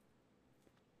movie.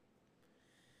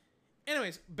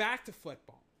 Anyways, back to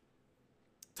football.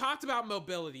 Talked about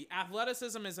mobility.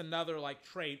 Athleticism is another like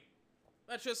trait.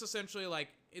 That's just essentially like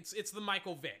it's the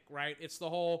Michael Vick, right? It's the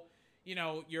whole, you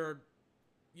know, you're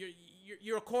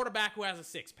a quarterback who has a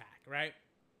six-pack, right?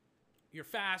 You're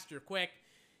fast, you're quick.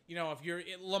 You know,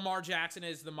 Lamar Jackson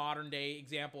is the modern day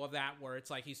example of that, where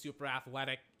it's like he's super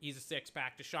athletic. He's a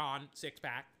six-pack. Deshaun,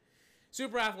 six-pack.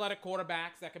 Super athletic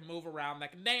quarterbacks that can move around,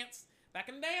 that can dance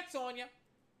on you,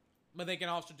 but they can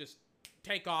also just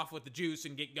take off with the juice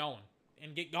and get going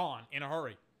and get gone in a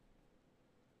hurry.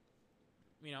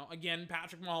 You know, again,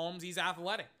 Patrick Mahomes, he's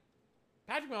athletic.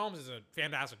 Patrick Mahomes is a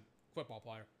fantastic football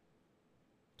player.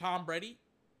 Tom Brady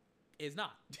is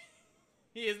not.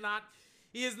 He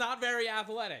is not very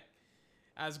athletic.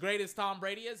 As great as Tom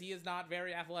Brady is, he is not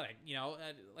very athletic. You know,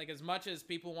 like as much as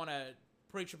people want to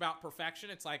preach about perfection,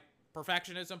 it's like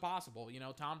perfection is impossible. You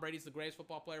know, Tom Brady's the greatest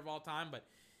football player of all time, but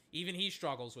even he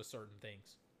struggles with certain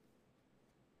things.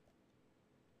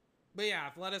 But yeah,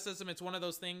 athleticism, it's one of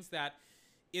those things that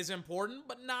is important,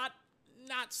 but not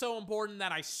so important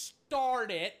that I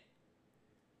start it.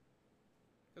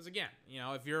 Because again, you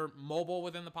know, if you're mobile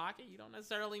within the pocket, you don't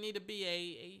necessarily need to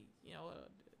be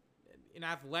an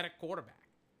athletic quarterback.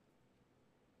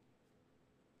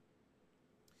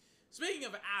 Speaking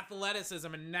of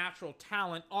athleticism and natural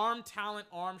talent, arm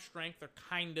strength are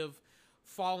kind of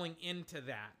falling into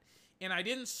that. And I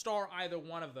didn't star either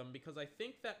one of them because I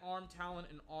think that arm talent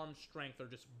and arm strength are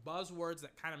just buzzwords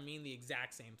that kind of mean the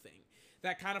exact same thing.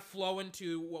 That kind of flow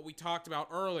into what we talked about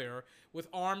earlier with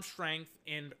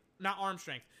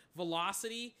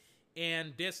velocity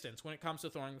and distance when it comes to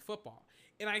throwing the football.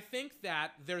 And I think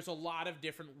that there's a lot of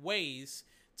different ways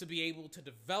to be able to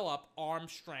develop arm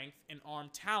strength and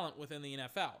arm talent within the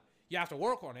NFL. You have to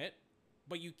work on it,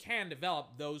 but you can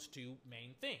develop those two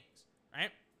main things,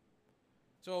 right?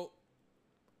 So,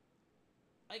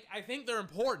 I think they're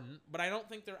important, but I don't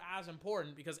think they're as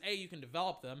important because A, you can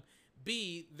develop them.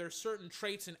 B, there's certain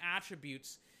traits and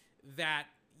attributes that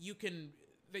you can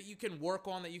work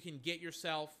on, that you can get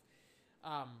yourself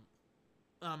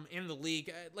in the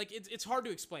league. Like it's hard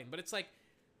to explain, but it's like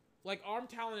arm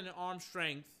talent and arm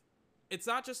strength. It's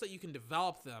not just that you can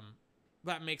develop them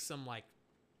that makes them like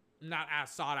not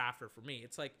as sought after for me.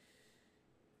 It's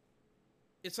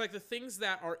like the things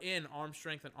that are in arm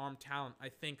strength and arm talent, I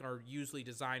think, are usually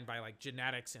designed by like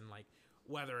genetics and like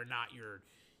whether or not you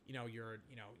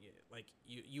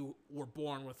were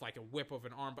born with like a whip of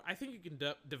an arm. But I think you can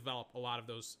develop a lot of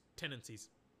those tendencies.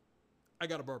 I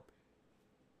got a burp.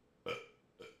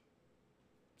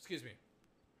 Excuse me.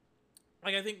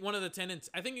 Like I think I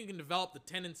think you can develop the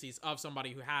tendencies of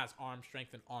somebody who has arm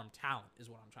strength and arm talent is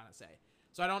what I'm trying to say.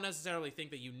 So I don't necessarily think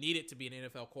that you need it to be an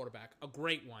NFL quarterback, a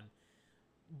great one.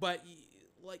 But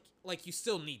like you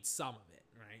still need some of it,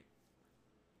 right?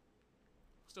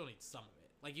 Still need some of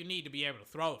it. Like you need to be able to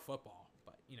throw a football,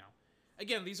 but you know,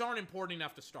 again, these aren't important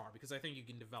enough to star because I think you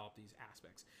can develop these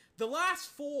aspects. The last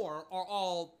four are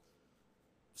all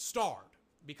starred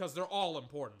because they're all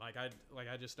important. I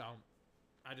just don't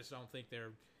think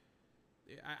they're.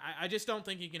 I just don't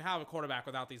think you can have a quarterback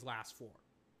without these last four.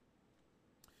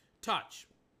 Touch.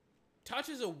 Touch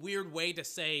is a weird way to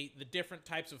say the different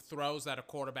types of throws that a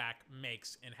quarterback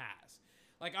makes and has.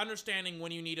 Like understanding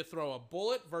when you need to throw a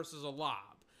bullet versus a lob.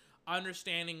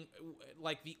 Understanding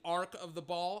like the arc of the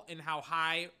ball and how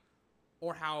high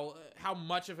or how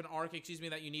much of an arc,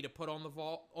 that you need to put on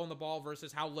the ball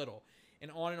versus how little.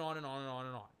 And on and on and on and on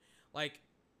and on. Like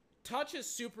touch is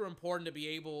super important to be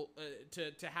able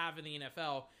to have in the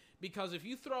NFL because if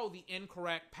you throw the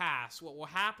incorrect pass, what will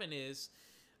happen is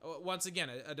once again,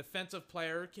 a defensive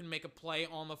player can make a play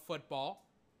on the football,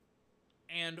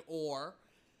 and or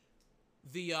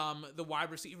the wide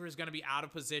receiver is going to be out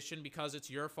of position because it's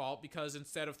your fault because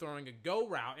instead of throwing a go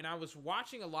route, and I was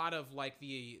watching a lot of like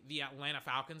the Atlanta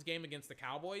Falcons game against the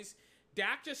Cowboys,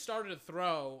 Dak just started to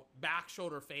throw back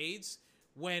shoulder fades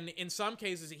when in some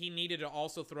cases he needed to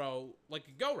also throw like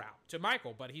a go route to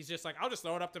Michael, but he's just like, I'll just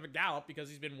throw it up to McGallop because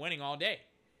he's been winning all day.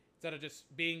 Instead of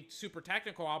just being super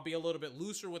technical, I'll be a little bit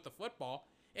looser with the football.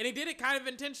 And he did it kind of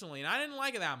intentionally, and I didn't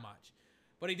like it that much.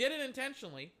 But he did it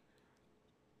intentionally.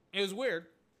 It was weird.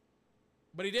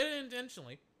 But he did it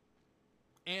intentionally.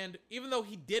 And even though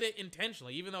he did it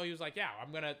intentionally, even though he was like, yeah,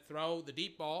 I'm going to throw the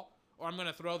deep ball, or I'm going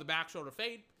to throw the back shoulder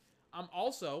fade, I'm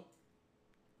also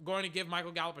going to give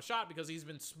Michael Gallup a shot because he's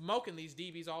been smoking these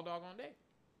DBs all doggone day.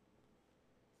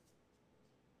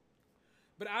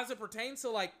 But as it pertains to,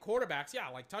 like, quarterbacks, yeah,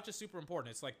 like, touch is super important.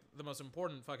 It's, like, the most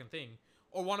important fucking thing,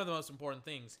 or one of the most important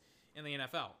things in the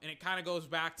NFL. And it kind of goes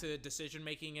back to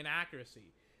decision-making and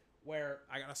accuracy, where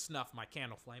I got to snuff my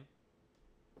candle flame.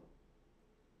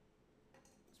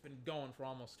 It's been going for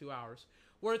almost 2 hours.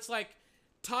 Where it's, like,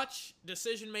 touch,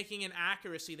 decision-making, and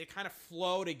accuracy, they kind of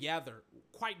flow together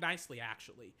quite nicely,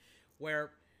 actually.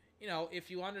 Where, you know, if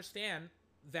you understand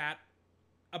that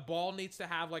a ball needs to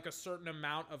have like a certain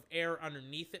amount of air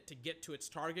underneath it to get to its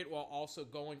target while also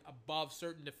going above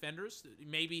certain defenders.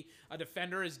 Maybe a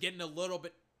defender is getting a little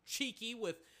bit cheeky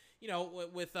with, you know,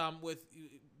 with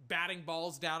batting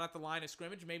balls down at the line of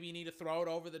scrimmage. Maybe you need to throw it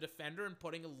over the defender and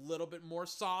putting a little bit more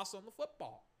sauce on the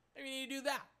football. Maybe you need to do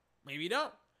that. Maybe you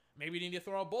don't. Maybe you need to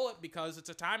throw a bullet because it's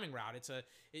a timing route. It's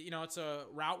a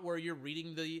route where you're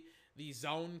reading the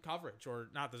zone coverage, or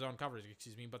not the zone coverage,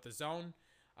 but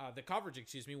the coverage,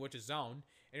 which is zone.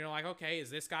 And you're like, okay, is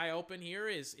this guy open here?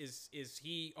 Is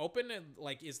he open? And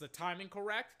like, is the timing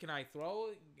correct? Can I throw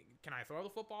the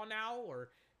football now, or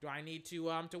do I need to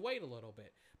wait a little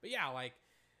bit? But yeah, like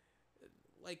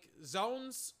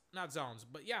zones, not zones,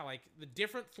 but yeah, like the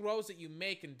different throws that you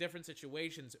make in different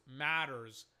situations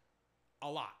matters a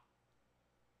lot.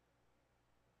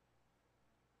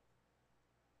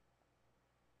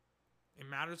 It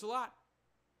matters a lot.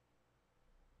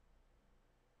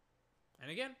 And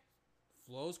again,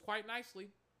 flows quite nicely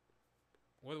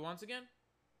with, once again,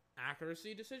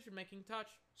 accuracy, decision-making, touch.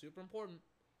 Super important.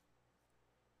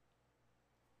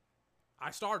 I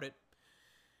started.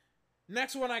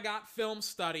 Next one I got, film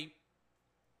study.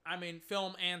 I mean,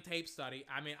 film and tape study.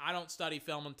 I mean, I don't study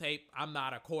film and tape. I'm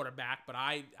not a quarterback, but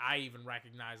I even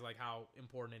recognize like how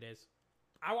important it is.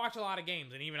 I watch a lot of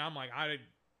games, and even I'm like, I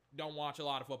don't watch a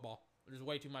lot of football. There's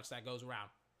way too much that goes around.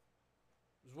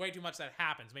 There's way too much that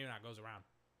happens, maybe not goes around.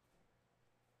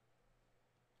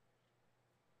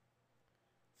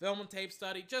 Film and tape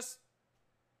study,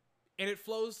 and it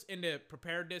flows into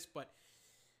preparedness, but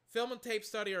film and tape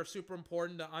study are super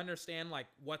important to understand like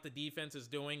what the defense is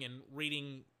doing and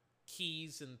reading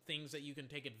keys and things that you can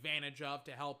take advantage of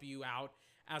to help you out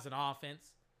as an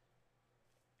offense.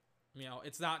 You know,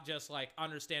 it's not just like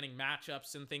understanding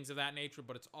matchups and things of that nature,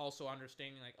 but it's also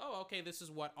understanding like, oh, okay, this is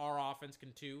what our offense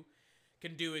can do,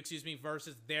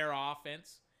 versus their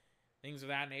offense. Things of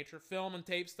that nature. Film and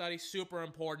tape study, super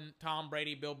important. Tom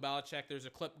Brady, Bill Belichick, there's a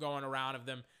clip going around of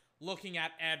them looking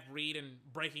at Ed Reed and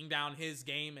breaking down his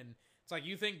game, and it's like,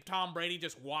 you think Tom Brady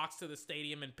just walks to the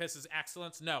stadium and pisses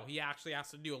excellence? No, he actually has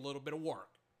to do a little bit of work.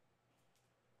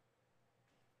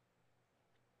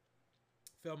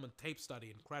 Film and tape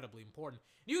study, incredibly important.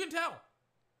 You can tell.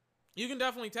 You can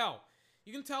definitely tell.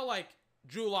 You can tell, like,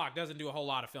 Drew Lock doesn't do a whole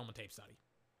lot of film and tape study.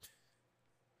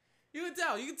 You can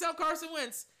tell. You can tell Carson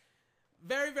Wentz,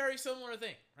 very, very similar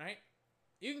thing, right?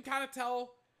 You can kind of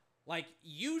tell, like,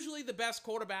 usually the best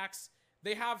quarterbacks,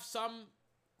 they have some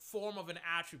form of an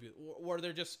attribute where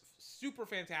they're just super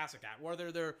fantastic at,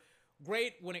 whether they're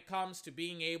great when it comes to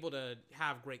being able to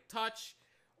have great touch,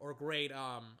 or great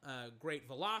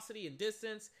velocity and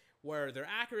distance, where their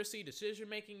accuracy,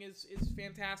 decision-making is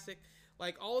fantastic.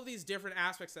 Like, all of these different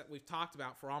aspects that we've talked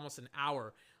about for almost an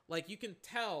hour, like, you can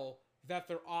tell that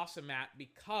they're awesome at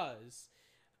because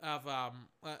of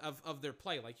their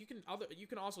play. Like, you can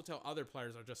also tell other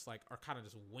players are kind of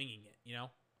just winging it, you know?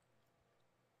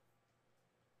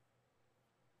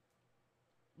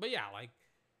 But yeah, like,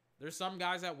 there's some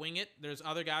guys that wing it. There's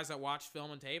other guys that watch film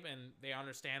and tape, and they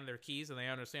understand their keys, and they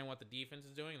understand what the defense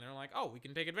is doing, and they're like, oh, we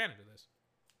can take advantage of this.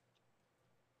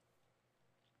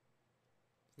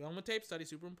 Film and tape study,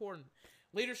 super important.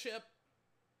 Leadership.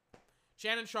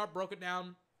 Shannon Sharpe broke it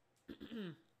down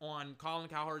on Colin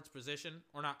Cowherd's position.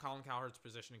 Or not Colin Cowherd's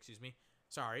position, excuse me.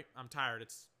 Sorry, I'm tired.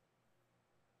 It's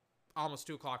almost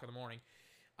 2 o'clock in the morning.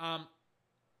 I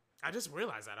just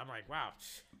realized that. I'm like, wow.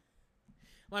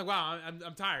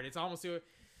 I'm tired. It's almost 2.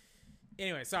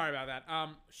 Anyway, sorry about that.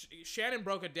 Shannon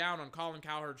broke it down on Colin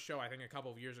Cowherd's show, I think, a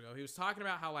couple of years ago. He was talking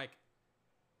about how, like,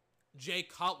 Jay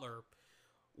Cutler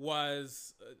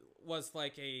was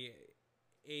like a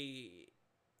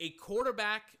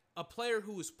quarterback, a player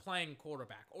who was playing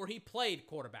quarterback, or he played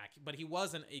quarterback, but he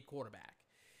wasn't a quarterback.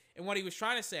 And what he was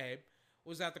trying to say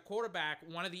was that the quarterback,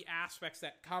 one of the aspects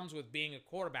that comes with being a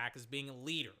quarterback is being a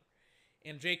leader.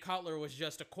 And Jay Cutler was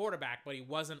just a quarterback, but he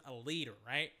wasn't a leader,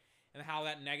 right? And how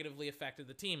that negatively affected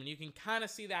the team. And you can kind of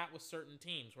see that with certain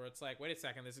teams where it's like, wait a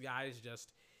second, this guy is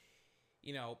just,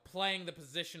 you know, playing the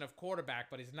position of quarterback,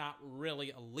 but he's not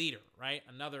really a leader, right?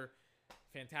 Another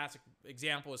fantastic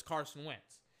example is Carson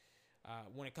Wentz.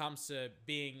 When it comes to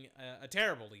being a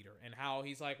terrible leader, and how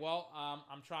he's like, well,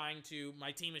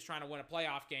 my team is trying to win a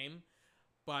playoff game,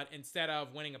 but instead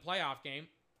of winning a playoff game,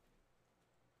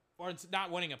 or it's not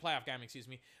winning a playoff game,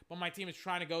 but my team is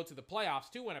trying to go to the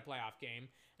playoffs to win a playoff game,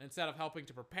 and instead of helping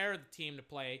to prepare the team to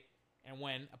play and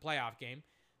win a playoff game,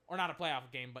 or not a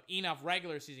playoff game, but enough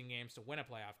regular season games to win a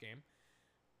playoff game,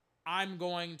 I'm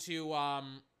going to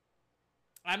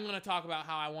talk about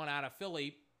how I won out of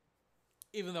Philly,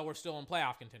 even though we're still in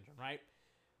playoff contention, right?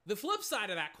 The flip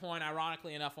side of that coin,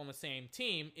 ironically enough, on the same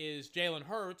team is Jalen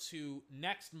Hurts, who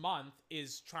next month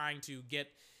is trying to get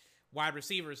wide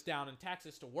receivers down in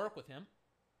Texas to work with him,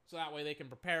 so that way they can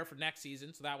prepare for next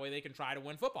season, so that way they can try to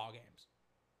win football games.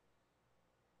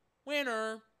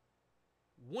 Winner,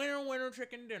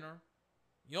 chicken dinner.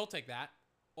 You'll take that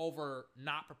over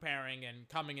not preparing and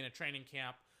coming in a training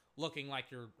camp looking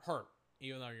like you're hurt,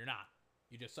 even though you're not.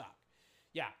 You just suck.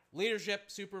 Yeah, leadership,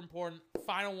 super important.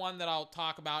 Final one that I'll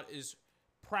talk about is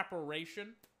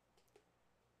preparation.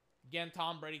 Again,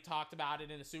 Tom Brady talked about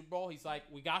it in the Super Bowl. He's like,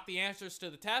 we got the answers to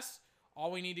the tests.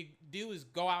 All we need to do is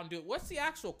go out and do it. What's the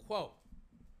actual quote?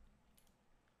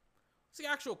 What's the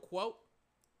actual quote?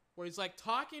 Where he's like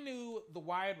talking to the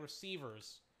wide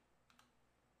receivers.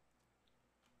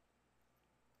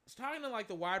 He's talking to like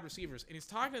the wide receivers, and he's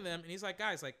talking to them, and he's like,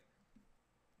 guys, like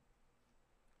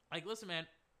listen, man,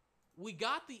 we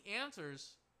got the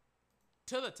answers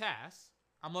to the test.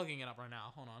 I'm looking it up right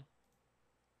now. Hold on.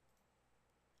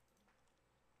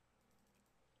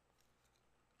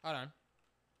 Hold on.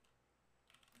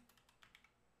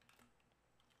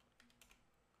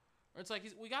 It's like,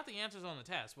 we got the answers on the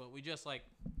test, but we just like...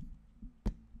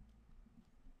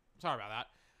 Sorry about that.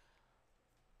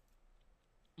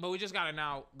 But we just got to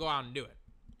now go out and do it.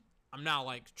 I'm now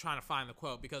like trying to find the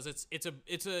quote because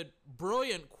it's a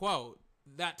brilliant quote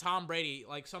that Tom Brady,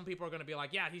 like some people are going to be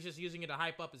like, yeah, he's just using it to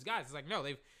hype up his guys. It's like, no,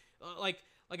 they've like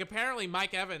apparently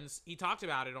Mike Evans, he talked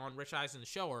about it on Rich Eisen's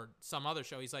show or some other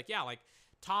show. He's like, yeah, like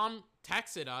Tom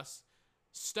texted us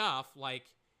stuff like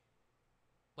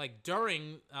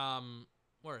during,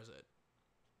 where is it?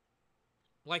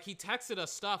 Like he texted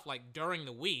us stuff like during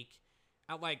the week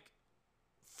at like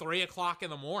 3 o'clock in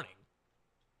the morning.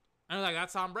 And I was like,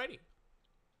 that's Tom Brady.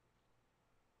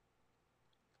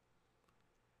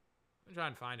 I'm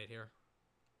trying to find it here.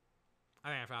 I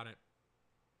think I found it.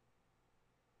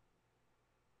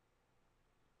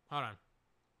 Hold on.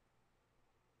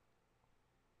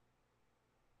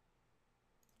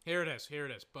 Here it is. Here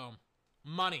it is. Boom.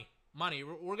 Money. Money.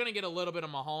 We're going to get a little bit of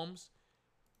Mahomes.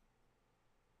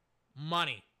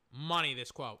 Money. Money,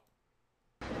 this quote.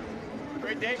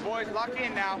 Great day, boys. Lock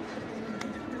in now.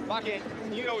 Lock in.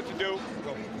 You know what to do.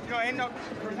 You know,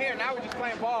 from here, now we're just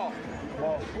playing ball.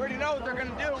 We already know what they're going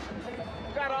to do.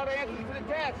 We got all the answers to the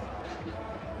test.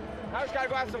 Now we just got to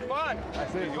go have some fun.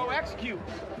 Go execute.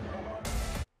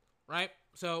 Right?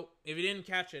 So, if you didn't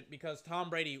catch it, because Tom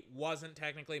Brady wasn't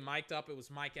technically mic'd up, it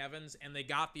was Mike Evans, and they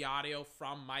got the audio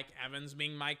from Mike Evans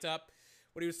being mic'd up.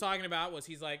 What he was talking about was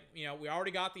he's like, you know, we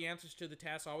already got the answers to the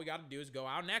test. All we got to do is go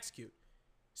out and execute.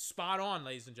 Spot on,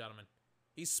 ladies and gentlemen.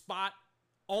 He's spot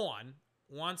on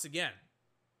once again.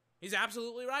 He's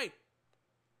absolutely right.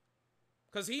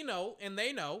 Because he know, and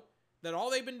they know, that all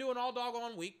they've been doing all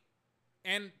doggone week,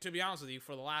 and to be honest with you,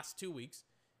 for the last 2 weeks,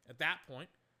 at that point,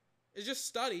 is just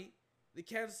study the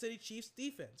Kansas City Chiefs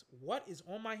defense. What is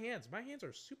on my hands? My hands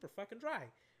are super fucking dry.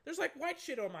 There's like white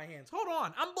shit on my hands. Hold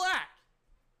on, I'm black.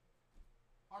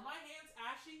 Are my hands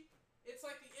ashy? It's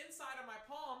like the inside of my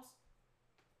palms.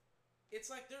 It's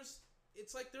like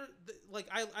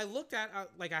I looked at,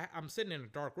 I'm sitting in a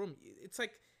dark room. It's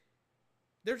like,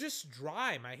 they're just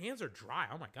dry. My hands are dry.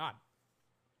 Oh my God.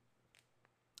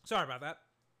 Sorry about that.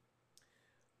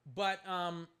 But,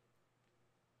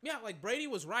 yeah, like Brady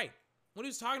was right. What he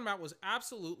was talking about was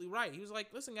absolutely right. He was like,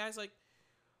 listen guys, like,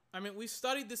 I mean, we've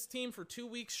studied this team for 2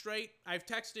 weeks straight. I've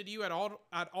texted you at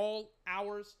all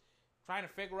hours trying to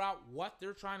figure out what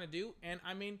they're trying to do. And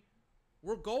I mean,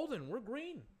 we're golden. We're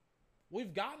green.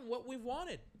 We've gotten what we've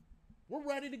wanted. We're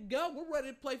ready to go. We're ready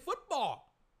to play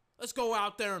football. Let's go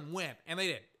out there and win. And they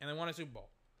did. And they won a Super Bowl.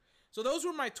 So those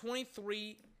were my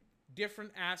 23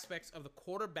 different aspects of the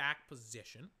quarterback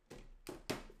position.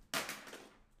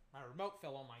 My remote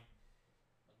fell on my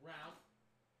ground.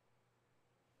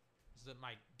 This is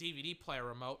my DVD player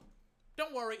remote.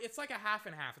 Don't worry. It's like a half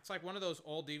and half. It's like one of those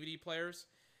old DVD players.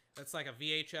 That's like a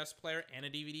VHS player and a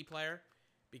DVD player.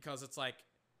 Because it's like,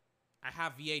 I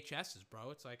have VHSs, bro.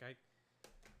 It's like I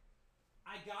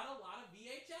got a lot of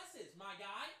VHSs, my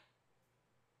guy.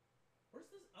 Where's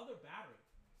this other battery?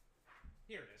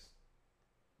 Here it is.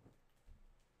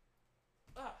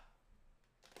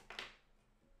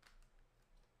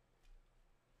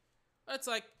 It's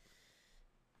like,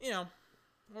 you know,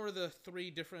 what are the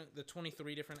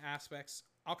 23 different aspects?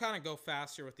 I'll kind of go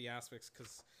faster with the aspects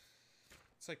because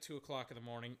it's like 2 o'clock in the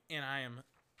morning and I am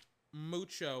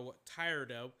mucho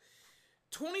tirado.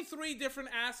 23 different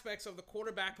aspects of the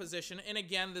quarterback position. And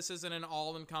again, this isn't an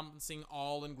all-encompassing,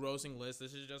 all-engrossing list.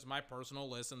 This is just my personal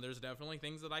list, and there's definitely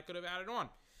things that I could have added on.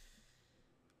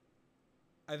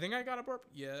 I think I got a burp.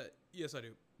 Yeah, yes, I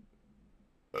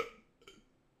do.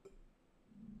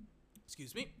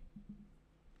 Excuse me.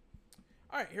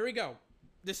 All right, here we go.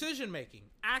 Decision-making,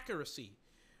 accuracy,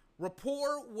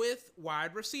 rapport with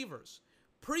wide receivers,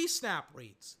 pre-snap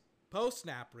reads,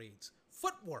 post-snap reads,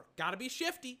 footwork, got to be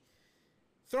shifty.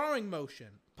 Throwing motion,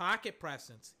 pocket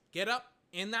presence, get up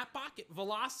in that pocket,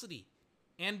 velocity,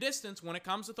 and distance when it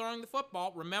comes to throwing the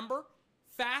football. Remember,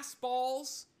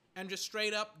 fastballs and just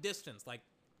straight up distance. Like,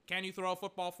 can you throw a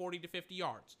football 40 to 50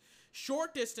 yards?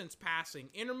 Short distance passing,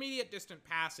 intermediate distance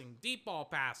passing, deep ball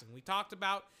passing. We talked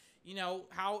about, you know,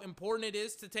 how important it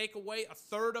is to take away a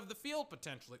third of the field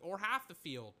potentially, or half the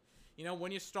field. You know,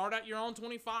 when you start at your own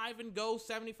 25 and go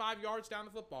 75 yards down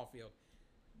the football field.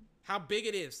 How big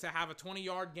it is to have a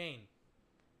 20-yard gain.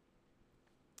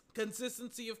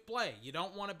 Consistency of play. You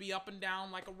don't want to be up and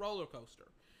down like a roller coaster.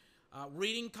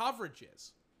 Reading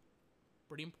coverages.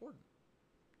 Pretty important.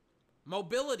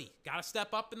 Mobility. Got to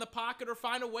step up in the pocket or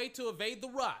find a way to evade the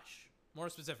rush. More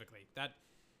specifically. That,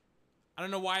 I don't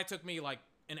know why it took me like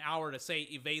an hour to say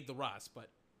evade the rush, but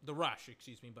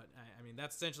I mean,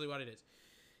 that's essentially what it is.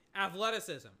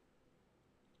 Athleticism.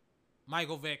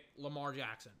 Michael Vick, Lamar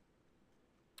Jackson.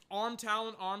 Arm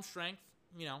talent, arm strength,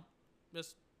 you know,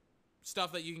 just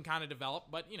stuff that you can kind of develop.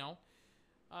 But, you know,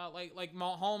 like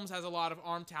Mahomes has a lot of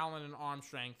arm talent and arm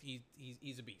strength.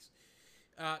 He's a beast.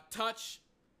 Touch,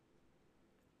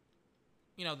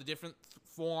 you know, the different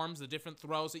forms, the different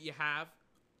throws that you have.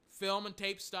 Film and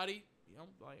tape study, you know,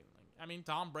 I mean,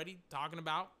 Tom Brady talking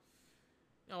about,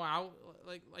 you know,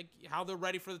 how they're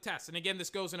ready for the test. And again, this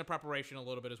goes into preparation a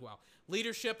little bit as well.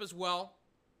 Leadership as well.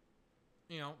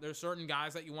 You know, there's certain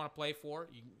guys that you want to play for.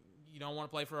 You don't want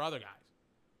to play for other guys.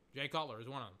 Jay Cutler is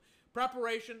one of them.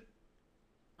 Preparation.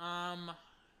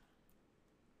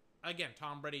 Again,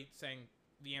 Tom Brady saying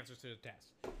the answers to the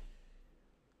test.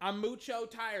 I'm mucho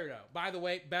tired. By the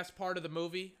way, best part of the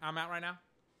movie I'm at right now.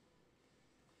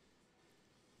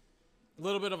 A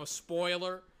little bit of a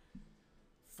spoiler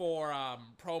for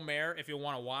Promare if you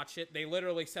want to watch it. They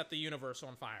literally set the universe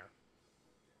on fire.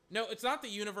 No, it's not the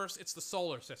universe, it's the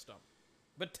solar system.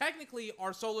 But technically,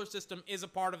 our solar system is a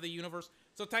part of the universe,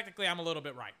 so technically I'm a little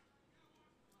bit right.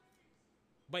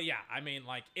 But yeah, I mean,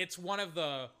 like, it's one of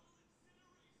the...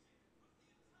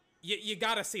 You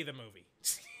gotta see the movie.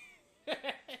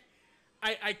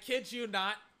 I kid you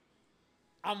not,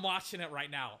 I'm watching it right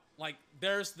now. Like,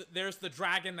 there's the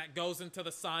dragon that goes into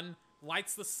the sun,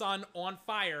 lights the sun on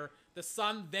fire. The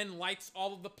sun then lights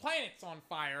all of the planets on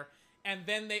fire, and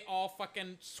then they all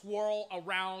fucking swirl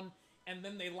around, and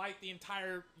then they light the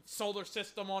entire solar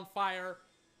system on fire,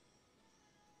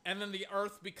 and then the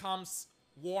Earth becomes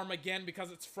warm again because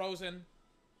it's frozen.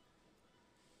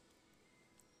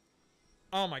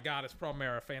 Oh my god, it's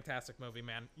Promare, a fantastic movie,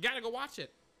 man. You gotta go watch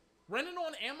it. Rent it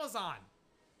on Amazon.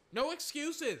 No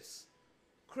excuses.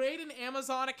 Create an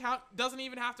Amazon account. Doesn't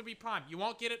even have to be Prime. You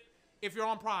won't get it if you're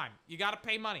on Prime. You gotta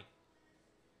pay money.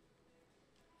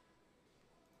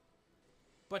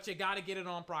 But you gotta get it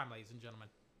on Prime, ladies and gentlemen.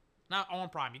 Not on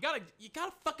Prime. You gotta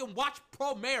fucking watch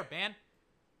Promare, man.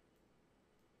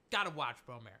 Gotta watch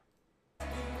Promare.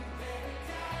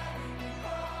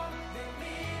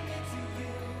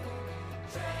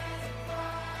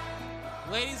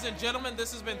 Ladies and gentlemen,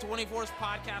 this has been 24's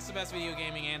podcast, the best video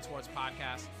gaming and sports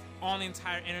podcast on the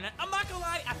entire internet. I'm not gonna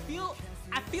lie, I feel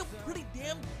pretty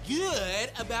damn good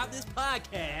about this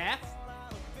podcast.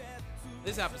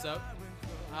 This episode.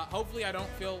 Hopefully I don't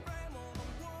feel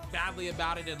badly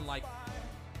about it in like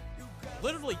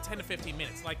literally 10 to 15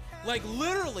 minutes. Like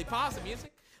literally pause the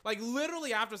music. Like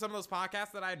literally after some of those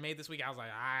podcasts that I had made this week, I was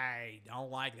like, I don't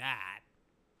like that.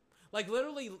 Like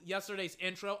literally yesterday's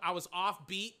intro, I was off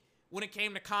beat when it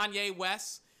came to Kanye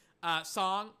West's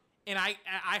song, and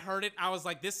I heard it, I was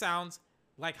like, this sounds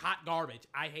like hot garbage.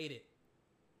 I hate it.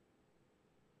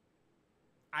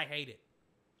 I hate it.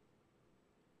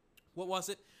 What was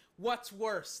it? What's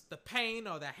worse, the pain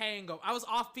or the hangover? I was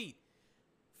off beat.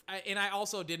 And I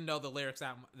also didn't know the lyrics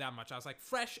that much. I was like,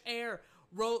 fresh air,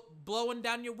 blowing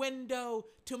down your window.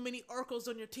 Too many Urkels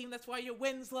on your team, that's why your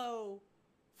win's low.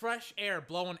 Fresh air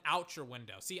blowing out your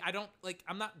window. See,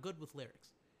 I'm not good with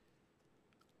lyrics.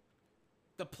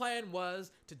 The plan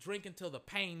was to drink until the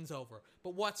pain's over.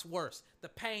 But what's worse, the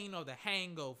pain or the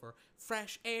hangover?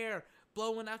 Fresh air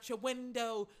blowing out your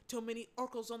window. Too many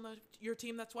Urkels on your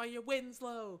team, that's why your win's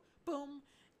low. Boom.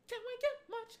 Can we get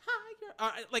much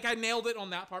higher? Like, I nailed it on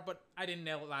that part, but I didn't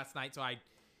nail it last night, so I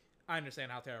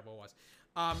understand how terrible it was.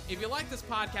 If you like this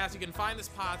podcast, you can find this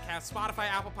podcast, Spotify,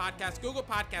 Apple Podcasts, Google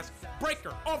Podcasts,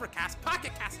 Breaker, Overcast,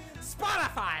 Pocket Cast,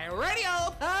 Spotify,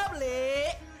 Radio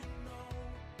Public.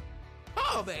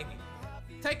 Oh, baby.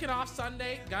 Taking off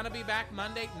Sunday. Gonna be back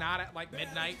Monday. Not at like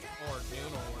midnight or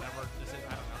noon or whatever this is.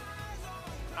 I don't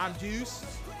know. I'm juiced.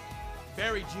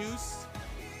 Very juiced.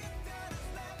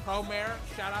 Promare.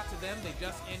 Shout out to them. They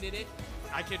just ended it.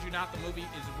 I kid you not. The movie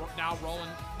is now rolling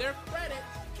their credits.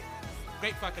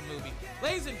 Great fucking movie.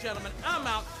 Ladies and gentlemen, I'm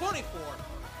out. 24.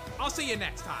 I'll see you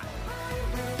next time.